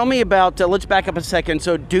 so tell me about, let's back up a second.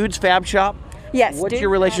 So Dude's Fab Shop? Yes. What's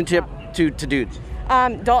your relationship to Dude's?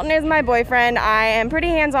 Dalton is my boyfriend. I am pretty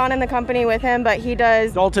hands-on in the company with him, but he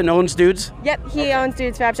does... Dalton owns Dude's? Yep, he owns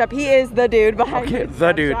Dude's Fab Shop. He is the dude behind Dude's the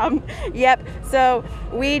Fab dude. Shop. Yep, so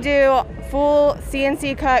we do full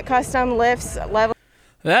CNC cut, custom lifts, level...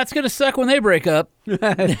 That's going to suck when they break up.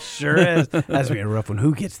 Sure is. That's going to be a rough one.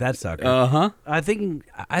 Who gets that sucker? Uh-huh. I think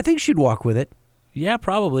she'd walk with it. Yeah,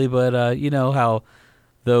 probably, but you know how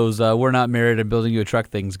those we're not married and building you a truck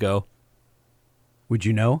things go. Would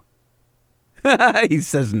you know? He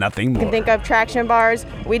says nothing more. You can think of traction bars.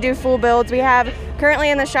 We do full builds. We have currently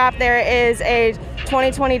in the shop there is a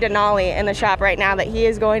 2020 Denali in the shop right now that he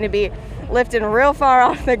is going to be lifting real far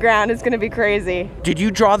off the ground. It's going to be crazy. Did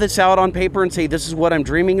you draw this out on paper and say, this is what I'm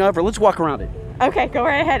dreaming of? Or let's walk around it. Okay, go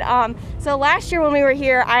right ahead. So last year when we were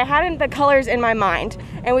here, I hadn't the colors in my mind,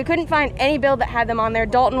 and we couldn't find any build that had them on there.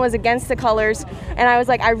 Dalton was against the colors, and I was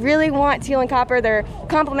like, I really want teal and copper. They're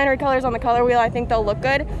complementary colors on the color wheel. I think they'll look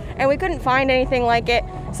good, and we couldn't find anything like it.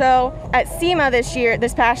 So at SEMA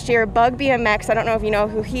this past year, Bug BMX, I don't know if you know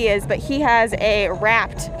who he is, but he has a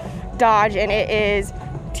wrapped Dodge, and it is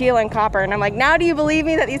teal and copper, and I'm like, now do you believe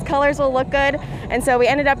me that these colors will look good? And so we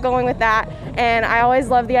ended up going with that, and I always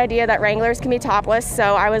love the idea that Wranglers can be topless,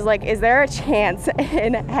 so I was like, is there a chance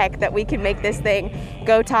in heck that we can make this thing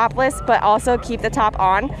go topless but also keep the top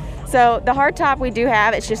on? So the hard top we do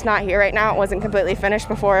have, it's just not here right now. It wasn't completely finished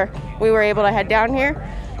before we were able to head down here.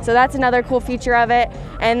 So that's another cool feature of it.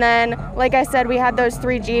 And then, like I said, we had those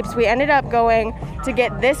 3 Jeeps. We ended up going to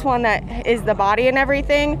get this one that is the body and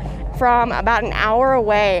everything from about an hour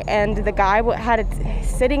away, and the guy had it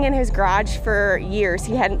sitting in his garage for years.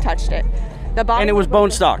 He hadn't touched it. The body And it was bone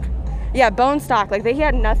stock. Yeah, bone stock. Like, he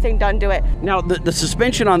had nothing done to it. Now, the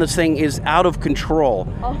suspension on this thing is out of control.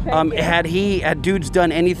 Oh, thank you. Had dudes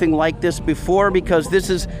done anything like this before? Because this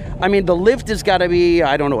is, I mean, the lift has got to be,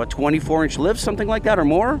 I don't know, a 24-inch lift, something like that, or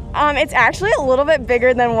more? It's actually a little bit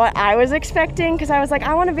bigger than what I was expecting, because I was like,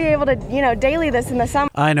 I want to be able to, daily this in the summer.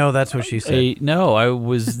 I know, that's what she said. No,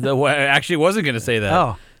 I actually wasn't going to say that.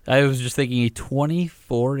 Oh. I was just thinking a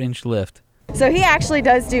 24-inch lift. So he actually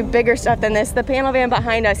does do bigger stuff than this. The panel van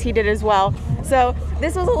behind us, he did as well. So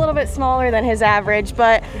this was a little bit smaller than his average,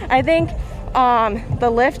 but I think the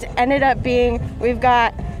lift ended up being, we've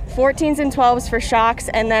got 14s and 12s for shocks,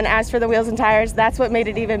 and then as for the wheels and tires, that's what made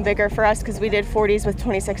it even bigger for us, because we did 40s with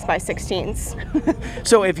 26 by 16s.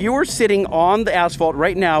 So if you were sitting on the asphalt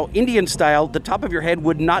right now, Indian style, the top of your head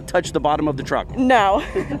would not touch the bottom of the truck. No.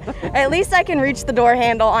 At least I can reach the door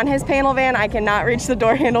handle. On his panel van, I cannot reach the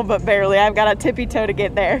door handle, but barely. I've got a tippy toe to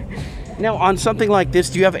get there. Now, on something like this,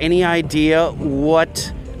 do you have any idea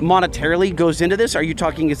what monetarily goes into this? Are you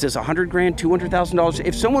talking, is this $100,000, $200,000?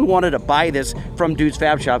 If someone wanted to buy this from Dude's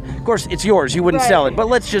Fab Shop, of course it's yours, you wouldn't sell it, but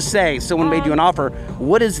let's just say someone made you an offer.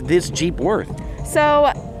 What is this Jeep worth?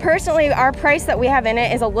 So personally, our price that we have in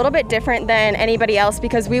it is a little bit different than anybody else,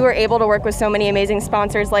 because we were able to work with so many amazing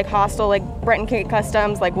sponsors like Hostel, like Brent and Kate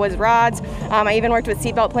Customs, like Woods Rods. I even worked with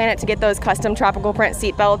Seatbelt Planet to get those custom tropical print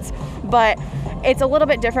seatbelts. But it's a little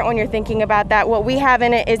bit different when you're thinking about that. What we have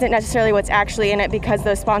in it isn't necessarily what's actually in it, because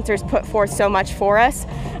those sponsors put forth so much for us.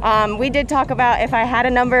 We did talk about, if I had a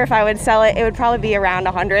number, if I would sell it, it would probably be around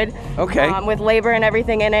 100. Okay. With labor and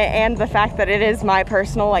everything in it, and the fact that it is my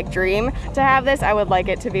personal dream to have this, I would like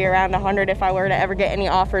it to be around 100 if I were to ever get any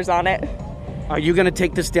offers on it. Are you going to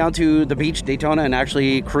take this down to the beach, Daytona, and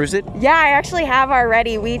actually cruise it? Yeah, I actually have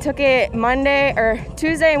already. We took it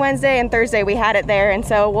Tuesday, Wednesday, and Thursday. We had it there, and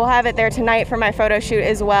so we'll have it there tonight for my photo shoot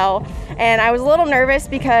as well. And I was a little nervous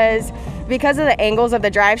because of the angles of the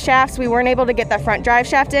drive shafts, we weren't able to get the front drive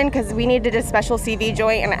shaft in, because we needed a special CV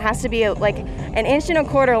joint, and it has to be like 1.25 inches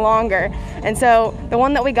longer. And so the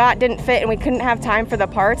one that we got didn't fit, and we couldn't have time for the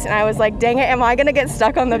parts. And I was like, dang it, am I gonna get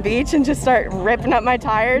stuck on the beach and just start ripping up my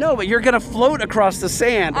tires? No, but you're gonna float across the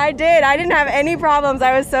sand. I did. I didn't have any problems.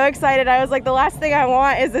 I was so excited. I was like, the last thing I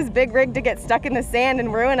want is this big rig to get stuck in the sand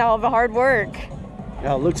and ruin all the hard work.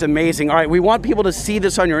 Oh, it looks amazing. All right, we want people to see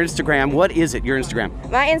this on your Instagram. What is it, your Instagram?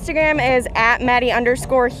 My Instagram is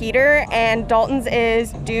 @Maddie_Heater, and Dalton's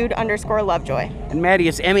is Dude_Lovejoy. And Maddie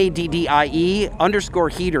is MADDIE_Heater,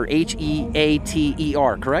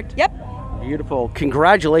 HEATER, correct? Yep. Beautiful.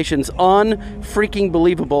 Congratulations. Unfreaking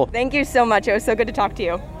believable. Thank you so much. It was so good to talk to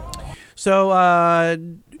you. So,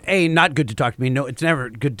 not good to talk to me. No, it's never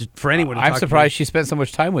good for anyone to talk to me. I'm surprised she spent so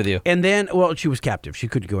much time with you. And then, well, she was captive. She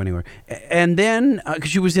couldn't go anywhere. And then, because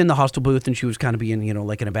she was in the Hostel booth and she was kind of being,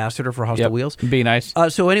 like an ambassador for Hostel Wheels. Be nice.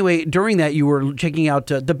 So anyway, during that, you were checking out,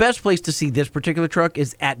 the best place to see this particular truck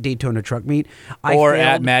is at Daytona Truck Meet. Or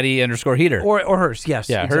at Maddie_Heater. Or hers, yes.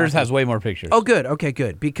 Yeah, exactly. Hers has way more pictures. Oh, good. Okay,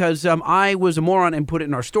 good. Because I was a moron and put it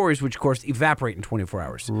in our stories, which, of course, evaporate in 24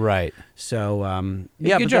 hours. Right. So,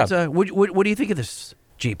 good but job. That's, what do you think of this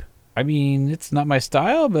Jeep? I mean, it's not my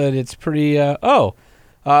style, but it's pretty.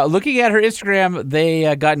 Looking at her Instagram,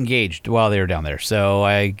 they got engaged while they were down there. So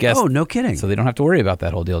I guess. Oh, no kidding. So they don't have to worry about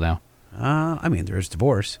that whole deal now. I mean, there's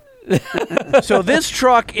divorce. So this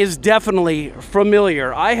truck is definitely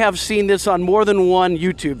familiar. I have seen this on more than one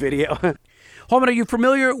YouTube video. Holman, are you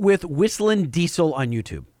familiar with Whistling Diesel on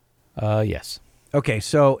YouTube? Yes. Okay,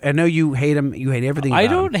 so I know you hate him. You hate everything. I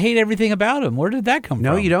about don't him. hate everything about him. Where did that come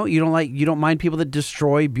No, from? you don't. You don't like. You don't mind people that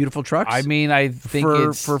destroy beautiful trucks. I mean, I think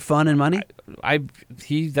it's for fun and money.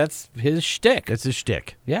 That's his shtick. That's his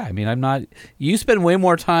shtick. Yeah, I mean, I'm not. You spend way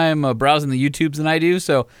more time browsing the YouTubes than I do.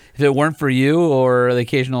 So if it weren't for you or the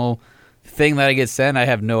occasional thing that I get sent, I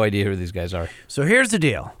have no idea who these guys are. So here's the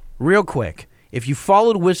deal, real quick. If you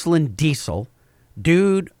followed Whistling Diesel,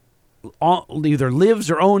 dude either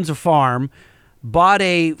lives or owns a farm, bought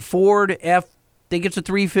a Ford think it's a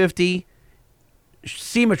 350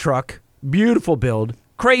 SEMA truck, beautiful build,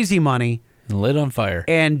 crazy money. And lit on fire.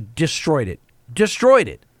 And destroyed it.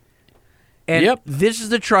 And this is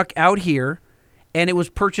the truck out here, and it was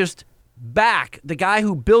purchased back. The guy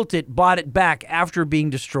who built it bought it back after being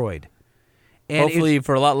destroyed. And hopefully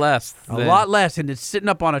for a lot less. And it's sitting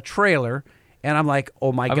up on a trailer, and I'm like,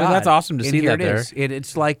 oh my God. I mean, that's awesome to see that there.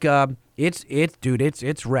 It's like,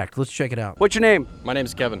 it's wrecked. Let's check it out. What's your name? My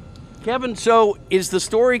name's Kevin. Kevin, so is the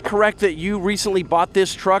story correct that you recently bought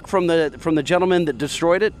this truck from the gentleman that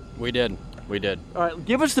destroyed it? We did. All right,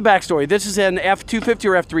 give us the backstory. This is an F-250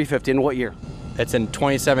 or F-350, in what year? It's in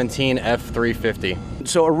 2017 F-350.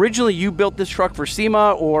 So originally you built this truck for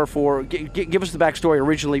SEMA or for, give us the backstory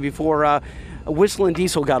originally before Whistling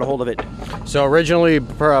Diesel got a hold of it. So originally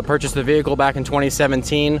purchased the vehicle back in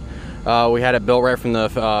 2017. We had it built right from the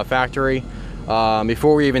factory.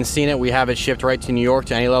 Before we even seen it, we have it shipped right to New York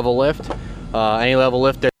to Any Level Lift. Any Level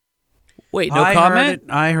Lift. Wait, no comment?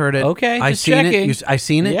 I heard it. Okay, I just seen checking. it. I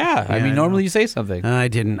seen it. Yeah, I mean, normally you say something. I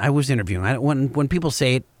didn't. I was interviewing. When people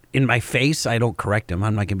say it in my face, I don't correct them.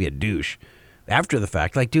 I'm not gonna be a douche. After the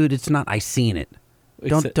fact, like, dude, it's not. I seen it.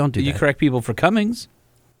 Don't do that. You correct people for Cummings.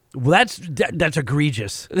 Well, that's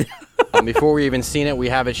egregious. Before we even seen it, we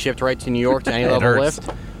have it shipped right to New York to Any Level Lift.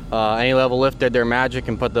 Any Level Lift did their magic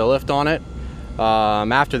and put the lift on it.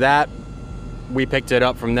 After that, we picked it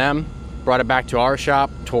up from them, brought it back to our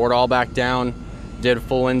shop, tore it all back down, did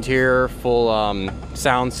full interior, full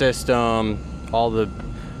sound system, all the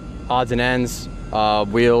odds and ends,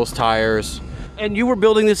 wheels, tires. And you were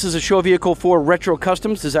building this as a show vehicle for Retro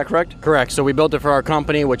Customs, is that correct? Correct. So we built it for our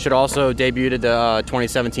company, which had also debuted at the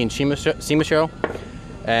 2017 SEMA show.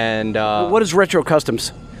 And what is Retro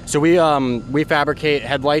Customs? So we fabricate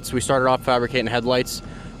headlights. We started off fabricating headlights.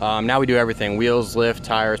 Now we do everything: wheels, lift,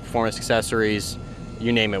 tires, performance accessories,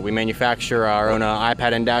 you name it. We manufacture our own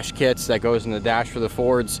iPad and dash kits that goes in the dash for the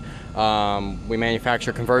Fords. We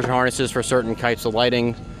manufacture conversion harnesses for certain types of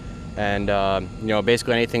lighting. And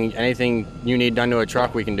basically anything you need done to a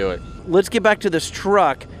truck, we can do it. Let's get back to this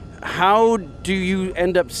truck. How do you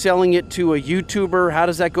end up selling it to a YouTuber? How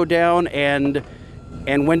does that go down? And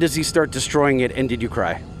when does he start destroying it? And did you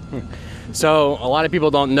cry? So a lot of people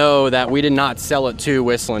don't know that we did not sell it to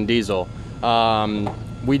Whistling Diesel.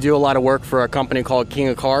 We do a lot of work for a company called King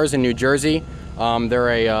of Cars in New Jersey. They're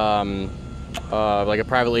a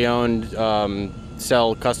privately owned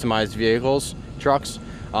sell customized vehicles, trucks.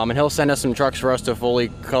 And he'll send us some trucks for us to fully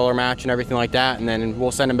color match and everything like that, and then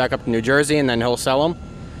we'll send them back up to New Jersey, and then he'll sell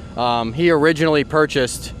them. He originally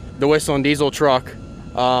purchased the Whistling Diesel truck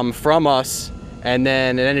from us, and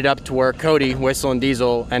then it ended up to where Cody, Whistling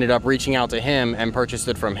Diesel, ended up reaching out to him and purchased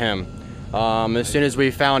it from him. As soon as we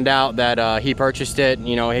found out that he purchased it,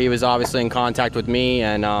 he was obviously in contact with me,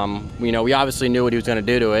 and we obviously knew what he was going to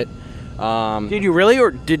do to it. Did you really,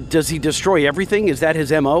 or does he destroy everything? Is that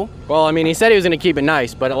his MO? Well, I mean, he said he was going to keep it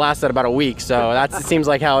nice, but it lasted about a week, so it seems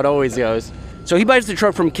like how it always goes. So he buys the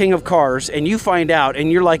truck from King of Cars, and you find out,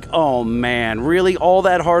 and you're like, oh man, really? All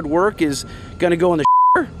that hard work is going to go in the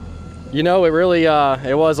It really,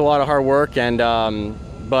 it was a lot of hard work, and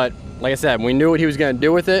but like I said, we knew what he was going to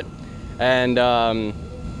do with it, and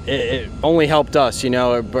it only helped us,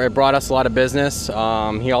 it brought us a lot of business.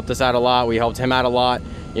 He helped us out a lot, we helped him out a lot.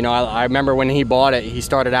 I remember when he bought it, he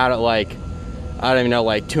started out at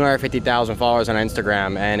 250,000 followers on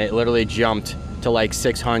Instagram, and it literally jumped to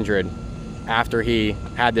 600 after he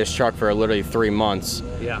had this truck for literally 3 months.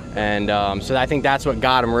 Yeah. And so I think that's what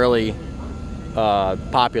got him really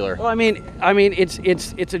popular. Well, I mean,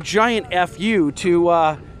 it's a giant FU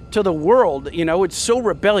to the world. It's so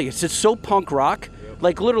rebellious. It's so punk rock.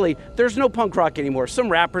 Literally, there's no punk rock anymore. Some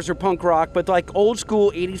rappers are punk rock, but old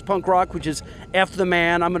school 80s punk rock, which is F the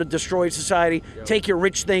man, I'm going to destroy society, take your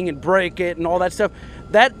rich thing and break it and all that stuff,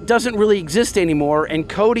 that doesn't really exist anymore, and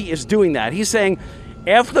Cody is doing that. He's saying,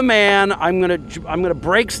 F the man, I'm gonna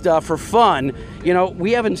break stuff for fun.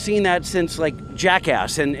 We haven't seen that since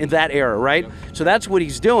Jackass and in that era, right? So that's what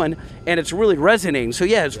he's doing, and it's really resonating. So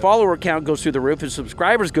yeah, his follower count goes through the roof, his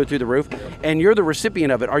subscribers go through the roof, and you're the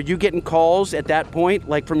recipient of it. Are you getting calls at that point,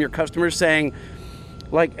 from your customers saying,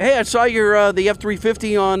 Like, hey, I saw your the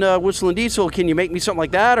F-350 on Whistle and Diesel. Can you make me something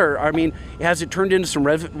like that? Or, I mean, has it turned into some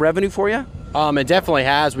revenue for you? It definitely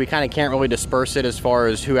has. We kind of can't really disperse it as far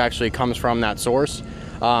as who actually comes from that source.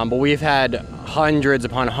 But we've had hundreds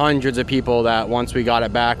upon hundreds of people that once we got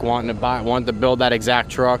it back wanting to build that exact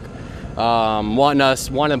truck, wanting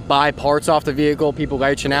to buy parts off the vehicle, people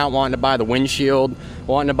reaching out, wanting to buy the windshield,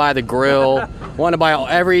 wanting to buy the grill, wanting to buy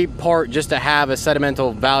every part just to have a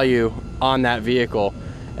sentimental value on that vehicle.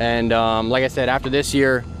 And like I said, after this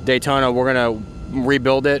year, Daytona, we're going to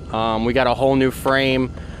rebuild it. We got a whole new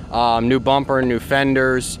frame, new bumper, new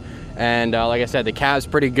fenders, and like I said, the cab's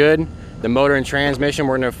pretty good. The motor and transmission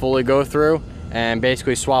we're going to fully go through and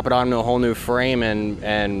basically swap it onto a whole new frame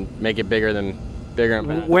and make it bigger and better.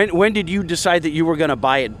 When did you decide that you were going to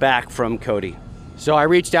buy it back from Cody? So I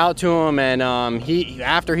reached out to him, and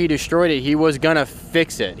after he destroyed it, he was gonna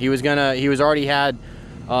fix it. He was already had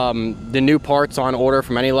the new parts on order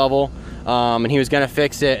from Any Level, and he was gonna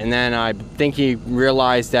fix it. And then I think he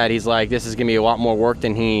realized that he's like, this is gonna be a lot more work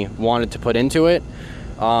than he wanted to put into it.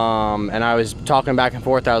 And I was talking back and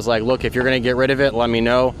forth. I was like, look, if you're gonna get rid of it, let me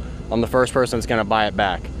know. I'm the first person that's gonna buy it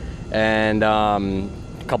back. And a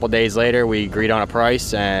couple days later, we agreed on a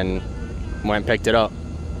price and went and picked it up.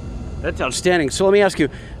 That's outstanding. So let me ask you,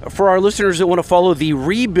 for our listeners that want to follow the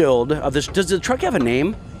rebuild of this, does the truck have a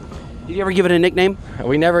name? Did you ever give it a nickname?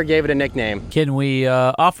 We never gave it a nickname. Can we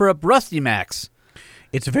offer up Rusty Max?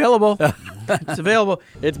 It's available. It's available.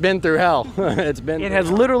 It's been through hell. It has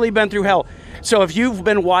literally been through hell. So if you've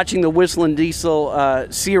been watching the Whistle and Diesel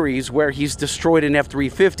series where he's destroyed an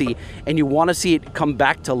F-350 and you want to see it come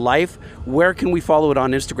back to life, where can we follow it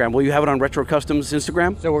on Instagram? Will you have it on Retro Customs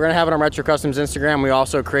Instagram? So we're going to have it on Retro Customs Instagram. We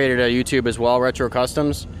also created a YouTube as well, Retro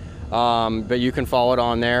Customs. But you can follow it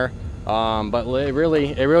on there. But it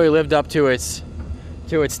really lived up to its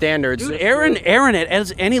standards. Dude, Aaron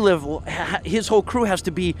at Any Level, his whole crew has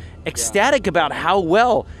to be ecstatic about how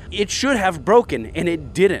well it should have broken, and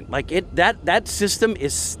it didn't. Like that system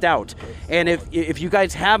is stout. And if you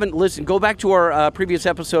guys haven't listened, go back to our previous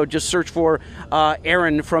episode. Just search for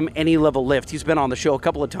Aaron from Any Level Lift. He's been on the show a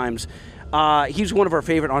couple of times. He's one of our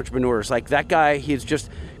favorite entrepreneurs. Like that guy, he's just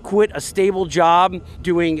quit a stable job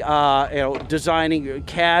doing designing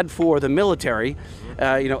CAD for the military.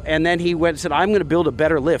 And then he went and said, I'm going to build a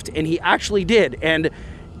better lift. And he actually did. And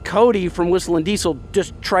Cody from Whistle and Diesel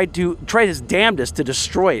just tried his damnedest to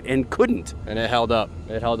destroy it and couldn't. And it held up.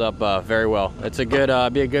 It held up very well. It's a good,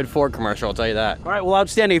 be a good Ford commercial, I'll tell you that. All right, well,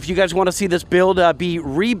 outstanding. If you guys want to see this build be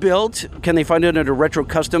rebuilt, can they find it under Retro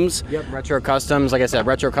Customs? Yep, Retro Customs. Like I said,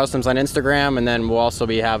 Retro Customs on Instagram, and then we'll also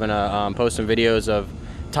be having posting videos of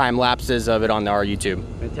time lapses of it on our YouTube.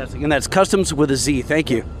 Fantastic. And that's Customs with a Z. Thank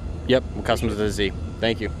you. Yep, Customs with a Z.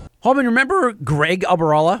 Thank you. Holman, remember Greg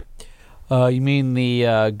Albarala? You mean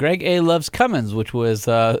the Greg A. Loves Cummins, which was,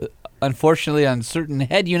 unfortunately, on certain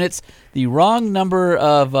head units, the wrong number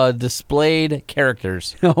of displayed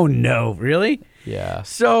characters. Oh, no. Really? Yeah.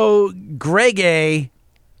 So, Greg A.,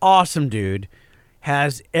 awesome dude,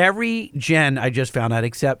 has every gen I just found out,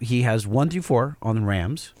 except he has 1 through 4 on the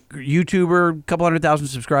Rams. YouTuber, couple 100,000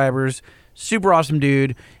 subscribers, super awesome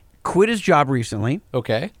dude. Quit his job recently.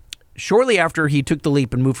 Okay. Shortly after he took the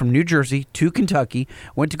leap and moved from New Jersey to Kentucky,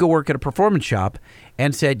 went to go work at a performance shop,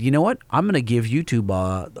 and said, you know what, I'm going to give YouTube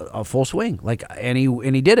a full swing. And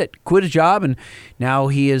he did it. Quit his job, and now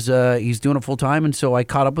he's doing it full time. And so I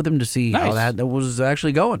caught up with him to see how that was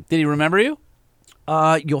actually going. Did he remember you?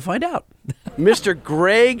 You'll find out. Mr.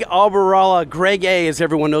 Greg Albarala, Greg A, as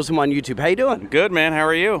everyone knows him on YouTube. How you doing? Good, man. How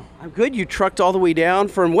are you? I'm good. You trucked all the way down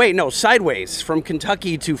sideways from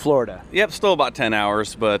Kentucky to Florida. Yep, still about 10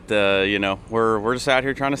 hours, but we're just out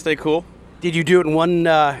here trying to stay cool. Did you do it in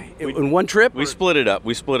one trip? We split it up.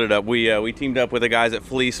 We teamed up with the guys at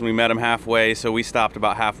Fleece, and we met them halfway. So we stopped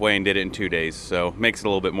about halfway and did it in 2 days. So makes it a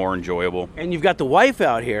little bit more enjoyable. And you've got the wife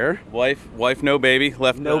out here. Wife, no baby.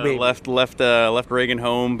 Left Reagan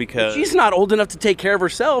home because she's not old enough to take care of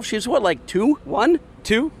herself. She's what, like 2, 1?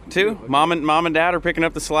 Two. Mom and Dad are picking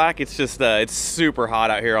up the slack. It's just it's super hot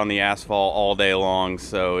out here on the asphalt all day long.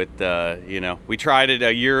 So we tried it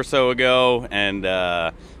a year or so ago, and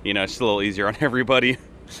it's a little easier on everybody.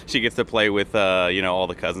 She gets to play with all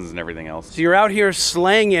the cousins and everything else. So you're out here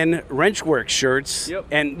slanging Wrenchworks shirts. Yep.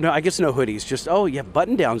 And I guess no hoodies. Just you have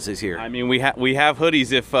button downs this year. I mean, we have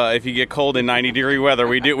hoodies if you get cold in 90-degree weather.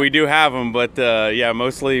 We do have them, but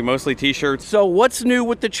mostly t-shirts. So what's new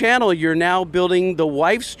with the channel? You're now building the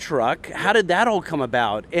wife's truck. How did that all come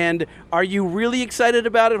about? And are you really excited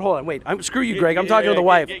about it? Hold on, wait. Screw you, Greg. I'm talking to the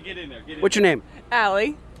wife. Get in there. What's your name?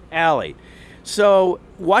 Allie. Allie. So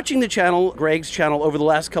watching the channel, Greg's channel, over the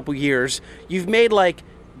last couple years, you've made like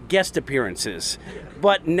guest appearances,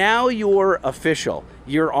 but now you're official.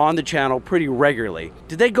 You're on the channel pretty regularly.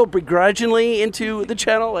 Did they go begrudgingly into the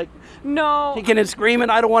channel, like no, kicking and screaming,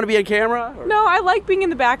 I don't want to be on camera? Or? No, I like being in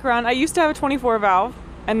the background. I used to have a 24 valve,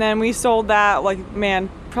 and then we sold that, like, man,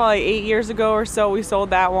 probably 8 years ago or so, we sold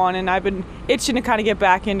that one, and I've been itching to kind of get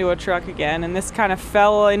back into a truck again, and this kind of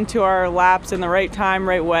fell into our laps in the right time,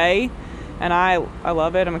 right way, and I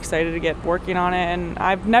love it. I'm excited to get working on it, and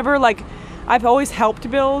I've always helped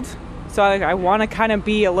build, so I want to kind of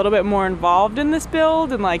be a little bit more involved in this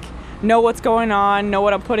build and like know what's going on, know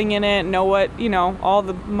what I'm putting in it, know what, all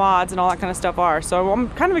the mods and all that kind of stuff are. So I'm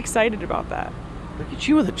kind of excited about that. Look at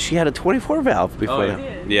you with it. She had a 24 valve before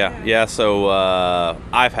that. Yeah. So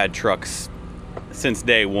I've had trucks since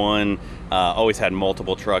day one. Always had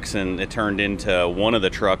multiple trucks, and it turned into one of the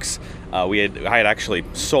trucks. I had actually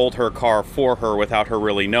sold her car for her without her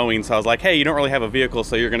really knowing. So I was like, hey, you don't really have a vehicle,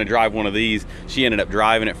 so you're going to drive one of these. She ended up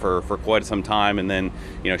driving it for quite some time, and then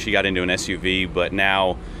she got into an SUV. But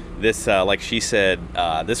now this, like she said,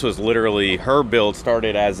 this was literally her build.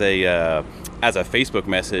 Started as a Facebook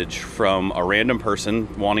message from a random person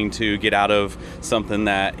wanting to get out of something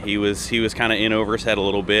that he was kind of in over his head a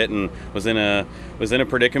little bit, and was in a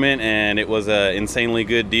predicament, and it was a insanely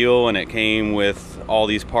good deal, and it came with all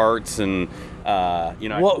these parts, and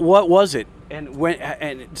what was it, and when,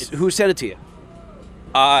 and who sent it to you?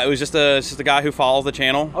 It was just a guy who follows the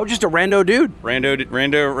channel. Oh, just a rando dude.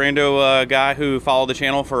 Rando guy who followed the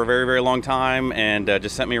channel for a very, very long time, and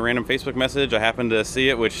just sent me a random Facebook message. I happened to see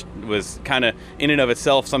it, which was kind of in and of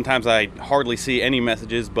itself. Sometimes I hardly see any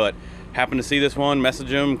messages, but happened to see this one, messaged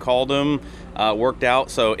him, called him, worked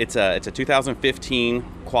out. So it's a 2015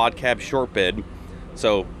 quad cab short bed.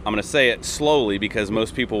 So I'm going to say it slowly because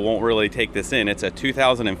most people won't really take this in. It's a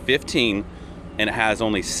 2015, and it has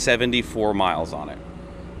only 74 miles on it.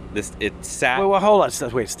 It sat. Wait, hold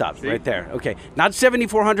on. Wait, stop. See? Right there. Okay. Not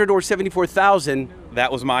 7,400 or 74,000.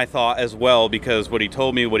 That was my thought as well, because what he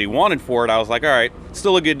told me, what he wanted for it, I was like, all right,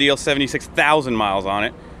 still a good deal, 76,000 miles on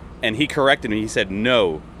it. And he corrected me. He said,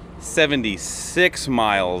 no, 76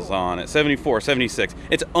 miles on it. 74, 76.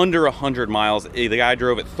 It's under 100 miles. The guy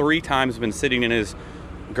drove it 3 times, been sitting in his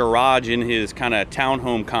garage in his kind of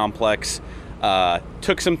townhome complex.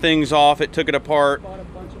 Took some things off it, took it apart. Bought a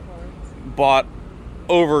bunch of parts. Bought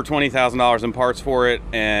over $20,000 in parts for it,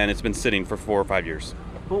 and it's been sitting for 4 or 5 years.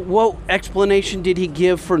 But what explanation did he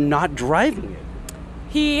give for not driving it?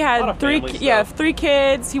 He had 3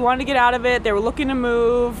 kids. He wanted to get out of it. They were looking to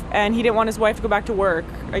move, and he didn't want his wife to go back to work.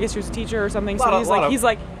 I guess she was a teacher or something. So he's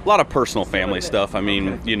like a lot of personal family stuff. I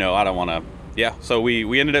mean, I don't want to. Yeah. So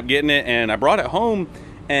we ended up getting it, and I brought it home,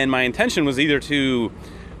 and my intention was either to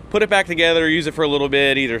put it back together, use it for a little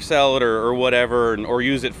bit, either sell it or whatever, or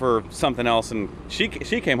use it for something else. And she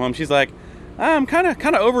came home. She's like, I'm kind of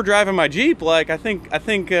overdriving my Jeep. Like I think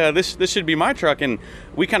this should be my truck. And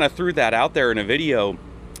we kind of threw that out there in a video,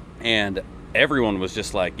 and everyone was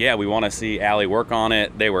just like, yeah, we want to see Allie work on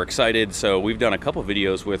it. They were excited. So we've done a couple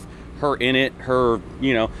videos with her in it.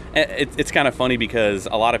 It's kind of funny because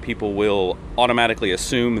a lot of people will automatically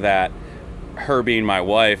assume that her being my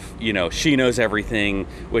wife, she knows everything,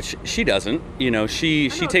 which she doesn't. She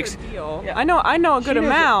takes. I know a good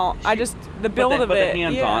amount. The build of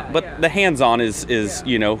it. The hands-on is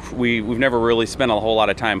we've never really spent a whole lot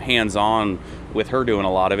of time hands-on with her doing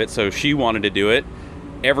a lot of it. So she wanted to do it.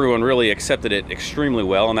 Everyone really accepted it extremely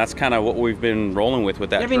well, and that's kind of what we've been rolling with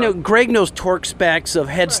that. I mean, Greg knows torque specs of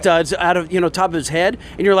head studs out of top of his head,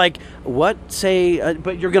 and you're like, what?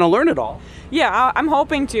 But you're going to learn it all. Yeah, I'm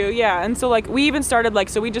hoping to. Yeah, and so we even started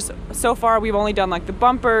so far we've only done the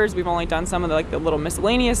bumpers, we've only done some of the little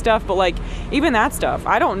miscellaneous stuff, but even that stuff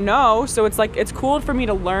I don't know. So it's cool for me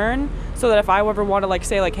to learn, so that if I ever want to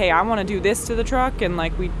say hey, I want to do this to the truck, and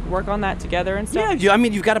we work on that together and stuff. Yeah,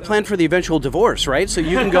 you've got to plan for the eventual divorce, right? So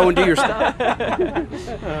you can go and do your stuff.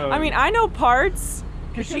 I mean, I know parts.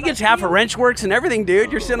 Because she gets half a wrench works and everything,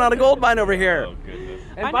 dude. You're sitting on a gold mine over here. Oh, goodness.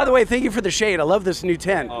 And by the way, thank you for the shade. I love this new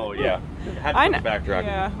tent. Oh, yeah. Had to put the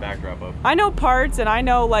backdrop up. I know parts, and I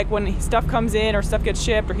know when stuff comes in or stuff gets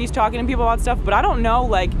shipped or he's talking to people about stuff, but I don't know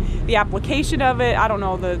the application of it. I don't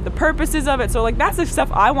know the purposes of it. So that's the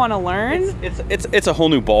stuff I want to learn. It's a whole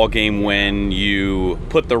new ball game when you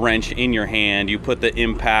put the wrench in your hand, you put the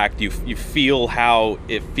impact, you feel how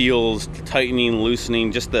it feels tightening,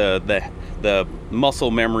 loosening, just the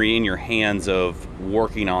muscle memory in your hands of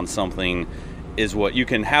working on something is what you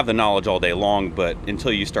can have the knowledge all day long, but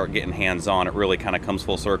until you start getting hands-on, it really kind of comes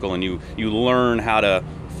full circle, and you learn how to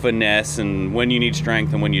finesse and when you need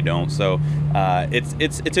strength and when you don't. So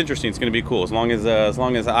it's interesting. It's going to be cool as long as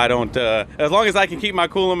I don't as long as I can keep my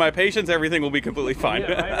cool and my patience, everything will be completely fine.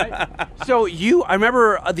 So I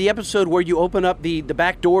remember the episode where you open up the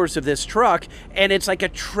back doors of this truck, and it's like a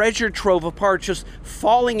treasure trove of parts just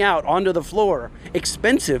falling out onto the floor.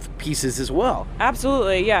 Expensive pieces as well.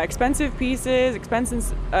 Absolutely, yeah. Expensive pieces,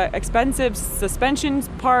 expensive suspension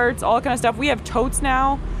parts, all that kind of stuff. We have totes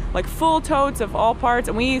now, like full totes of all parts,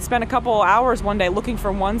 and we spent a couple hours one day looking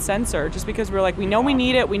for one sensor just because we're like, we know we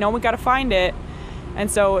need it, we know we got to find it, and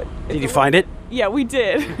so. Did you find it? Yeah, we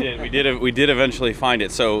did. We did eventually find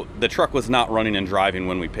it. So the truck was not running and driving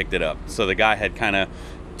when we picked it up. So the guy had kind of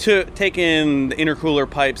taken the intercooler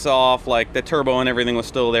pipes off, like the turbo and everything was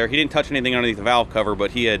still there. He didn't touch anything underneath the valve cover,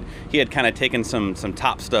 but he had kind of taken some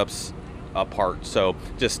top stuffs apart. So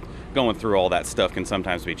just going through all that stuff can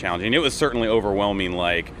sometimes be challenging. It was certainly overwhelming.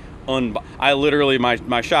 Like I literally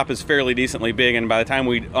my shop is fairly decently big, and by the time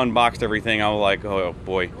we unboxed everything, I was like, oh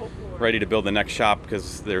boy. Ready to build the next shop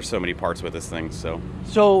because there's so many parts with this thing. So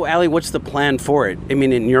Allie, what's the plan for it? I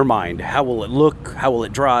mean, in your mind, how will it look? How will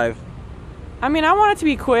it drive? I mean, I want it to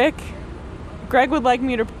be quick. Greg would like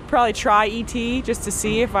me to probably try ET just to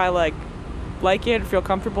see if I like it, feel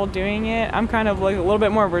comfortable doing it. I'm kind of like a little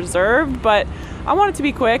bit more reserved, but I want it to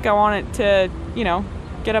be quick. I want it to,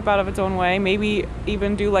 get up out of its own way. Maybe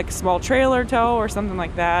even do like a small trailer tow or something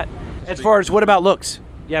like that. As far as what about looks?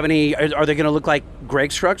 You have any? Are they going to look like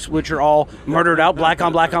Greg's trucks, which are all murdered out, black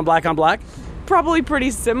on black on black on black? Probably pretty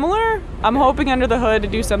similar. I'm hoping under the hood to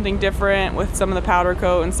do something different with some of the powder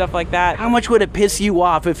coat and stuff like that. How much would it piss you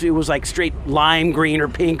off if it was like straight lime green or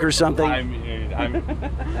pink or something?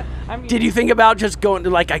 Did you think about just going to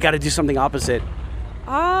like, I got to do something opposite?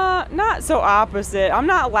 Not so opposite. I'm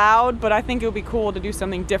not loud, but I think it would be cool to do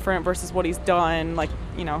something different versus what he's done. Like,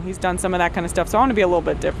 he's done some of that kind of stuff, so I want to be a little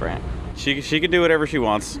bit different. She can do whatever she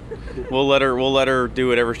wants. We'll let her do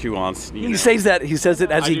whatever she wants. He says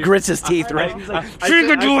it as he grits his teeth, right? He's like, she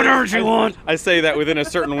can do whatever she wants. I say that within a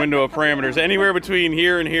certain window of parameters. Anywhere between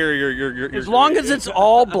here and here, you're as long as it's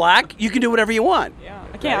all black, you can do whatever you want. Yeah,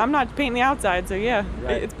 I can't. Right. I'm not painting the outside, so yeah,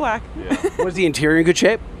 right. It's black. Yeah. Was the interior in good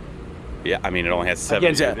shape? Yeah, I mean, it only has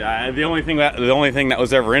 7. The only thing that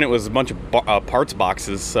was ever in it was a bunch of parts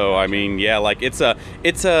boxes. So I mean, yeah, like it's a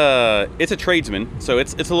tradesman. So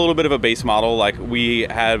it's a little bit of a base model. Like we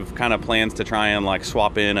have kind of plans to try and like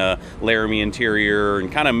swap in a Laramie interior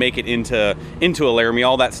and kind of make it into a Laramie.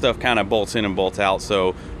 All that stuff kind of bolts in and bolts out,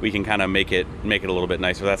 so we can kind of make it a little bit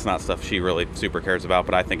nicer. That's not stuff she really super cares about,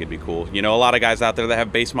 but I think it'd be cool. A lot of guys out there that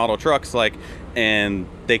have base model trucks, and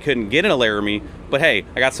they couldn't get in a Laramie, but hey,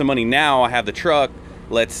 I got some money now, I have the truck,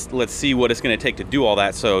 let's see what it's going to take to do all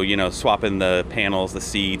that. So swapping the panels, the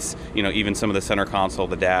seats, even some of the center console,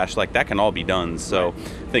 the dash, like that can all be done. So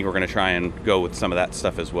I think we're going to try and go with some of that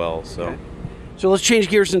stuff as well. So okay. So let's change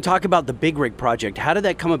gears and talk about the Big Rig project. How did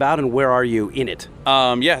that come about, and where are you in it?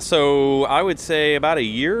 So I would say about a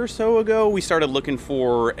year or so ago, we started looking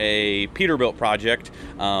for a Peterbilt project.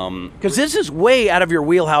 Because this is way out of your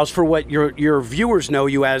wheelhouse for what your viewers know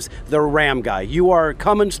you as, the Ram guy. You are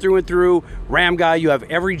Cummins through and through, Ram guy. You have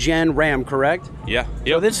every gen Ram, correct? Yeah.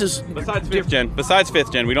 Yep. So this is besides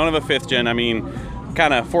fifth gen. We don't have a fifth gen. I mean,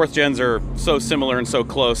 kind of fourth gens are so similar and so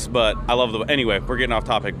close, but I love anyway, we're getting off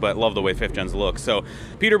topic, but love the way fifth gens look. So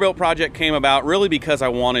Peterbilt project came about really because I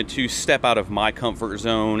wanted to step out of my comfort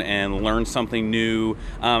zone and learn something new.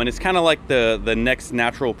 And it's kind of like the next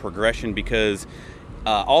natural progression, because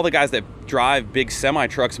all the guys that drive big semi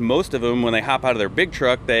trucks, most of them, when they hop out of their big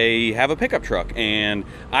truck, they have a pickup truck. And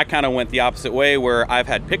I kind of went the opposite way, where I've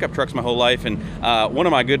had pickup trucks my whole life. And one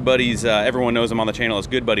of my good buddies, everyone knows him on the channel, is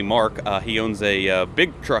Good Buddy Mark. He owns a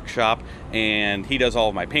big truck shop, and he does all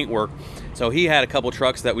of my paint work. So he had a couple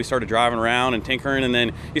trucks that we started driving around and tinkering, and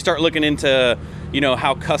then you start looking into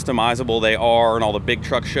how customizable they are and all the big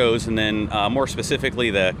truck shows. And then more specifically,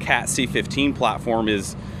 the Cat C15 platform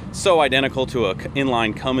is so identical to a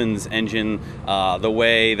inline Cummins engine, the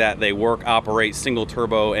way that they work, operate, single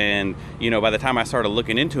turbo. And by the time I started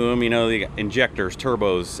looking into them, the injectors,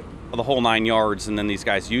 turbos, the whole 9 yards, and then these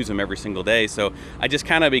guys use them every single day. So I just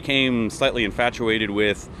kind of became slightly infatuated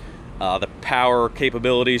with the power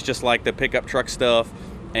capabilities, just like the pickup truck stuff,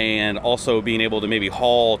 and also being able to maybe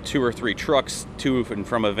haul 2 or 3 trucks to and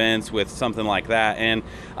from events with something like that. And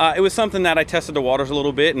it was something that I tested the waters a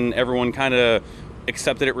little bit, and everyone kind of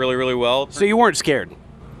accepted it really, really well. So you weren't scared?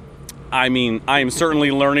 I mean, I am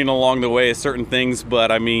certainly learning along the way certain things,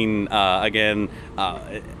 but I mean,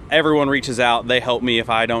 everyone reaches out. They help me if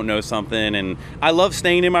I don't know something, and I love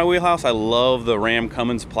staying in my wheelhouse. I love the Ram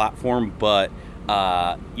Cummins platform, but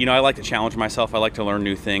I like to challenge myself. I like to learn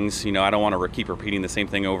new things. I don't want to keep repeating the same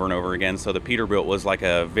thing over and over again. So the Peterbilt was like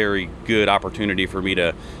a very good opportunity for me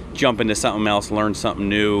to jump into something else, learn something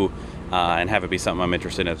new, and have it be something I'm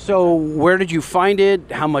interested in. So where did you find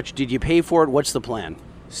it? How much did you pay for it? What's the plan?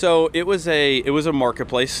 So it was a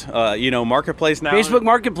marketplace. Marketplace now. Facebook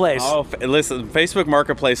Marketplace. Oh, listen, Facebook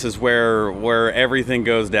Marketplace is where everything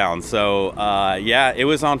goes down. So it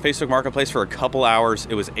was on Facebook Marketplace for a couple hours.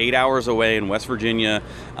 It was 8 hours away in West Virginia.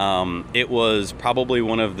 It was probably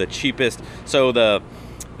one of the cheapest. So the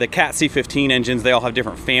Cat C15 engines, they all have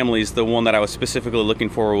different families. The one that I was specifically looking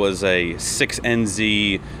for was a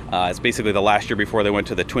 6NZ. It's basically the last year before they went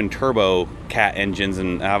to the twin turbo Cat engines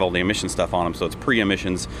and have all the emission stuff on them, so it's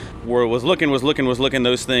pre-emissions. Where it was looking,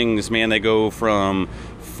 those things, man, they go from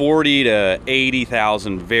 40 to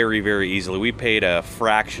 80,000 very, very easily. We paid a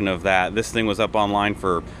fraction of that. This thing was up online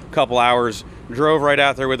for a couple hours, drove right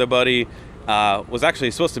out there with a buddy. Was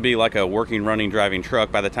actually supposed to be like a working, running, driving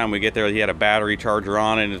truck. By the time we get there, he had a battery charger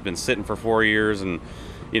on it and it's been sitting for 4 years. And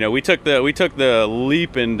we took the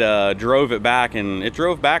leap and drove it back, and it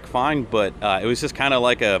drove back fine. But it was just kind of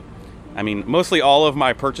like mostly all of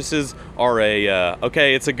my purchases are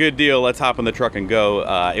okay, it's a good deal, let's hop in the truck and go.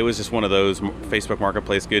 It was just one of those Facebook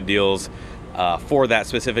Marketplace good deals for that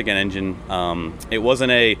specific engine. It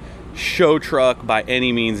wasn't a show truck by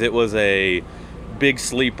any means. It was a big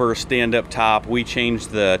sleeper, stand-up top. We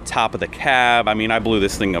changed the top of the cab. I blew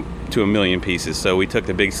this thing up to a million pieces. So we took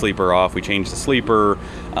the big sleeper off. We changed the sleeper.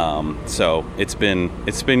 So it's been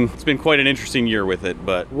quite an interesting year with it.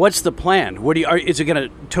 But what's the plan? Is it going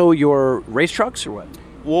to tow your race trucks or what?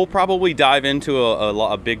 We'll probably dive into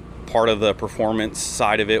a big part of the performance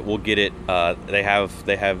side of it. We'll get it. They have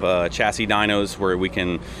chassis dynos where we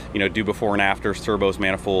can do before and afters, turbos,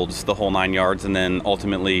 manifolds, the whole 9 yards, and then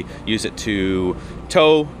ultimately use it to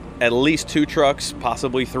tow at least 2 trucks,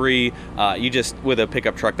 possibly 3. With a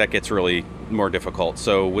pickup truck that gets really more difficult.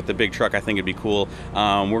 So with the big truck, I think it'd be cool.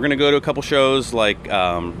 We're gonna go to a couple shows like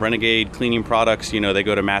Renegade Cleaning Products. They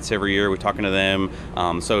go to Matt's every year. We're talking to them.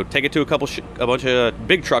 So take it to a bunch of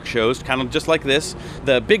big truck shows, kind of just like this.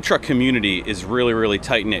 The big truck community is really, really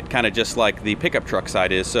tight knit, kind of just like the pickup truck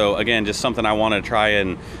side is. So again, just something I want to try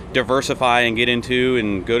and diversify and get into,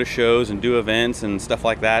 and go to shows and do events and stuff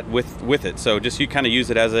like that with it. So just you kind of use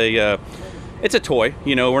it as it's a toy.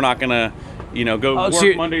 We're not gonna go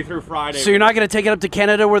work Monday through Friday. So you're not going to take it up to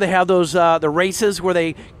Canada where they have those the races where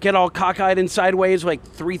they get all cockeyed and sideways, like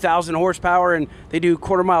 3,000 horsepower, and they do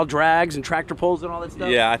quarter-mile drags and tractor pulls and all that stuff?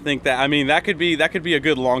 Yeah, I think that could be a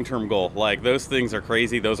good long-term goal. Like, those things are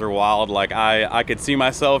crazy. Those are wild. Like, I could see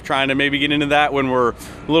myself trying to maybe get into that when we're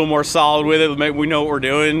a little more solid with it. Maybe we know what we're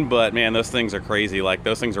doing, but man, those things are crazy. Like,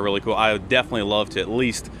 those things are really cool. I would definitely love to at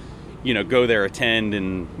least go there, attend,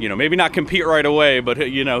 and, maybe not compete right away, but,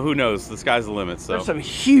 who knows? The sky's the limit. So there's some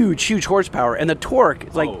huge horsepower, and the torque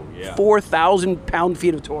is like 4,000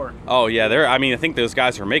 pound-feet of torque. Oh, yeah. I think those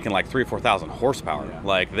guys are making like 3,000 or 4,000 horsepower. Yeah.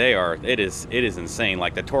 Like, it is insane.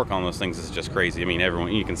 Like, the torque on those things is just crazy.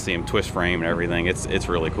 Everyone, you can see them twist frame and everything. It's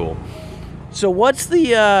really cool. So what's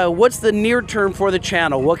the near term for the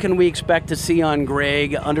channel? What can we expect to see on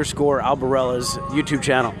Greg_Albarella's YouTube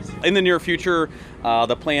channel? In the near future,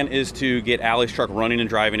 the plan is to get Allie's truck running and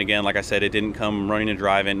driving again. Like I said, it didn't come running and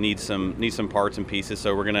driving. Needs some parts and pieces.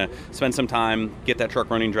 So we're gonna spend some time, get that truck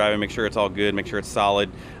running and driving, make sure it's all good, make sure it's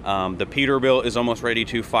solid. The Peterbilt is almost ready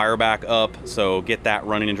to fire back up. So get that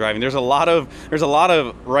running and driving. There's a lot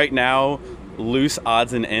of right now loose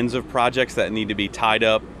odds and ends of projects that need to be tied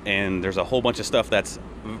up, and there's a whole bunch of stuff that's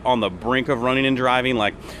on the brink of running and driving.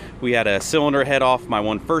 Like, we had a cylinder head off my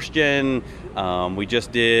one first gen. We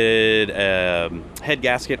just did a head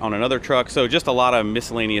gasket on another truck. So just a lot of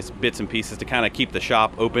miscellaneous bits and pieces to kind of keep the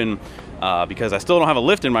shop open, because I still don't have a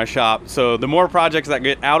lift in my shop. So the more projects that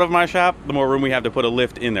get out of my shop, the more room we have to put a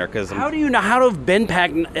lift in there. How do you know? How have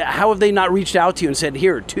they not reached out to you and said,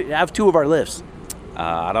 here, have 2 of our lifts?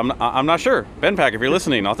 I'm not sure. Benpack, if you're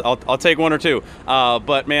listening, I'll take 1 or 2.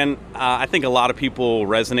 But man, I think a lot of people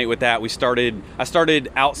resonate with that. I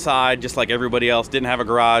started outside just like everybody else. Didn't have a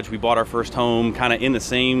garage. We bought our first home kind of in the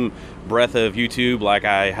same breath of YouTube. Like,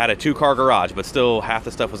 I had a 2-car garage, but still half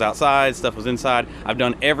the stuff was outside, stuff was inside. I've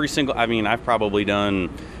done I've probably done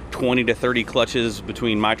 20 to 30 clutches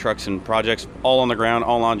between my trucks and projects, all on the ground,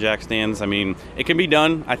 all on jack stands. It can be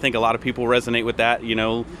done. I think a lot of people resonate with that.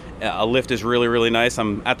 A lift is really, really nice.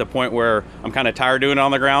 I'm at the point where I'm kind of tired doing it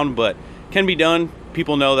on the ground, but can be done.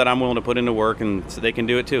 People know that I'm willing to put into work, and so they can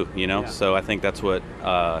do it too, Yeah. So I think that's what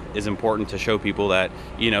is important to show people that,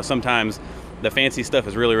 sometimes the fancy stuff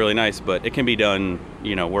is really, really nice, but it can be done,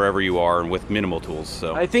 wherever you are and with minimal tools.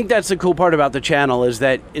 So I think that's the cool part about the channel is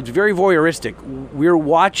that it's very voyeuristic. We're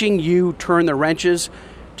watching you turn the wrenches,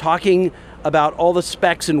 talking about all the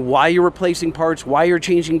specs and why you're replacing parts, why you're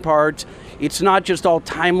changing parts. It's not just all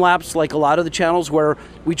time-lapse like a lot of the channels where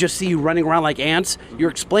we just see you running around like ants. You're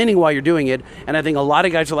explaining why you're doing it, and I think a lot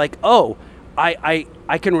of guys are like, oh, I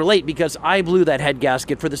can relate because I blew that head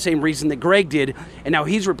gasket for the same reason that Greg did, and now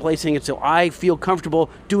he's replacing it, so I feel comfortable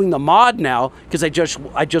doing the mod now because I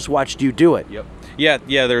just watched you do it. Yep.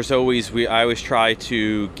 Yeah. There's always I always try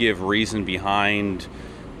to give reason behind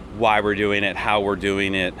why we're doing it, how we're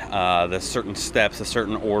doing it, the certain steps, the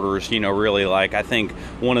certain orders. Really, like I think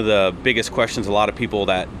one of the biggest questions a lot of people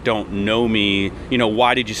that don't know me,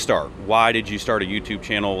 why did you start? Why did you start a YouTube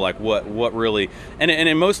channel? Like what really?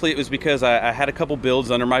 And mostly it was because I had a couple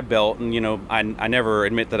builds under my belt, and I never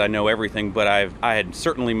admit that I know everything, but I had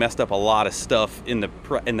certainly messed up a lot of stuff in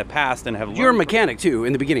the past and have learned. You're a mechanic too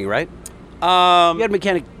in the beginning, right? You had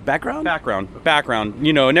mechanic background? Background.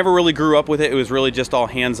 I never really grew up with it. It was really just all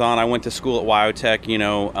hands-on. I went to school at WyoTech,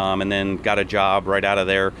 and then got a job right out of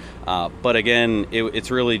there. But again, it's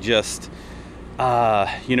really just,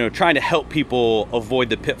 trying to help people avoid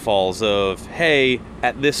the pitfalls of, hey,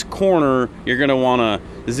 at this corner, you're going to want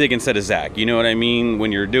to zig instead of zag. You know what I mean?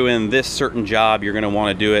 When you're doing this certain job, you're going to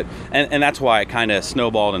want to do it. And that's why it kind of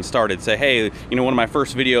snowballed and started. Say, hey, one of my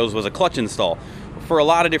first videos was a clutch install. For a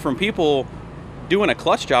lot of different people, doing a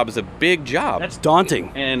clutch job is a big job. That's daunting.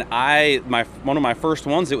 And one of my first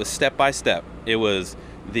ones, it was step by step. It was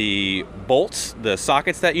the bolts, the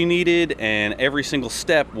sockets that you needed, and every single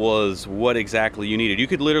step was what exactly you needed. You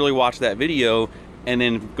could literally watch that video and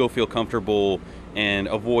then go feel comfortable and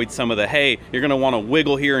avoid some of the, hey, you're going to want to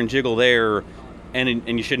wiggle here and jiggle there, and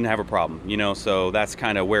you shouldn't have a problem, So that's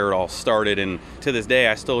kind of where it all started. And to this day,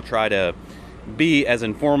 I still try to be as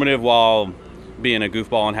informative while being a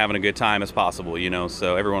goofball and having a good time as possible,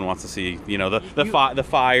 so everyone wants to see, the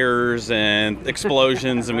fires and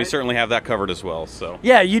explosions, and we certainly have that covered as well. So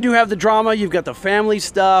yeah, you do have the drama, you've got the family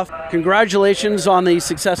stuff. Congratulations on the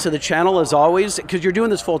success of the channel as always, because you're doing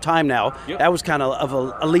this full time now. Yep. That was kind of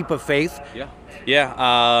a leap of faith. Yeah.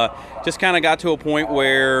 Just kind of got to a point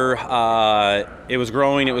where it was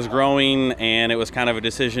growing, and it was kind of a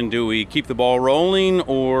decision: do we keep the ball rolling,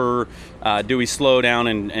 or do we slow down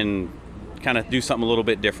and kind of do something a little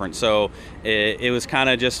bit different? So it was kind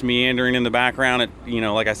of just meandering in the background.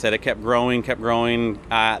 Like I said, it kept growing.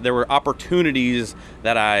 There were opportunities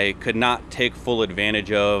that I could not take full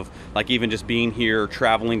advantage of, like even just being here,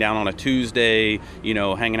 traveling down on a Tuesday,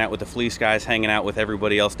 hanging out with the Fleece guys, hanging out with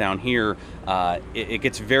everybody else down here. It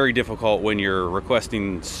gets very difficult when you're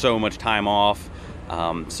requesting so much time off.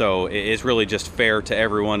 So it's really just fair to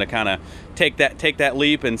everyone to kind of take that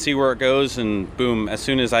leap and see where it goes. And boom, as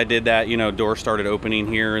soon as I did that, doors started opening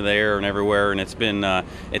here, there, and everywhere. And it's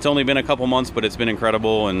only been a couple months, but it's been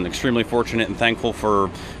incredible, and extremely fortunate and thankful for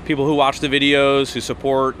people who watch the videos, who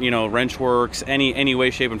support, Wrenchworks, any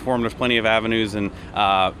way, shape, and form. There's plenty of avenues, and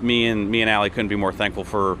me and Allie couldn't be more thankful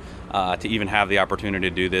for to even have the opportunity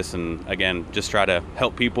to do this. And again, just try to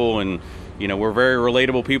help people. And we're very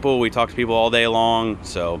relatable people. We talk to people all day long,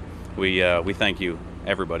 so we thank you,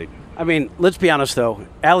 everybody. I mean, let's be honest, though.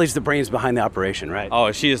 Allie's the brains behind the operation, right?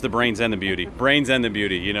 Oh, she is the brains and the beauty. All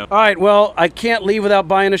right, well, I can't leave without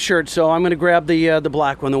buying a shirt, so I'm going to grab the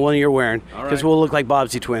black one, the one you're wearing, because we'll look like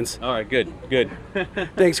Bobbsey twins. All right, good.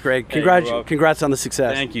 Thanks, Greg. Congrats on the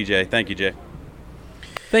success. Thank you, Jay. Thank you, Jay.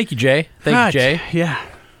 Yeah.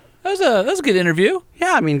 That was a good interview.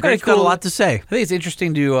 Yeah, I mean, Greg's got a lot to say. I think it's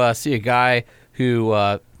interesting to see a guy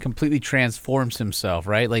who completely transforms himself,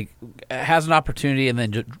 right? Like, has an opportunity and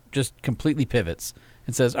then just completely pivots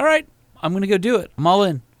and says, all right, I'm going to go do it. I'm all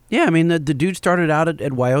in. Yeah, I mean, the dude started out at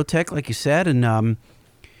WyoTech, like you said, and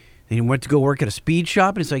he went to go work at a speed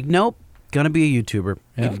shop, and he's like, nope, gonna be a YouTuber.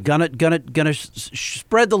 Yeah. Gonna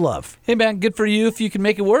spread the love. Hey, man, good for you if you can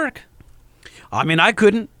make it work. I mean, I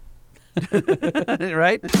couldn't.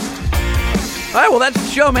 Right? All right, well, that's the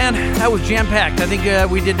show, man. That was jam-packed. I think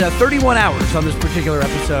we did 31 hours on this particular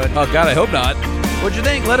episode. Oh, God, I hope not. What'd you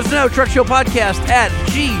think? Let us know.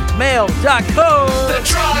 truckshowpodcast@gmail.com. The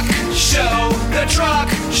Truck Show, The Truck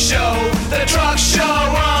Show, The Truck Show,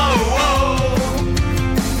 oh.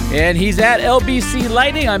 And he's at LBC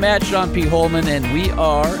Lightning. I'm at Sean P. Holman, and we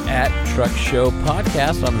are at Truck Show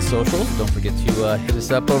Podcast on the socials. Don't forget to hit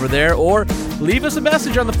us up over there, or leave us a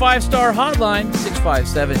message on the 5-star hotline,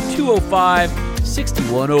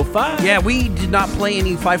 657-205-6105. Yeah, we did not play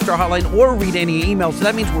any 5-star hotline or read any emails, so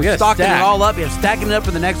that means we're stocking it all up. Yeah, stacking it up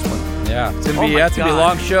for the next one. Yeah, it's gonna be a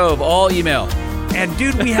long show of all email. And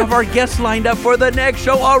dude, we have our guests lined up for the next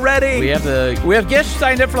show already. We have guests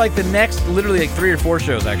signed up for like the next, literally like 3 or 4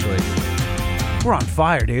 shows actually. We're on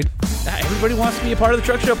fire, dude. Everybody wants to be a part of the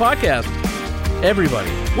Truck Show podcast. Everybody.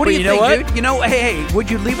 What do you think, what? dude? You know, hey, would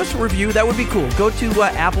you leave us a review? That would be cool. Go to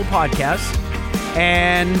Apple Podcasts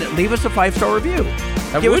and leave us a 5-star review.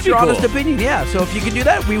 Give us your honest opinion. Yeah, so if you can do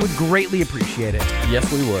that, we would greatly appreciate it.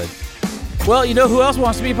 Yes, we would. Well, you know who else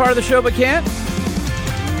wants to be part of the show but can't?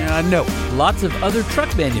 No. Lots of other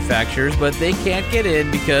truck manufacturers, but they can't get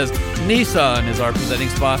in because Nissan is our presenting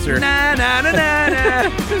sponsor.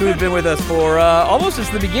 Who's been with us for almost since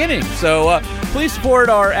the beginning. So please support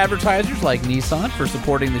our advertisers like Nissan for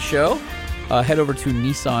supporting the show. Head over to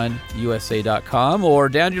nissanusa.com or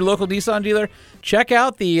down to your local Nissan dealer. Check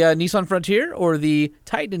out the Nissan Frontier or the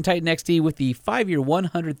Titan and Titan XD with the 5-year,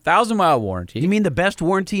 100,000-mile warranty. You mean the best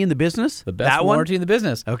warranty in the business? The best warranty in the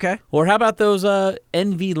business. Okay. Or how about those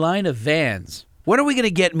NV line of vans? When are we going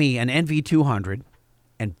to get me an NV200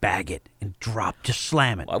 and bag it and just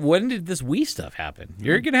slam it? When did this Wii stuff happen?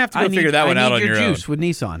 You're going to have to figure that one out on your own. I need your juice with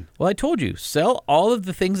Nissan. Well, I told you, sell all of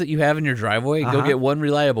the things that you have in your driveway and go get one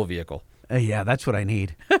reliable vehicle. Yeah, that's what I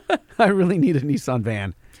need. I really need a Nissan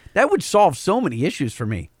van. That would solve so many issues for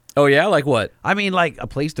me. Oh, yeah? Like what? I mean, like a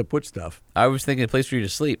place to put stuff. I was thinking a place for you to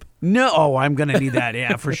sleep. No, I'm going to need that,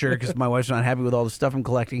 yeah, for sure, because my wife's not happy with all the stuff I'm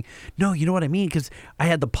collecting. No, you know what I mean? Because I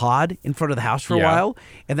had the pod in front of the house for a while.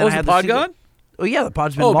 And then I had the pod gone? Oh, yeah, the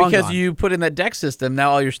pod's been long because gone. You put in that deck system.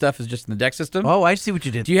 Now all your stuff is just in the deck system? Oh, I see what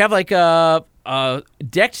you did. Do you have like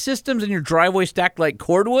deck systems in your driveway stacked like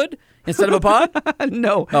cordwood instead of a pod?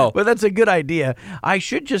 No, but that's a good idea. I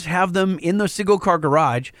should just have them in the single car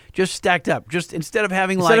garage, just stacked up. Just instead of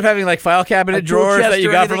having file cabinet drawers that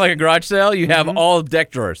you got from like a garage sale, you have all deck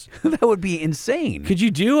drawers. That would be insane. Could you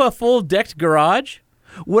do a full decked garage?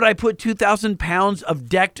 Would I put 2,000 pounds of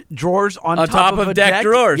decked drawers on top of decked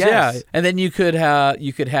drawers? Yes. Yeah, and then you could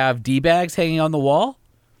have D-bags hanging on the wall.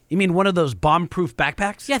 You mean one of those bomb-proof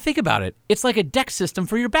backpacks? Yeah, think about it. It's like a deck system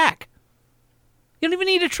for your back. You don't even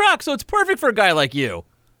need a truck, so it's perfect for a guy like you.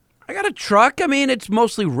 I got a truck. I mean, it's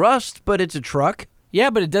mostly rust, but it's a truck. Yeah,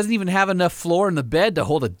 but it doesn't even have enough floor in the bed to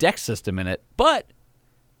hold a deck system in it. But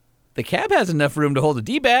the cab has enough room to hold a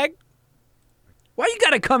D-bag. Why you got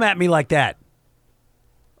to come at me like that?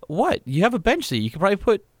 What? You have a bench seat. You could probably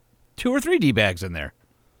put 2 or 3 D-bags in there.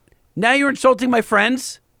 Now you're insulting my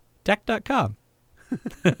friends? Deck.com.